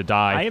goes to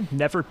die. I am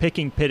never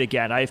picking Pitt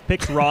again. I've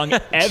picked wrong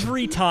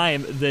every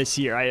time this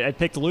year. I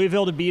picked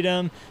Louisville to beat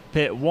them.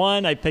 Pitt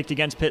won. I picked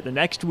against Pitt the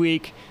next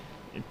week.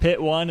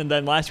 Pitt won, and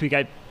then last week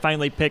I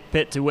finally picked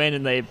Pitt to win,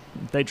 and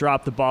they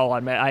dropped the ball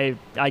on me.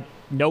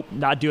 Nope,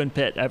 not doing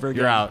Pitt ever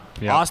again. You're out.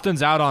 Yeah.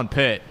 Austin's out on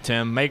Pitt.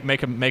 Tim,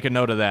 make a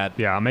note of that.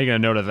 Yeah, I'm making a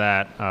note of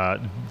that.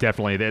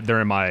 Definitely, they're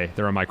in my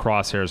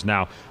crosshairs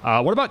now.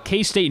 What about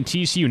K-State and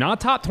TCU? Not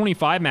a top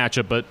 25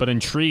 matchup, but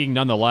intriguing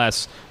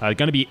nonetheless. Going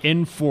to be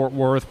in Fort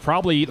Worth.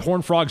 Probably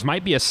Horned Frogs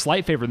might be a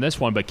slight favorite in this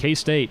one, but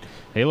K-State,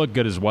 they look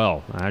good as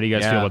well. How do you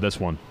guys feel about this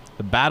one?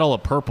 The Battle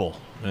of Purple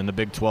in the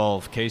Big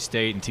 12,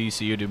 K-State and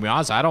TCU. To be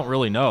honest, I don't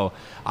really know.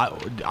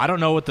 I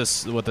don't know what the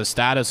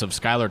status of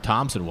Skylar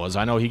Thompson was.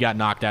 I know he got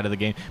knocked out of the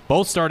game.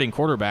 Both starting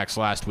quarterbacks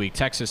last week,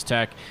 Texas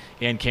Tech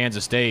and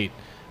Kansas State,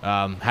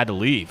 had to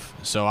leave.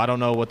 So I don't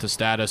know what the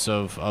status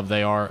of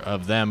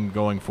them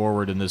going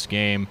forward in this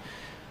game.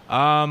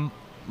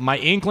 My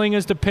inkling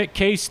is to pick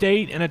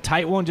K-State in a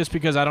tight one just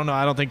because I don't know.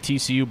 I don't think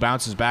TCU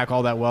bounces back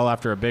all that well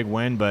after a big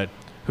win, but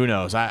who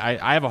knows?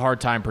 I have a hard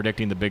time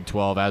predicting the Big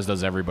 12, as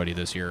does everybody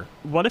this year.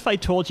 What if I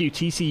told you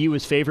TCU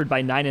was favored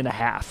by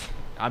 9.5?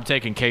 I'm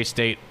taking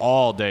K-State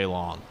all day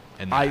long.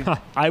 And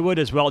I would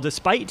as well.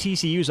 Despite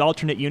TCU's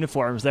alternate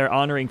uniforms, they're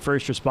honoring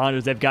first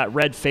responders. They've got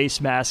red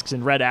face masks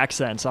and red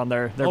accents on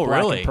their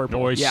black and purple.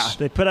 Noise. Yeah,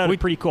 they put out a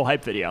pretty cool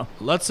hype video.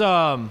 Let's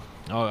I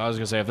was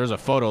gonna say if there's a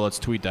photo, let's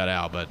tweet that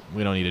out, but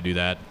we don't need to do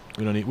that.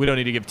 We don't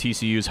need to give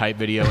TCU's hype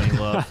video any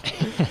love.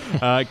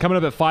 Coming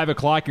up at 5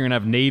 o'clock, you're going to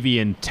have Navy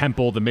and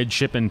Temple, the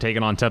midshipmen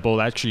taking on Temple.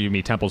 That's actually going to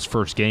be Temple's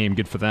first game.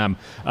 Good for them.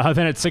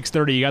 Then at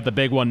 6:30, you got the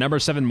big one. Number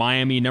 7,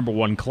 Miami. Number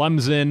 1,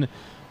 Clemson.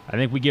 I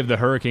think we give the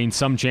Hurricanes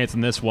some chance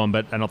in this one,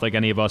 but I don't think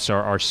any of us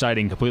are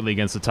siding completely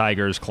against the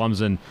Tigers.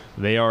 Clemson,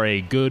 they are a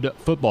good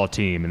football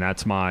team, and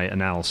that's my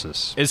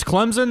analysis. Is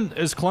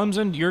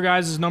Clemson your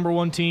guys' number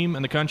one team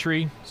in the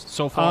country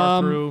so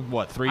far through,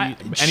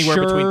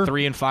 anywhere between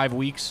 3 and 5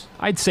 weeks?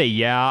 I'd say,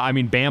 yeah. I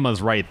mean,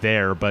 Bama's right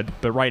there, but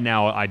right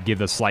now I'd give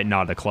the slight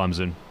nod to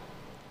Clemson.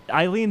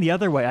 I lean the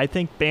other way. I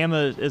think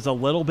Bama is a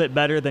little bit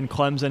better than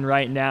Clemson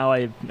right now.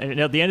 At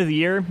the end of the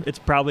year, it's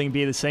probably going to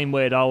be the same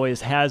way it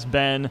always has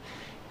been.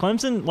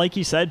 Clemson, like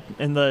you said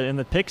in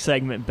the pick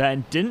segment,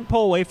 Ben, didn't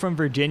pull away from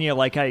Virginia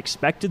like I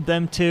expected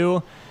them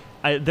to.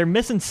 They're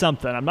missing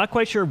something. I'm not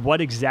quite sure what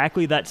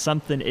exactly that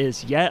something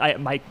is yet.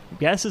 My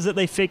guess is that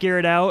they figure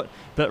it out,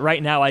 but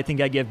right now I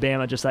think I give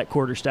Bama just that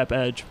quarter step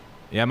edge.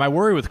 Yeah, my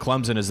worry with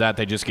Clemson is that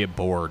they just get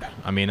bored.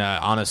 I mean,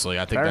 honestly,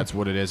 I think that's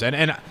what it is.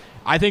 And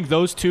I think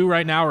those two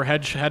right now are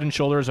head and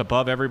shoulders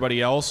above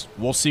everybody else.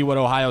 We'll see what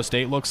Ohio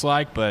State looks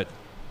like, but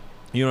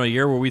a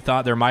year where we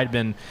thought there might have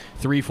been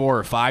 3, 4,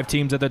 or 5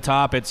 teams at the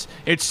top, it's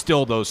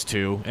still those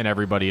two and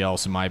everybody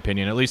else, in my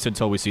opinion, at least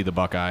until we see the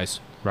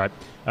Buckeyes. Right.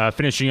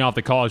 Finishing off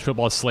the college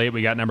football slate,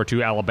 we got number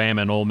 2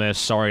 Alabama and Ole Miss.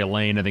 Sorry,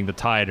 Elaine. I think the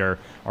Tide are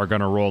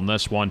going to roll in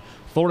this one.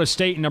 Florida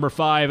State, number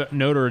 5,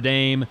 Notre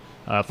Dame.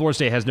 Florida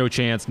State has no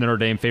chance. Notre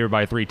Dame favored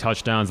by 3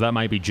 touchdowns. That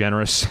might be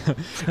generous.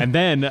 And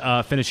then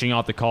finishing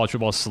off the college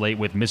football slate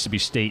with Mississippi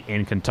State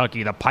and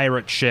Kentucky, the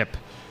pirate ship.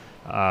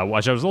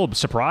 Which I was a little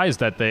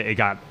surprised that it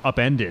got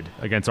upended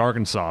against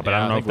Arkansas, but I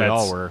don't know if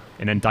that's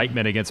an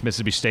indictment against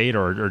Mississippi State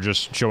or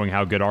just showing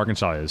how good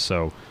Arkansas is.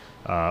 So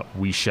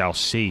we shall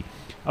see.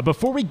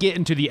 Before we get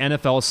into the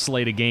NFL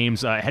slate of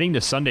games, heading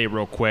to Sunday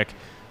real quick,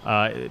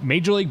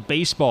 Major League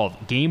Baseball,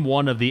 Game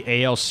 1 of the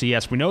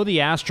ALCS. We know the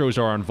Astros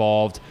are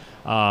involved,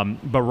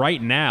 but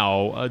right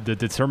now, to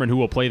determine who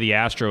will play the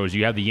Astros,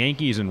 you have the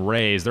Yankees and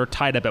Rays. They're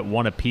tied up at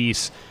 1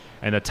 apiece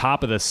in the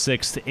top of the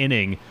 6th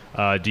inning.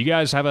 Do you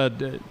guys have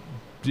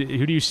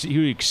who do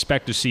you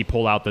expect to see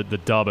pull out the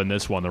dub in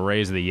this one, the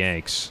Rays or the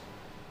Yanks?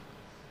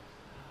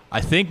 I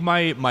think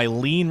my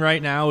lean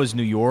right now is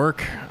New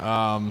York.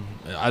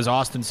 As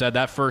Austin said,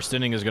 that first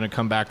inning is going to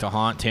come back to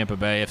haunt Tampa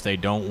Bay if they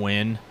don't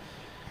win.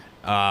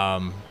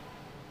 I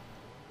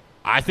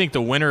think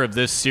the winner of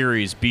this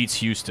series beats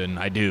Houston.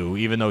 I do,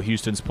 even though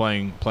Houston's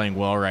playing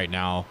well right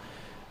now.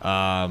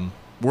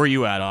 Where are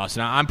you at,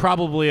 Austin? I'm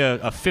probably a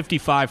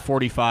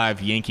 55-45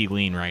 Yankee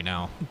lean right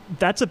now.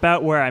 That's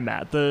about where I'm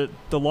at. The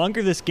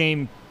longer this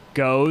game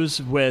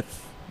goes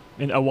with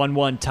a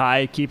 1-1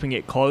 tie, keeping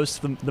it close,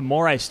 the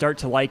more I start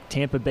to like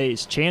Tampa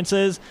Bay's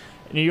chances.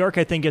 New York,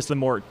 I think, is the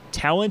more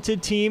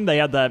talented team. They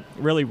had that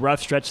really rough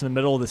stretch in the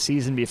middle of the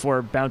season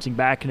before bouncing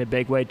back in a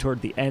big way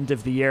toward the end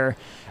of the year.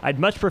 I'd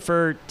much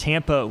prefer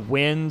Tampa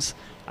wins.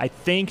 I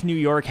think New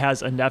York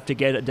has enough to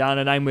get it done,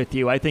 and I'm with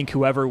you. I think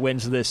whoever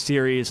wins this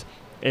series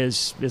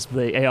is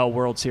the AL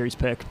World Series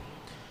pick.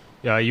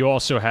 You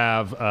also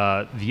have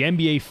the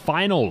NBA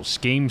Finals.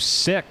 Game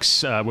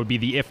 6 would be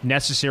the if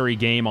necessary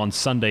game on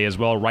Sunday as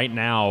well. Right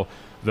now,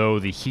 though,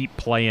 the Heat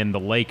play in the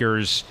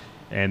Lakers,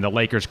 and the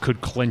Lakers could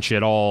clinch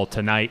it all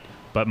tonight.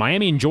 But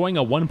Miami enjoying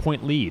a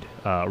 1-point lead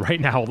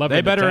right now, 11-10.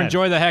 They better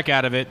enjoy the heck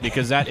out of it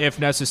because that if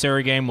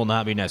necessary game will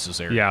not be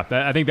necessary. Yeah,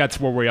 I think that's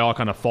where we all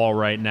kind of fall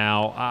right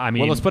now.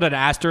 Well, let's put an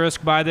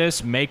asterisk by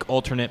this. Make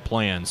alternate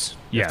plans.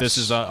 Yes. If this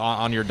is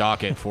on your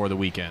docket for the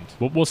weekend.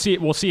 We'll see.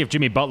 We'll see if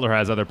Jimmy Butler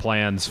has other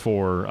plans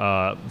for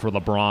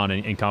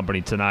LeBron and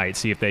company tonight.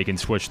 See if they can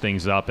switch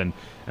things up and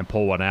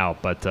pull one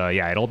out. But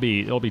it'll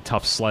be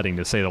tough sledding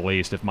to say the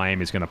least if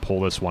Miami's going to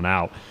pull this one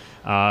out.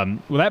 Well,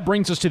 that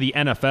brings us to the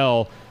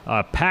NFL.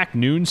 Packed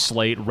noon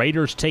slate.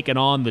 Raiders taking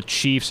on the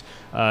Chiefs.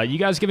 You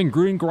guys giving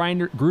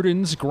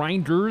Gruden's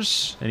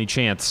Grinders any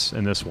chance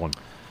in this one?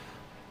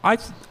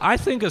 I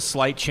think a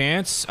slight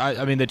chance.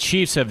 I mean, the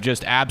Chiefs have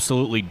just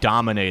absolutely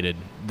dominated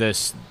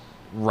this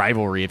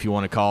rivalry, if you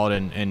want to call it,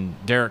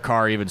 and Derek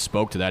Carr even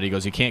spoke to that. He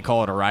goes, you can't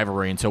call it a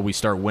rivalry until we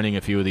start winning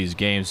a few of these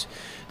games.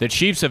 The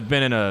Chiefs have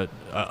been in a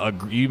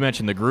you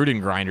mentioned the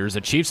Gruden grinders.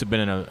 The Chiefs have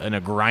been in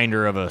a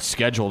grinder of a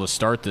schedule to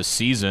start this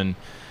season.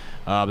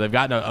 They've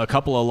gotten a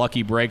couple of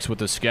lucky breaks with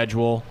the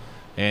schedule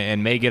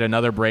and may get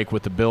another break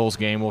with the Bills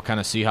game. We'll kind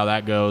of see how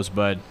that goes.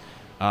 But,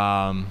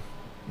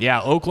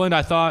 Oakland,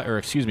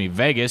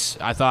 Vegas,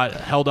 I thought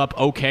held up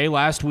okay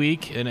last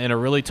week in a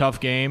really tough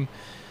game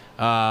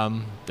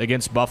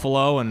against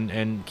Buffalo.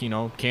 And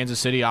Kansas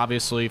City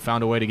obviously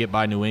found a way to get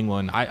by New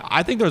England.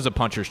 I think there's a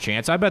puncher's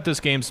chance. I bet this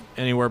game's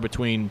anywhere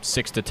between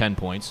 6 to 10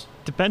 points.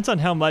 Depends on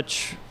how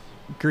much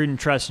Gruden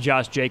trusts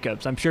Josh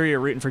Jacobs. I'm sure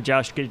you're rooting for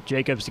Josh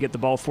Jacobs to get the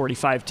ball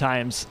 45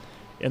 times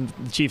and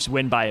the Chiefs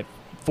win by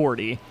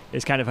 40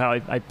 is kind of how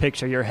I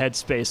picture your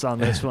headspace on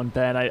this one,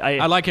 Ben.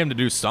 I like him to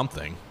do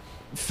something.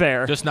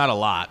 Fair. Just not a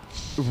lot.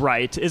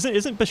 Right.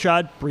 Isn't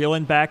Bashaud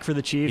Breeland back for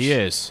the Chiefs? He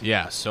is,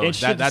 yeah. So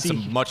that's a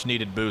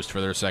much-needed boost for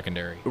their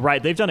secondary.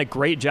 Right. They've done a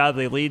great job.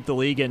 They lead the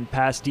league in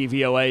pass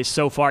DVOA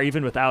so far,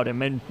 even without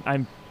him. And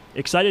I'm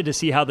excited to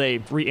see how they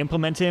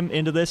re-implement him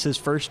into his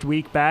first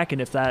week back,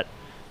 and if that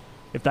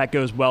if that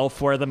goes well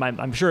for them.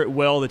 I'm sure it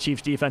will. The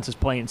Chiefs' defense is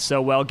playing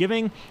so well,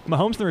 giving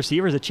Mahomes and the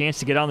receivers a chance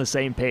to get on the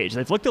same page.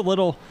 They've looked a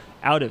little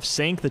out of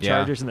sync. The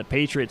Chargers and the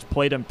Patriots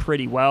played them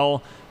pretty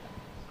well.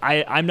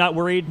 I'm not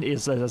worried.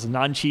 As a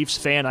non-Chiefs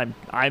fan,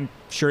 I'm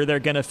sure they're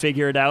going to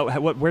figure it out.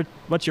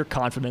 What's your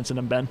confidence in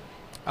them, Ben?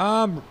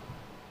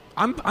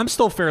 I'm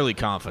still fairly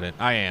confident.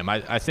 I am.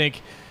 I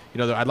think,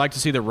 I'd like to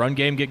see the run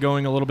game get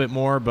going a little bit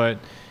more, but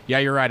yeah,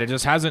 you're right. It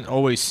just hasn't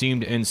always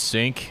seemed in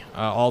sync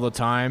all the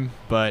time.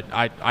 But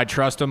I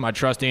trust him. I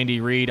trust Andy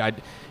Reid.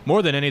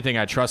 More than anything,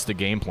 I trust the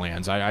game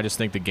plans. I just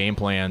think the game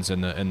plans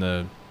and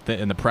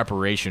the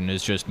preparation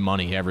is just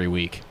money every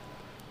week.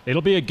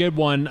 It'll be a good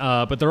one,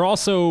 but there are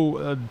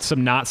also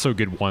some not so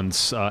good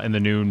ones in the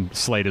noon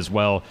slate as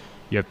well.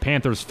 You have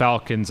Panthers,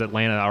 Falcons.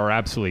 Atlanta are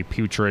absolutely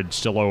putrid,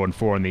 still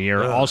 0-4 in the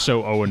year.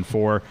 Also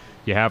 0-4.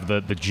 You have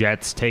the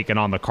Jets taking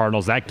on the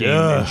Cardinals. That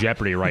game in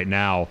jeopardy right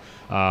now.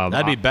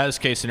 That'd be best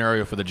case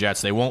scenario for the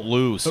Jets. They won't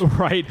lose.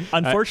 Right.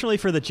 Unfortunately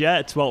for the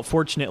Jets, well,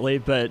 fortunately,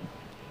 but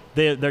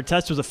their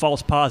test was a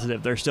false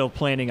positive. They're still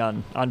planning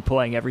on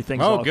playing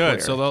everything. Oh, good. Clear.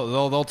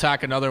 So they'll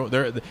tack another.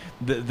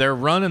 Their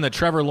run in the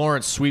Trevor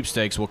Lawrence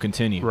sweepstakes will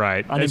continue.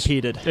 Right,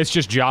 unimpeded. It's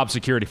just job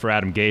security for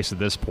Adam Gase at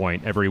this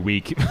point. Every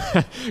week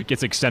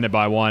gets extended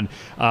by one.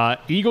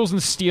 Eagles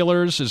and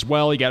Steelers as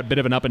well. You got a bit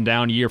of an up and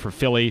down year for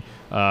Philly,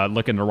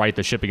 looking to right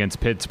the ship against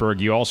Pittsburgh.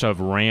 You also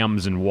have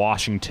Rams and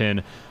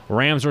Washington.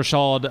 Rams are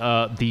solid.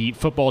 The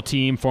football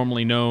team,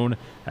 formerly known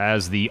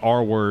as the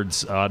R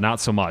words, not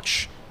so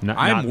much.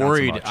 I'm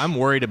worried. I'm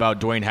worried about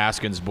Dwayne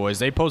Haskins' boys.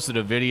 They posted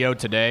a video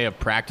today of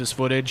practice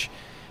footage,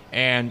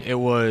 and it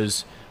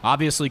was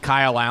obviously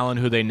Kyle Allen,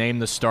 who they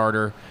named the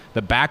starter.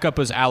 The backup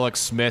was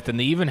Alex Smith, and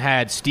they even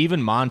had Steven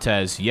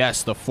Montez,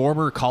 yes, the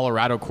former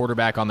Colorado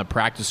quarterback on the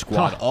practice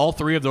squad. All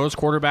three of those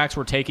quarterbacks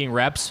were taking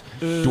reps.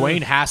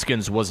 Dwayne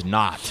Haskins was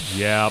not.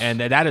 Yeah,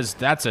 and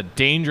that's a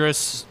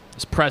dangerous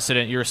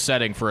precedent you're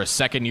setting for a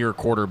second-year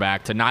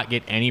quarterback to not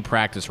get any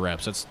practice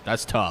reps.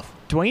 That's tough.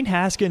 Dwayne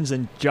Haskins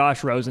and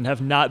Josh Rosen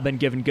have not been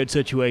given good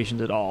situations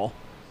at all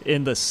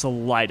in the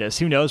slightest.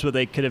 Who knows what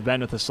they could have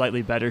been with a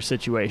slightly better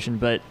situation,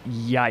 but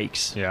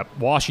yikes. Yeah,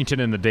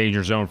 Washington in the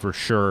danger zone for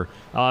sure.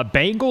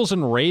 Bengals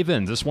and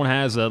Ravens. This one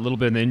has a little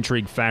bit of an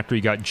intrigue factor.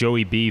 You got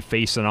Joey B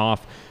facing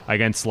off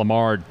against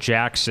Lamar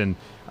Jackson.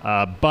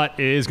 But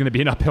it is going to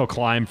be an uphill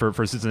climb for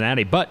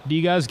Cincinnati. But do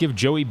you guys give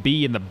Joey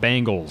B and the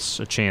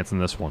Bengals a chance in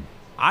this one?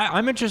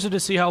 I'm interested to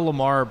see how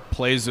Lamar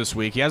plays this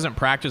week. He hasn't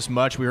practiced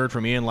much. We heard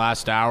from Ian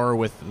last hour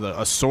with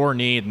a sore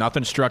knee,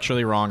 nothing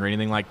structurally wrong or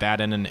anything like that,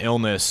 and an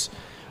illness.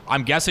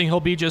 I'm guessing he'll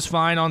be just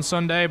fine on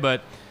Sunday,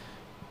 but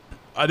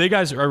I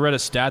read a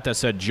stat that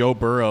said Joe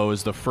Burrow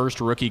is the first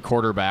rookie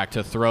quarterback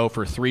to throw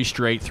for 3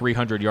 straight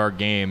 300-yard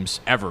games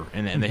ever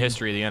in the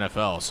history of the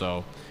NFL.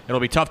 So it'll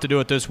be tough to do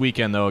it this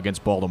weekend, though,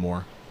 against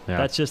Baltimore. Yeah.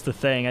 That's just the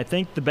thing. I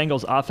think the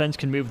Bengals offense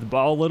can move the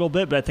ball a little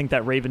bit, but I think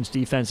that Ravens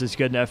defense is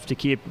good enough to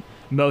keep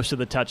most of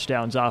the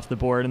touchdowns off the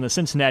board, and the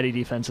Cincinnati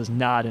defense is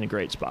not in a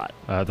great spot.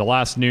 The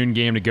last noon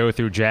game to go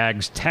through,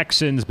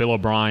 Jags-Texans. Bill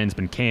O'Brien's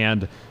been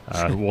canned.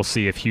 We'll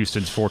see if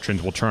Houston's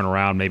fortunes will turn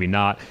around, maybe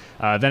not.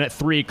 Then at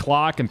 3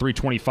 o'clock and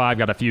 3:25,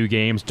 got a few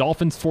games.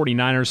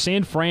 Dolphins-49ers.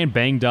 San Fran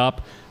banged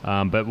up,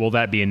 but will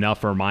that be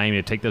enough for Miami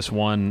to take this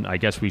one? I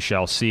guess we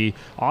shall see.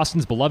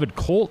 Austin's beloved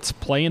Colts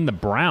playing the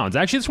Browns.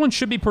 Actually, this one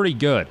should be pretty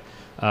good.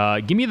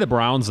 Give me the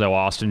Browns, though,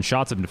 Austin.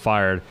 Shots have been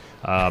fired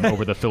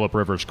over the Phillip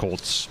Rivers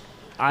Colts.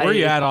 Where are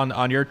you at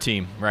on your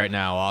team right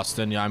now,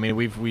 Austin? I mean,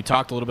 we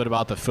talked a little bit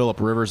about the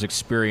Phillip Rivers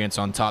experience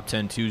on Top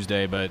 10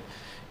 Tuesday, but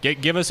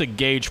give us a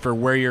gauge for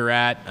where you're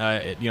at,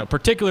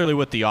 particularly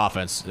with the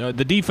offense. The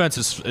defense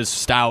is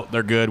stout.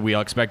 They're good. We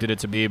all expected it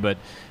to be, but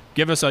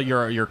give us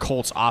your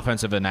Colts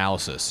offensive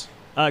analysis.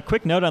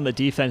 Quick note on the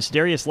defense,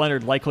 Darius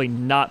Leonard likely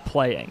not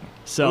playing.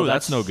 So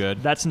that's no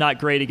good. That's not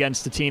great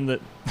against a team that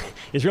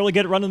is really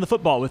good at running the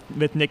football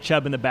with Nick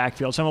Chubb in the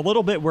backfield. So I'm a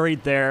little bit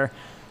worried there.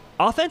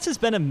 Offense has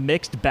been a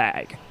mixed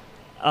bag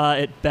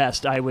at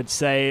best, I would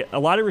say. A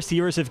lot of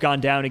receivers have gone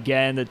down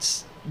again.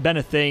 That's been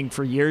a thing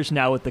for years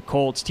now with the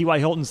Colts. T.Y.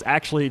 Hilton's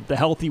actually the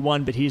healthy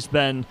one, but he's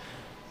been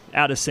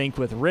out of sync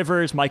with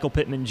Rivers. Michael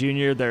Pittman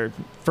Jr., their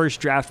first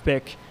draft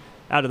pick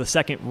out of the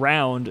second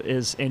round,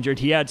 is injured.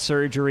 He had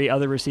surgery.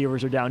 Other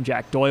receivers are down.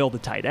 Jack Doyle, the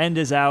tight end,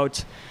 is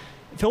out.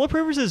 Phillip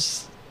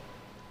Rivers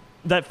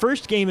that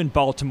first game in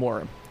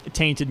Baltimore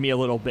tainted me a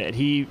little bit.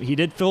 He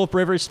did Phillip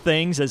Rivers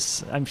things,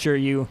 as I'm sure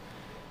you've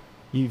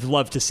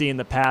loved to see in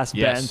the past,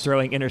 yes. Ben,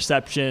 throwing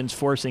interceptions,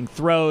 forcing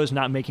throws,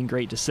 not making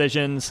great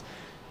decisions.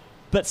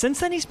 But since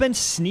then, he's been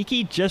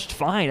sneaky just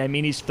fine. I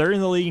mean, he's third in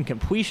the league in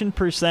completion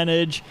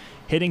percentage,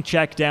 hitting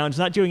checkdowns,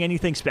 not doing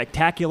anything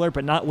spectacular,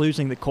 but not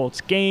losing the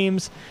Colts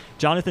games.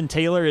 Jonathan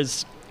Taylor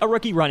is a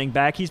rookie running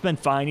back. He's been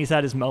fine. He's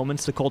had his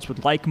moments. The Colts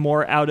would like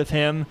more out of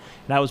him.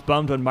 And I was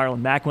bummed when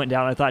Marlon Mack went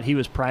down. I thought he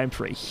was primed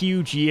for a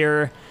huge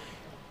year.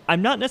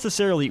 I'm not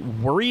necessarily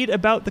worried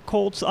about the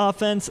Colts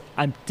offense.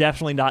 I'm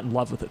definitely not in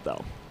love with it,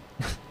 though.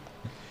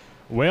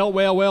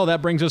 Well,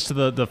 that brings us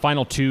to the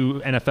final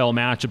two NFL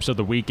matchups of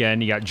the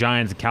weekend. You got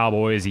Giants and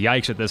Cowboys.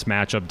 Yikes at this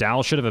matchup.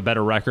 Dallas should have a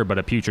better record, but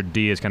a putrid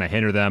D has kind of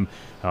hindered them.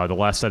 The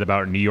less said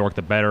about New York,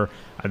 the better.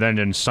 And then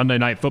in Sunday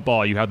Night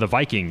Football, you have the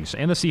Vikings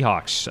and the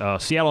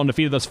Seahawks. Seattle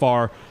undefeated thus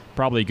far.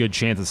 Probably a good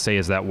chance it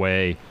stays that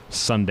way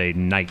Sunday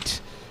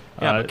night.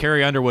 Yeah, but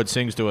Carrie Underwood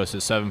sings to us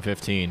at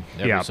 7:15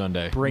 every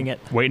Sunday. Bring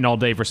it. Waiting all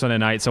day for Sunday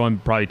night. Someone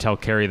probably tell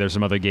Carrie there's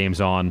some other games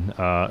on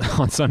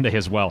Sunday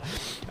as well.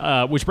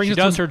 Which brings she us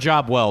does to her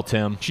job well,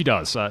 Tim. She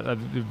does.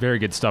 Very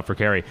good stuff for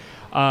Carrie.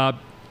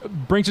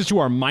 Brings us to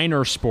our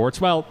minor sports.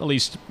 Well, at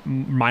least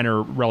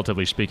minor,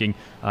 relatively speaking.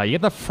 You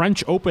get the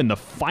French Open, the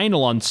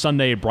final on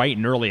Sunday, bright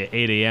and early at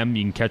 8 a.m.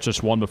 You can catch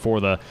this one before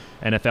the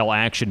NFL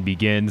action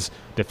begins.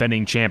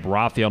 Defending champ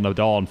Rafael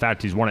Nadal, in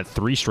fact, he's won it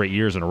 3 straight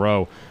years in a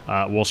row,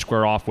 will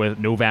square off with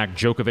Novak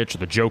Djokovic,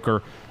 the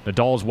Joker.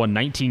 Nadal's won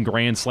 19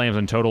 Grand Slams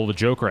in total, the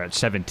Joker at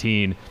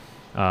 17.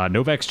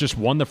 Novak's just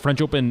won the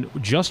French Open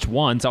just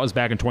once. That was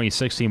back in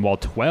 2016, while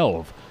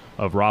 12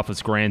 of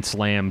Rafa's Grand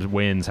Slam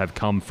wins have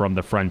come from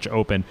the French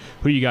Open.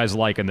 Who do you guys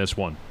like in this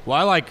one? Well,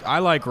 I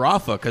like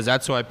Rafa because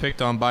that's who I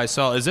picked on buy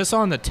sell. Is this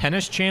on the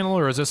Tennis Channel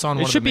or is this on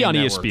one of the main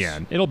networks? It should be on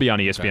ESPN. It'll be on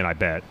ESPN, okay. I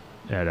bet,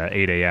 at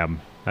 8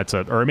 a.m.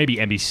 Or maybe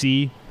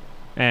NBC.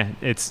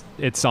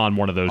 It's on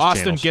one of those channels.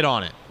 Austin, get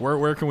on it.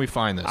 Where can we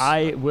find this?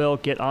 I will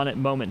get on it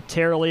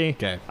momentarily.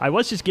 Okay. I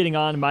was just getting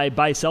on my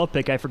buy-sell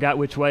pick. I forgot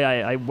which way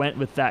I went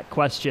with that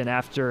question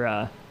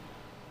after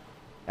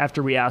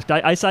we asked.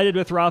 I sided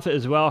with Rafa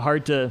as well.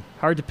 Hard to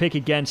pick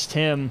against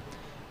him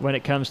when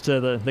it comes to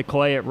the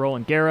clay at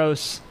Roland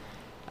Garros.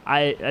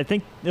 I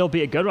think it'll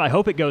be a good one. I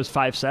hope it goes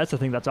 5 sets. I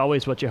think that's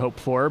always what you hope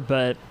for,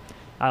 but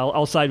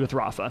I'll side with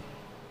Rafa.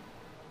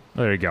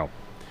 There you go.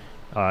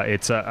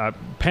 It's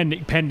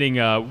pending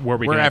where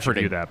we can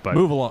actually do that. But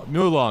move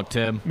along,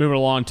 Tim. Moving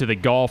along to the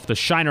golf. The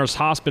Shriners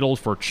Hospital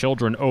for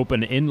Children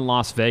Open in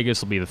Las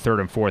Vegas will be the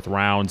 3rd and 4th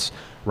rounds.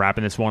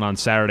 Wrapping this one on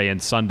Saturday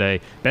and Sunday.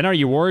 Ben, are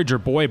you worried your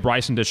boy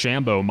Bryson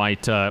DeChambeau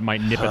might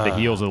nip at the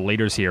heels of the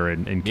leaders here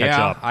and catch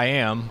up?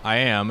 Yeah, I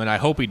am, and I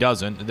hope he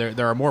doesn't.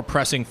 There are more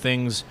pressing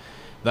things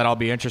that I'll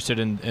be interested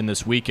in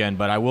this weekend,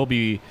 but I will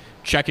be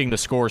checking the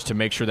scores to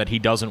make sure that he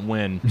doesn't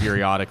win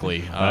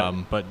periodically.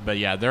 But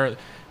yeah,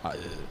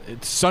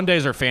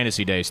 Sundays are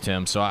fantasy days,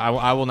 Tim, so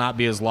I will not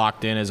be as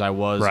locked in as I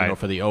was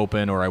for the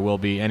Open, or I will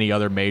be any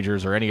other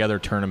majors or any other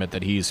tournament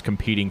that he's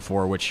competing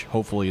for, which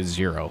hopefully is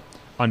 0.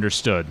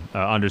 Understood.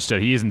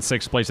 He is in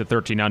 6th place at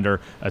 13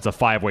 under. It's a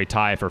 5-way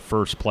tie for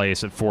 1st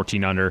place at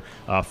 14 under.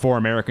 4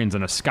 Americans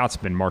and a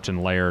Scotsman,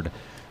 Martin Laird,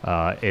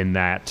 in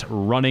that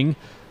running.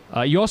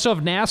 You also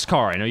have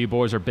NASCAR. I know you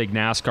boys are big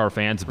NASCAR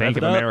fans. Bank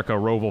of America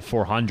Roval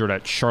 400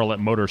 at Charlotte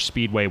Motor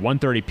Speedway,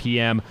 1:30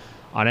 p.m.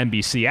 on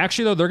NBC.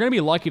 Actually, though, they're going to be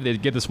lucky to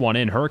get this one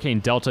in. Hurricane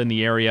Delta in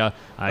the area.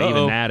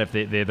 Even that, if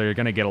they're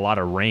going to get a lot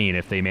of rain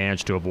if they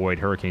manage to avoid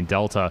Hurricane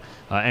Delta.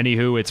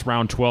 Anywho, it's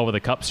round 12 of the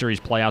Cup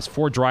Series playoffs.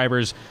 4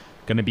 drivers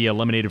going to be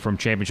eliminated from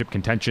championship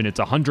contention. It's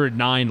a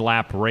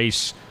 109-lap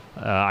race.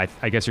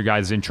 I guess your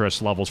guys'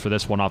 interest levels for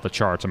this one off the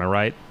charts. Am I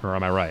right? Or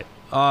am I right?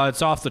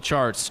 It's off the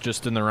charts,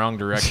 just in the wrong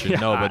direction.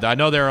 No, but I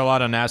know there are a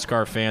lot of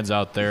NASCAR fans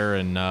out there,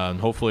 and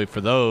hopefully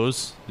for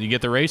those, you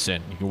get the race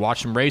in. You can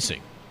watch them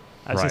racing.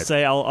 I was going to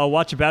say, I'll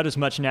watch about as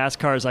much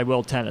NASCAR as I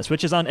will tennis,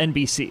 which is on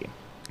NBC.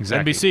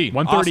 Exactly. NBC.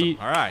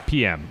 1:30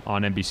 p.m.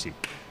 on NBC.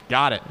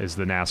 Got it. Is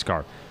the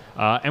NASCAR.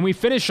 And we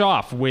finish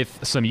off with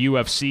some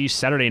UFC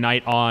Saturday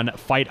night on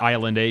Fight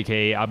Island,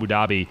 a.k.a. Abu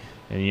Dhabi,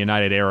 in the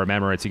United Arab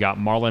Emirates. You got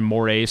Marlon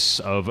Moraes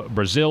of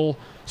Brazil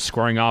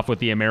squaring off with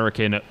the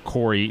American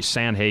Corey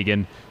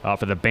Sandhagen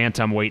for the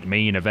bantamweight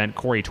main event.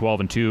 Corey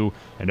 12-2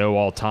 and 0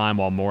 all-time,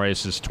 while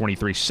Moraes is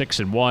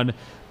 23-6-1.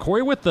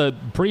 Corey with the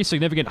pretty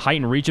significant height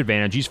and reach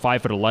advantage. He's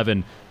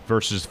 5'11"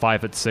 versus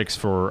 5'6"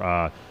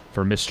 for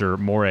Mr.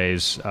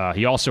 Moraes.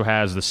 He also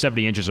has the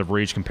 70 inches of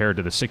reach compared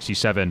to the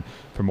 67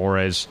 for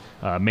Moraes.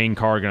 Main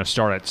card going to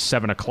start at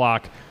 7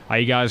 o'clock. Are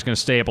you guys going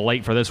to stay up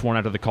late for this one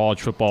after the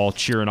college football,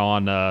 cheering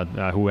on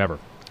whoever?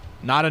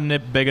 Not a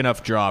big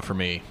enough draw for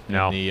me in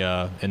the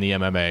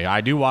MMA. I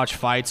do watch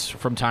fights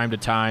from time to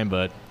time,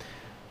 but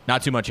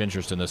not too much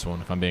interest in this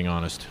one, if I'm being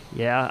honest.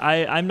 Yeah,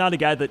 I'm not a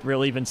guy that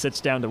really even sits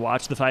down to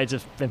watch the fights.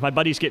 If my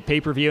buddies get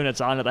pay-per-view and it's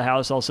on at the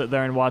house, I'll sit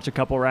there and watch a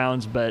couple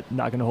rounds, but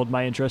not going to hold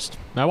my interest.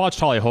 I watched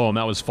Holly Holm.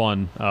 That was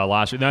fun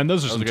last year. And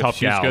those are some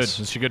tough gals.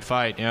 It's a good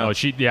fight, yeah.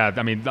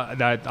 I mean,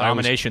 that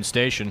Domination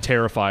Station.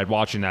 Terrified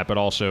watching that, but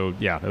also,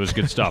 yeah, it was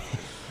good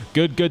stuff.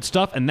 Good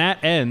stuff, and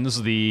that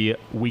ends the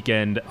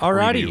weekend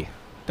Alrighty. review.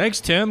 Thanks,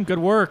 Tim. Good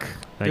work.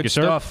 Thank you,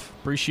 sir. Good stuff.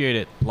 Appreciate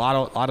it. A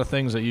lot of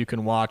things that you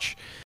can watch.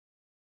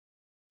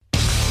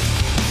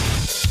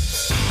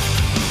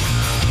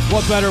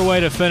 What better way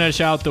to finish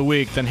out the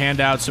week than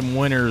hand out some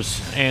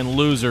winners and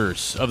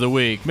losers of the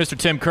week? Mr.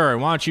 Tim Curry,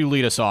 why don't you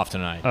lead us off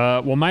tonight?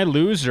 Well, my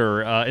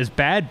loser is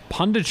bad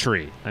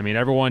punditry. I mean,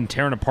 everyone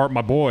tearing apart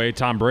my boy,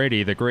 Tom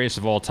Brady, the greatest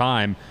of all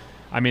time.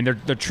 I mean,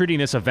 they're treating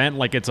this event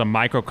like it's a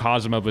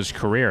microcosm of his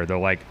career. They're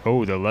like,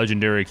 oh, the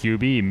legendary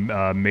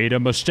QB made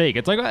a mistake.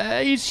 It's like,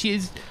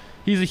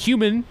 he's a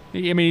human.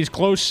 I mean, he's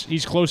close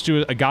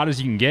to a god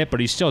as you can get, but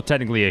he's still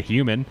technically a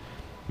human.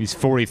 He's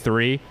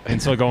 43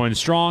 and still going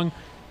strong.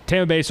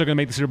 Tampa Bay still going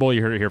to make the Super Bowl.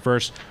 You heard it here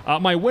first.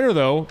 My winner,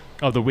 though,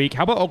 of the week,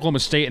 how about Oklahoma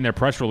State in their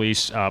press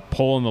release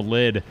pulling the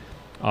lid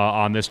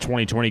on this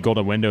 2020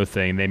 Golden Window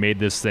thing? They made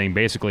this thing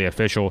basically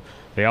official.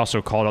 They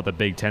also called out the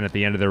Big Ten at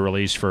the end of their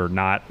release for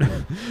not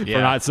for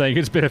not saying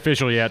it's been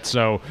official yet.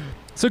 So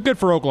good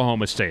for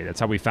Oklahoma State. That's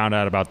how we found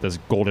out about this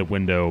Golden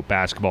Window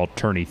basketball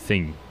tourney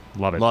thing.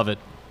 Love it. Love it.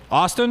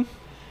 Austin?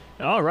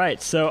 All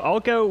right, so I'll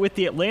go with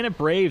the Atlanta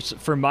Braves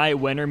for my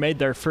winner. Made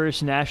their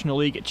first National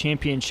League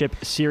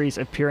Championship Series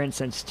appearance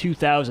since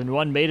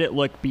 2001. Made it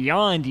look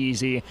beyond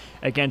easy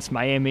against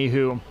Miami,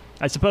 who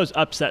I suppose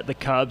upset the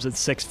Cubs with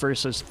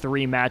 6-3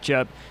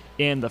 matchup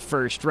in the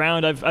first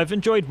round. I've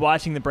enjoyed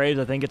watching the Braves.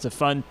 I think it's a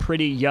fun,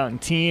 pretty young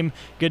team.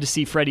 Good to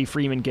see Freddie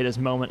Freeman get his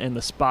moment in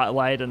the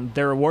spotlight, and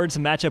their awards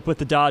matchup with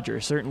the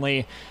Dodgers.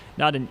 Certainly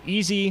not an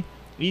easy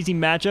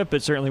matchup,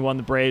 but certainly one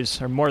the Braves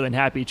are more than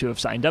happy to have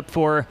signed up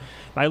for.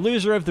 My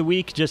loser of the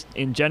week, just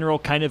in general,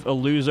 kind of a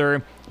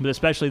loser, but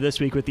especially this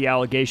week with the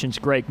allegations.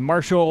 Greg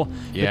Marshall,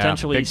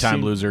 potentially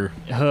big-time loser.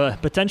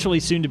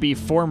 Potentially soon to be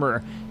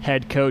former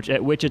head coach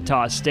at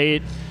Wichita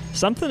State.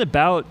 Something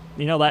about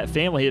that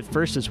family. At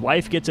first, his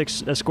wife gets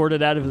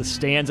escorted out of the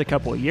stands a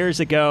couple of years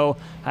ago.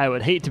 I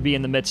would hate to be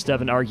in the midst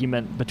of an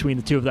argument between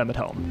the two of them at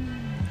home.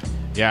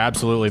 Yeah,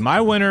 absolutely.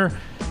 My winner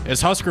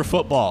is Husker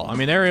football. I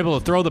mean, they were able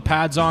to throw the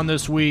pads on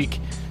this week,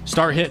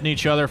 start hitting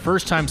each other.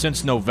 First time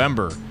since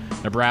November,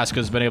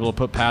 Nebraska's been able to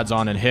put pads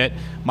on and hit.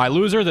 My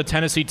loser, the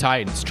Tennessee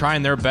Titans,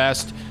 trying their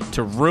best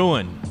to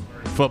ruin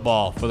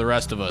football for the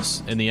rest of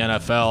us in the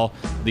NFL.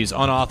 These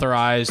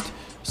unauthorized,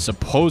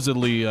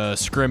 supposedly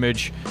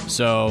scrimmage.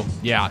 So,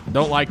 yeah,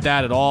 don't like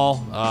that at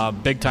all.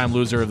 Big-time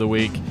loser of the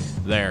week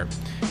there.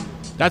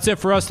 That's it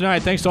for us tonight.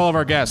 Thanks to all of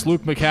our guests.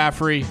 Luke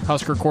McCaffrey,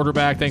 Husker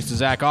quarterback. Thanks to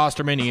Zach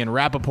Osterman, Ian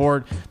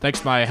Rappaport.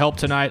 Thanks to my help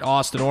tonight,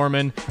 Austin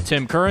Orman,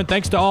 Tim Curran.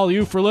 Thanks to all of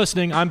you for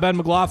listening. I'm Ben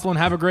McLaughlin.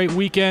 Have a great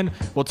weekend.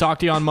 We'll talk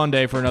to you on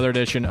Monday for another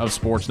edition of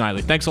Sports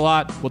Nightly. Thanks a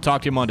lot. We'll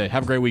talk to you Monday.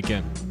 Have a great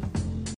weekend.